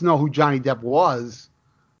 of course, know who Johnny Depp was.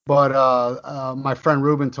 But my friend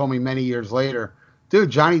Ruben told me many years later, dude,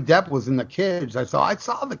 Johnny Depp was in The Kids. I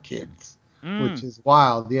saw The Kids, which is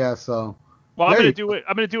wild. Yeah. So. Well, I'm gonna do it.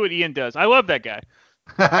 I'm gonna do what Ian does. I love that guy.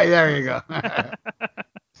 There you go.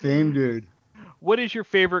 Same dude. What is your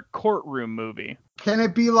favorite courtroom movie? Can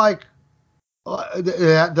it be like? Does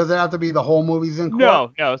it have to be the whole movie's in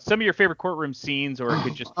court? No. Some of your favorite courtroom scenes, or it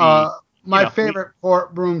could just be. My favorite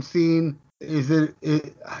courtroom scene is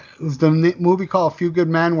the movie called A Few Good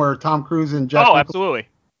Men, where Tom Cruise and Jeff. Oh, absolutely.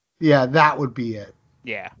 Yeah, that would be it.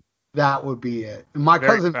 Yeah. That would be it. And my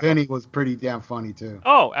cousin Vinny was pretty damn funny too.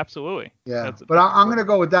 Oh, absolutely. Yeah, but I'm gonna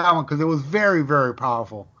go with that one because it was very, very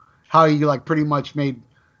powerful. How he pretty much made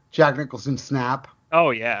Jack Nicholson snap.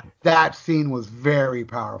 Oh yeah. That scene was very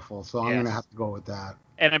powerful, so I'm gonna have to go with that.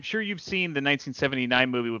 And I'm sure you've seen the 1979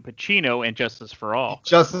 movie with Pacino and Justice for All.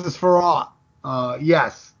 Justice for All.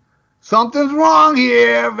 Yes. Something's wrong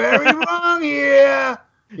here. Very wrong here.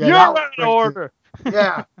 Yeah, you're out of order.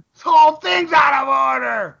 Yeah. This whole thing's out of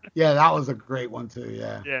order. Yeah, that was a great one too.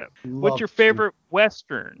 Yeah. Yeah. What's your favorite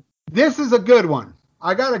Western? This is a good one.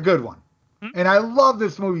 I got a good one. And I love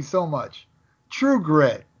this movie so much. True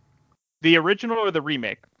Grit. The original or the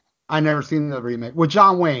remake? I never seen the remake. With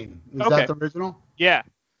John Wayne. Is that the original? Yeah.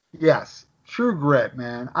 Yes. True Grit,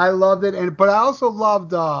 man. I loved it. But I also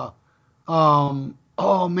loved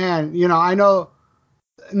oh man, I know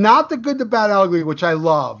not The Good, the Bad, and Ugly, which I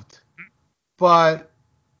loved. But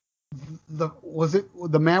was it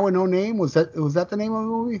The Man with No Name? Was that the name of the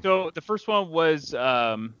movie? So the first one was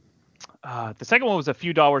the second one was A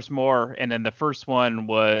Few Dollars More, and then the first one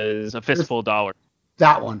was A Fistful of Dollars.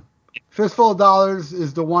 That one. Fistful of Dollars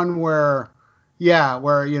is the one where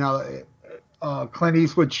Clint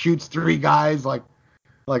Eastwood shoots 3 guys like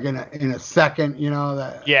in a second,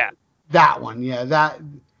 that. Yeah. That one, yeah. That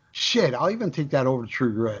shit. I'll even take that over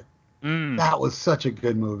True Grit. That was such a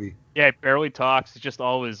good movie. Yeah, he barely talks. It's just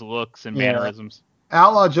all his looks and mannerisms.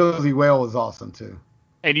 Outlaw Josie Whale was awesome too.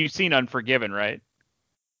 And you've seen Unforgiven, right?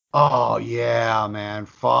 Oh yeah, man.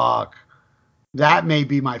 Fuck. That may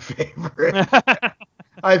be my favorite.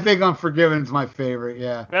 I think Unforgiven is my favorite.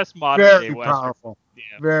 Yeah. Best modern day Very Western. powerful.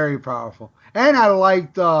 Yeah. Very powerful. And I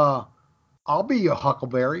liked I'll Be Your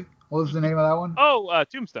Huckleberry. What was the name of that one? Oh,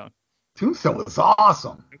 Tombstone. Tombstone was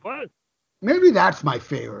awesome. It was. Maybe that's my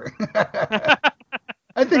favorite.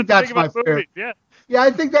 I think that's my favorite. Yeah. Yeah,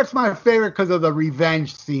 I think that's my favorite because of the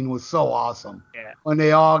revenge scene was so awesome. Yeah. When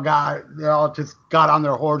they all just got on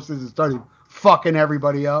their horses and started fucking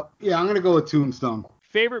everybody up. Yeah, I'm gonna go with Tombstone.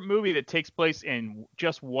 Favorite movie that takes place in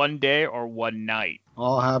just one day or one night?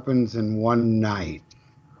 All happens in one night.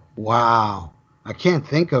 Wow. I can't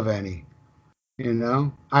think of any.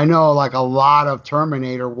 I know like a lot of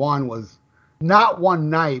Terminator 1 was not one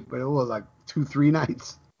night, but it was like 2-3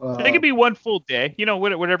 nights. It could be one full day,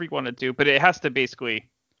 whatever you want to do, but it has to basically,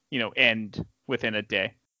 end within a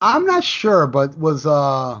day. I'm not sure, but was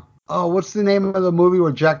what's the name of the movie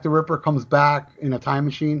where Jack the Ripper comes back in a time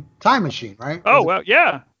machine? Time Machine, right? Oh, well,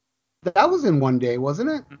 yeah. That was in one day, wasn't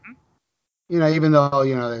it? Mm-hmm. Even though,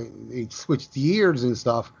 they switched years and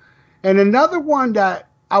stuff. And another one that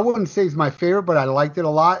I wouldn't say is my favorite, but I liked it a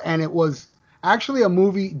lot, and it was actually a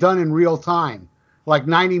movie done in real time, like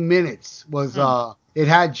 90 minutes. It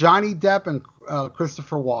had Johnny Depp and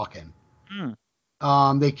Christopher Walken.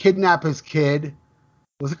 They kidnap his kid.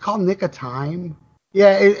 Was it called Nick of Time?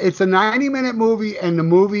 Yeah, it's a 90-minute movie, and the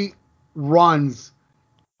movie runs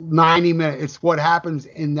 90 minutes. It's what happens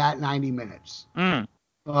in that 90 minutes.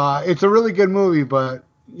 It's a really good movie, but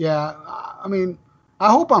yeah, I mean, I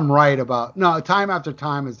hope I'm right about. No, Time After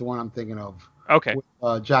Time is the one I'm thinking of. Okay.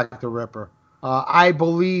 With, Jack the Ripper. I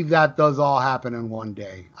believe that does all happen in one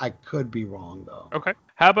day. I could be wrong though. Okay.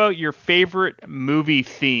 How about your favorite movie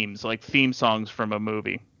themes, like theme songs from a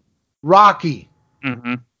movie? Rocky.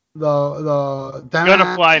 Mm-hmm. The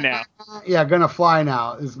Gonna Fly Now. Yeah, Gonna Fly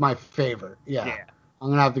Now is my favorite. Yeah. I'm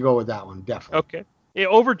gonna have to go with that one, definitely. Okay. Yeah,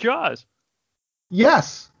 over Jaws.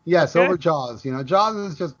 Yes, Okay. over Jaws. You know, Jaws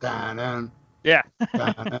is just dun. Yeah.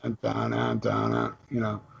 Dun. You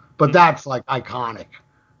know, but that's like iconic.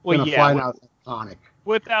 Well, Gonna yeah. Fly Now is iconic.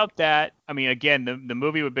 Without that, I mean, again, the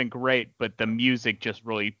movie would have been great, but the music just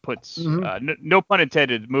really puts, no pun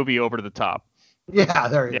intended, the movie over to the top. Yeah,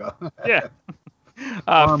 there you go. Yeah.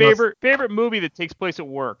 Favorite movie that takes place at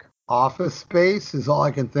work? Office Space is all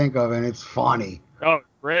I can think of, and it's funny. Oh,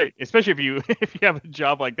 great! Especially if you have a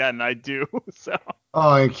job like that, and I do. So.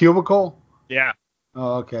 Oh, a Cubicle? Yeah.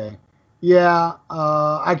 Oh, okay. Yeah,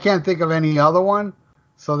 I can't think of any other one,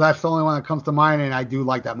 so that's the only one that comes to mind, and I do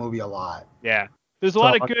like that movie a lot. Yeah. There's a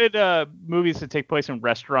lot of good movies that take place in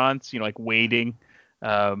restaurants, like Waiting,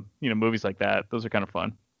 movies like that. Those are kind of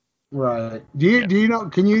fun. Right. Do you know?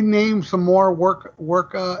 Can you name some more work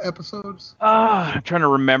episodes? I'm trying to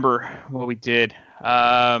remember what we did.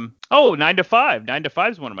 9 to 5. 9 to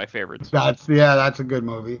 5 is one of my favorites. That's a good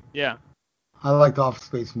movie. Yeah. I liked Office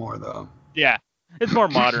Space more though. Yeah. It's more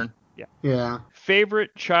modern. Yeah. Yeah.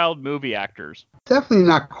 Favorite child movie actors? Definitely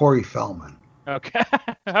not Corey Feldman. Okay.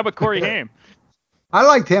 How about Corey Haim? I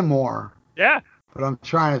liked him more. Yeah. But I'm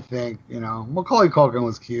trying to think. Macaulay Culkin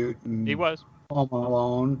was cute. He was. Home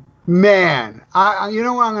Alone. Man, you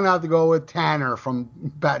know what I'm gonna have to go with? Tanner from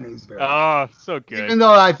Bad News Bears. Oh, so good. Even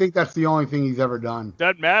though I think that's the only thing he's ever done.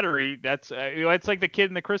 Doesn't matter. It's like the kid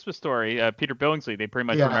in the Christmas Story, Peter Billingsley. They pretty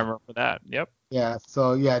much remember him for that. Yep. Yeah.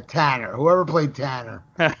 So Tanner. Whoever played Tanner.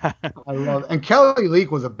 I love it. And Kelly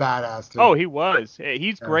Leak was a badass too. Oh, he was.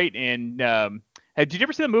 He's great in. Did you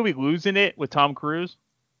ever see the movie Losing It with Tom Cruise?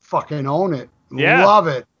 Fucking own it. Yeah. Love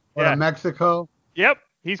it. Mexico. Yep.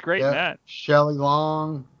 He's great in that. Shelley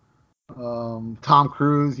Long, Tom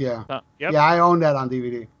Cruise, yeah. Yep. Yeah, I own that on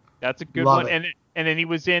DVD. That's a good Love one. it. And then he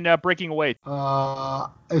was in Breaking Away.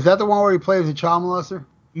 Is that the one where he plays a child molester?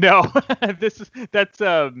 No, that's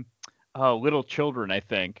Little Children, I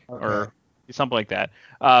think, or something like that.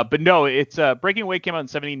 But no, it's Breaking Away came out in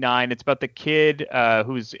 '79. It's about the kid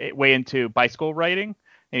who's way into bicycle riding,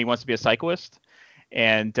 and he wants to be a cyclist.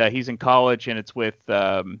 And he's in college, and it's with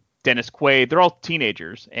Dennis Quaid. They're all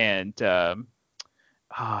teenagers, and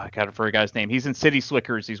I got to forget a guy's name. He's in City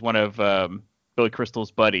Slickers. He's one of Billy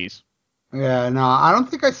Crystal's buddies. Yeah, no, I don't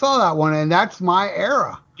think I saw that one, and that's my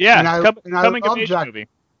era. Yeah, and I coming love of age movie.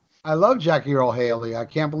 I love Jackie Earle Haley. I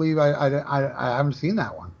can't believe I haven't seen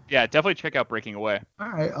that one. Yeah, definitely check out Breaking Away. All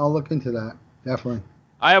right, I'll look into that. Definitely.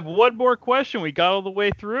 I have one more question. We got all the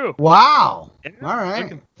way through. Wow. Yeah. All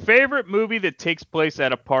right. Favorite movie that takes place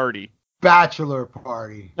at a party? Bachelor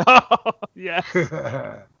Party. Oh, yes.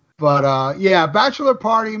 But Bachelor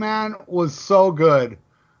Party, man, was so good.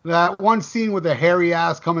 That one scene with the hairy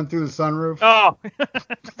ass coming through the sunroof. Oh.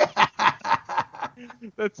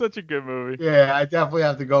 That's such a good movie. Yeah, I definitely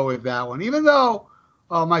have to go with that one. Even though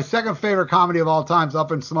my second favorite comedy of all time is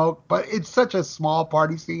Up in Smoke, but it's such a small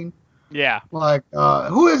party scene. Yeah. Like,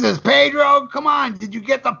 who is this, Pedro? Come on, did you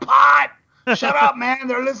get the pot? Shut up, man.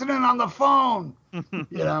 They're listening on the phone.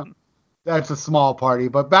 That's a small party.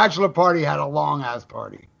 But Bachelor Party had a long-ass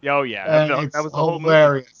party. Oh, yeah. And that was it's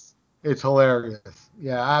hilarious. It's hilarious.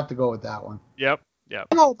 Yeah, I have to go with that one. Yep.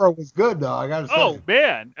 Hangover was good, though, I got to say. Oh,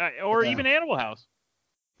 man. Or even Animal House.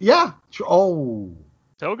 Yeah. Oh.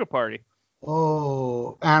 Toga Party.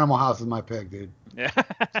 Oh, Animal House is my pick, dude. Yeah.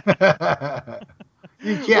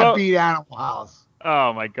 You can't beat Animal House.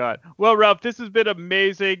 Oh, my God. Well, Ralph, this has been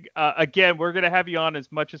amazing. Again, we're going to have you on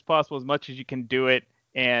as much as possible, as much as you can do it.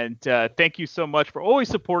 And thank you so much for always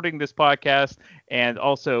supporting this podcast and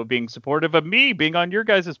also being supportive of me being on your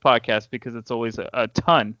guys' podcast, because it's always a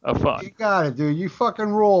ton of fun. You got it, dude. You fucking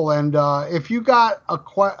rule. And if you got a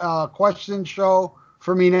question show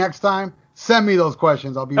for me next time, send me those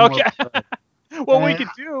questions. I'll be more prepared. Well,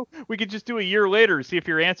 we could just do a year later, see if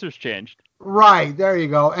your answers changed. Right. There you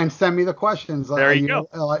go. And send me the questions. There you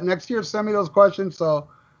go. Next year, send me those questions so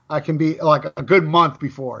I can be like a good month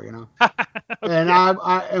before, Okay. And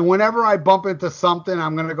and whenever I bump into something,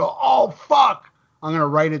 I'm going to go, oh, fuck. I'm going to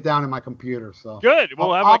write it down in my computer. So good.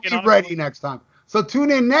 I'll be ready next time. So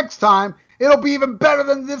tune in next time. It'll be even better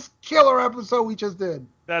than this killer episode we just did.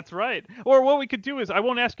 That's right. Or what we could do is I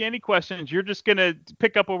won't ask you any questions. You're just going to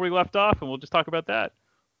pick up where we left off, and we'll just talk about that.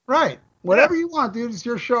 Right. Whatever you want, dude. It's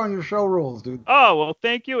your show and your show rules, dude. Oh, well,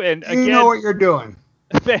 thank you. And again, you know what you're doing.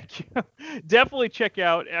 Thank you. Definitely check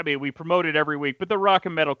out, I mean, we promote it every week, but the Rock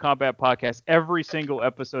and Metal Combat Podcast, every single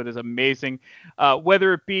episode is amazing.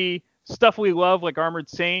 Whether it be stuff we love like Armored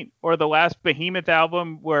Saint or the last Behemoth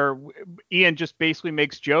album where Ian just basically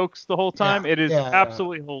makes jokes the whole time, it is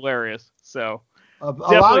absolutely hilarious. So a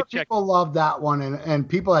lot of people love that one, and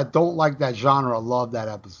people that don't like that genre love that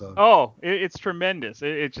episode. Oh, it's tremendous.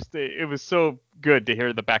 It was so good to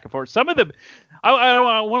hear the back and forth. Some of the,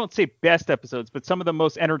 I won't say best episodes, but some of the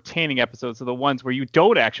most entertaining episodes are the ones where you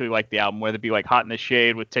don't actually like the album, whether it be like Hot in the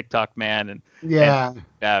Shade with TikTok Man and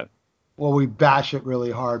that. Well, we bash it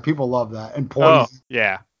really hard. People love that. And Poison. Oh,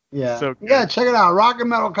 yeah. Yeah. So check it out. Rock and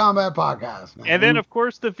Metal Combat Podcast, man. And then, of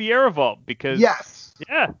course, the Vieira Vault, because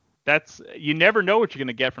that's, you never know what you're going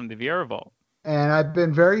to get from the Vieira Vault. And I've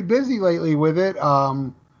been very busy lately with it.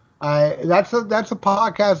 That's a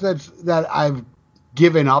podcast that I've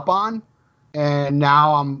given up on, and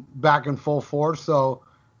now I'm back in full force. So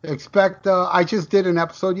expect. I just did an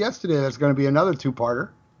episode yesterday that's going to be another 2-parter.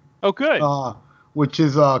 Oh, good. Which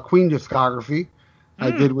is Queen discography.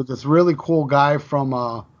 I did with this really cool guy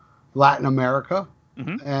from Latin America,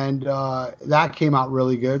 and that came out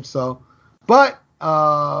really good. So, but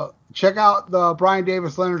check out the Brian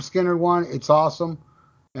Davis Leonard Skinner one. It's awesome.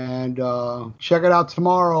 And check it out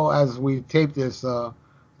tomorrow as we tape this.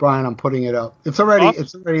 Brian, I'm putting it up. It's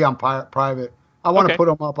already on private. I want to put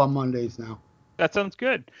them up on Mondays now. That sounds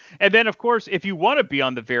good. And then, of course, if you want to be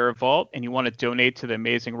on the Vieira Vault and you want to donate to the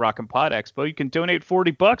amazing Rock and Pod Expo, you can donate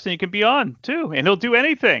 $40 and you can be on too, and he'll do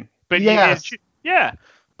anything. But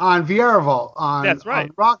on Vieira Vault, that's right.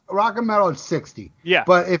 On Rock and Metal, it's $60. Yeah.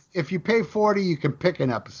 But if you pay $40, you can pick an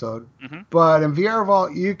episode. But in Vieira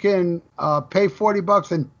Vault, you can pay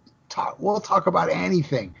 $40 and we'll talk about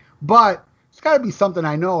anything. But it's got to be something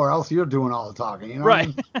I know, or else you're doing all the talking. You know right.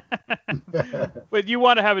 What I mean? But you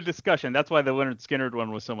want to have a discussion. That's why the Leonard Skinner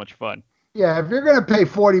one was so much fun. Yeah, if you're going to pay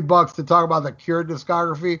 $40 to talk about the Cure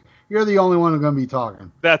discography, you're the only one who's going to be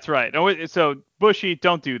talking. That's right. So, Bushy,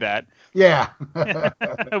 don't do that. Yeah.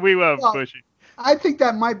 We love Bushy. I think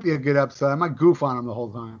that might be a good episode. I might goof on him the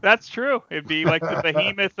whole time. That's true. It'd be like the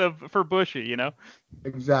behemoth for Bushy, you know?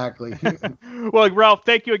 Exactly. Well, Ralph,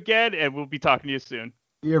 thank you again, and we'll be talking to you soon.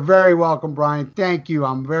 You're very welcome, Brian. Thank you.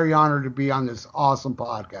 I'm very honored to be on this awesome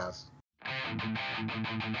podcast.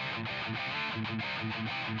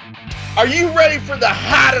 Are you ready for the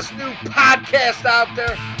hottest new podcast out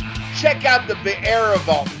there? Check out the Vieira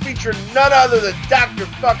Vault, featuring none other than Dr.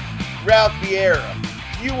 Ralph Vieira.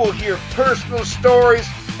 You will hear personal stories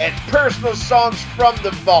and personal songs from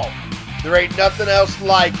the vault. There ain't nothing else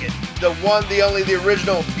like it. The one, the only, the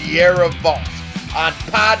original Vieira Vault on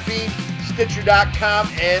Podbean, Stitcher.com,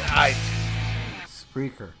 and iTunes.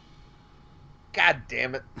 Spreaker. God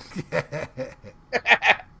damn it.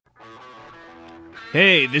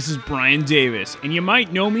 Hey, this is Brian Davis, and you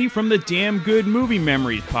might know me from the Damn Good Movie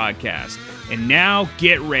Memories podcast. And now,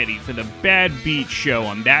 get ready for the Bad Beat Show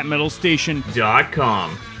on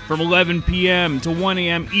ThatMetalStation.com from 11 p.m. to 1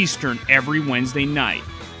 a.m. Eastern every Wednesday night.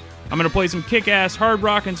 I'm going to play some kick-ass hard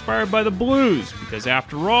rock inspired by the blues, because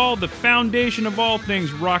after all, the foundation of all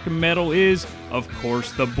things rock and metal is, of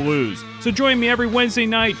course, the blues. So join me every Wednesday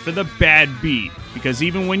night for the Bad Beat, because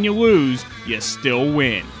even when you lose, you still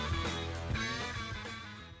win.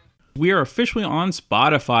 We are officially on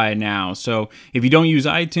Spotify now, so if you don't use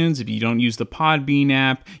iTunes, if you don't use the Podbean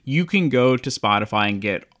app, you can go to Spotify and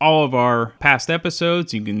get all of our past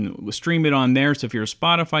episodes. You can stream it on there, so if you're a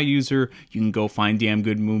Spotify user, you can go find Damn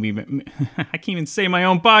Good Movie... I can't even say my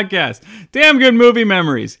own podcast. Damn Good Movie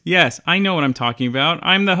Memories. Yes, I know what I'm talking about.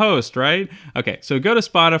 I'm the host, right? Okay, so go to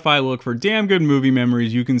Spotify, look for Damn Good Movie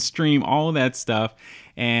Memories. You can stream all of that stuff.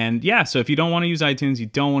 And yeah, so if you don't want to use iTunes, you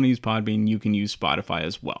don't want to use Podbean, you can use Spotify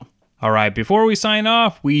as well. All right, before we sign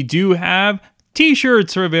off, we do have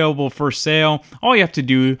t-shirts are available for sale. All you have to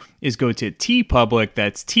do is go to TeePublic,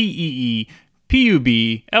 that's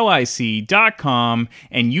TeePublic.com,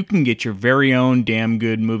 and you can get your very own Damn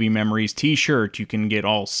Good Movie Memories t-shirt. You can get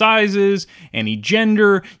all sizes, any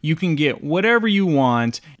gender, you can get whatever you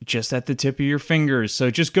want just at the tip of your fingers. So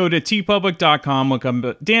just go to TeePublic.com, look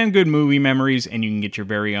up Damn Good Movie Memories, and you can get your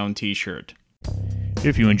very own t-shirt.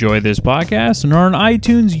 If you enjoy this podcast and are an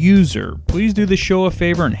iTunes user, please do the show a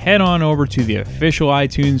favor and head on over to the official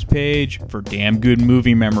iTunes page for Damn Good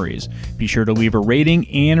Movie Memories. Be sure to leave a rating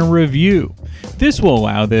and a review. This will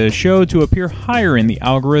allow the show to appear higher in the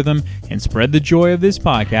algorithm and spread the joy of this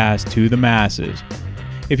podcast to the masses.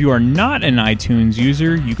 If you are not an iTunes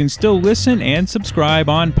user, you can still listen and subscribe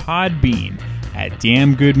on Podbean at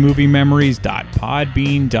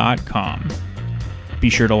damngoodmoviememories.podbean.com. Be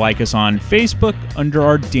sure to like us on Facebook under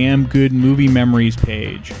our Damn Good Movie Memories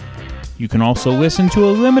page. You can also listen to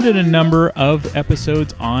a limited number of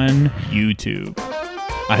episodes on YouTube.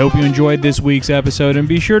 I hope you enjoyed this week's episode, and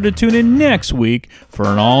be sure to tune in next week for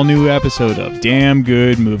an all-new episode of Damn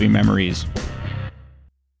Good Movie Memories.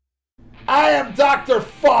 I am Dr.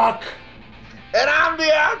 Fuck. And I'm the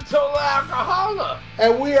Total Alcoholic.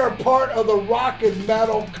 And we are part of the Rock and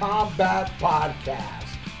Metal Combat Podcast.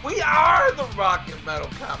 We are the Rock and Metal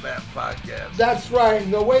Combat Podcast. That's right.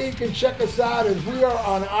 And the way you can check us out is we are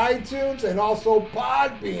on iTunes and also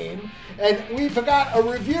Podbean. And we forgot a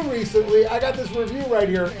review recently. I got this review right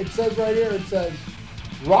here. It says right here, it says,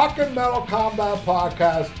 Rock and Metal Combat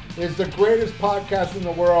Podcast is the greatest podcast in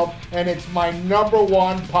the world, and it's my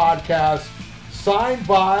 #1 podcast, signed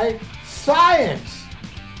by Science.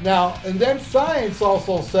 Now, and then Science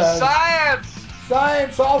also says...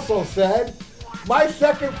 Science also said... My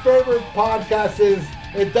second favorite podcast is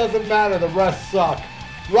It Doesn't Matter, the rest suck.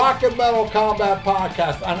 Rock and Metal Combat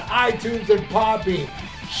Podcast on iTunes and Podbean.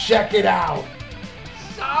 Check it out.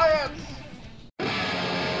 Science!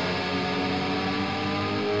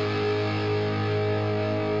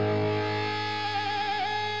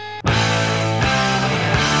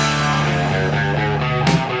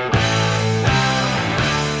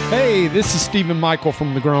 Hey, this is Stephen Michael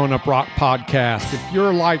from the Growing Up Rock Podcast. If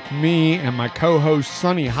you're like me and my co-host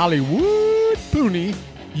Sonny Hollywood Pooney,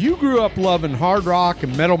 you grew up loving hard rock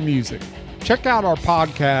and metal music. Check out our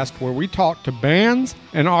podcast where we talk to bands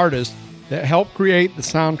and artists that help create the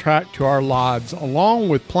soundtrack to our lives, along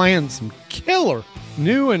with playing some killer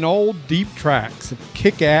new and old deep tracks of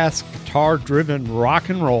kick-ass guitar-driven rock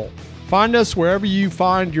and roll. Find us wherever you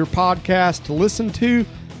find your podcast to listen to.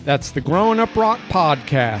 That's the Growing Up Rock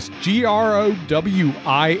Podcast, GrowinUprock.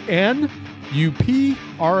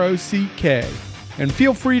 And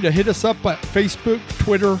feel free to hit us up at Facebook,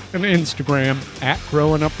 Twitter, and Instagram at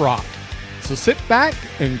Growing Up Rock. So sit back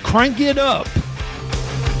and crank it up.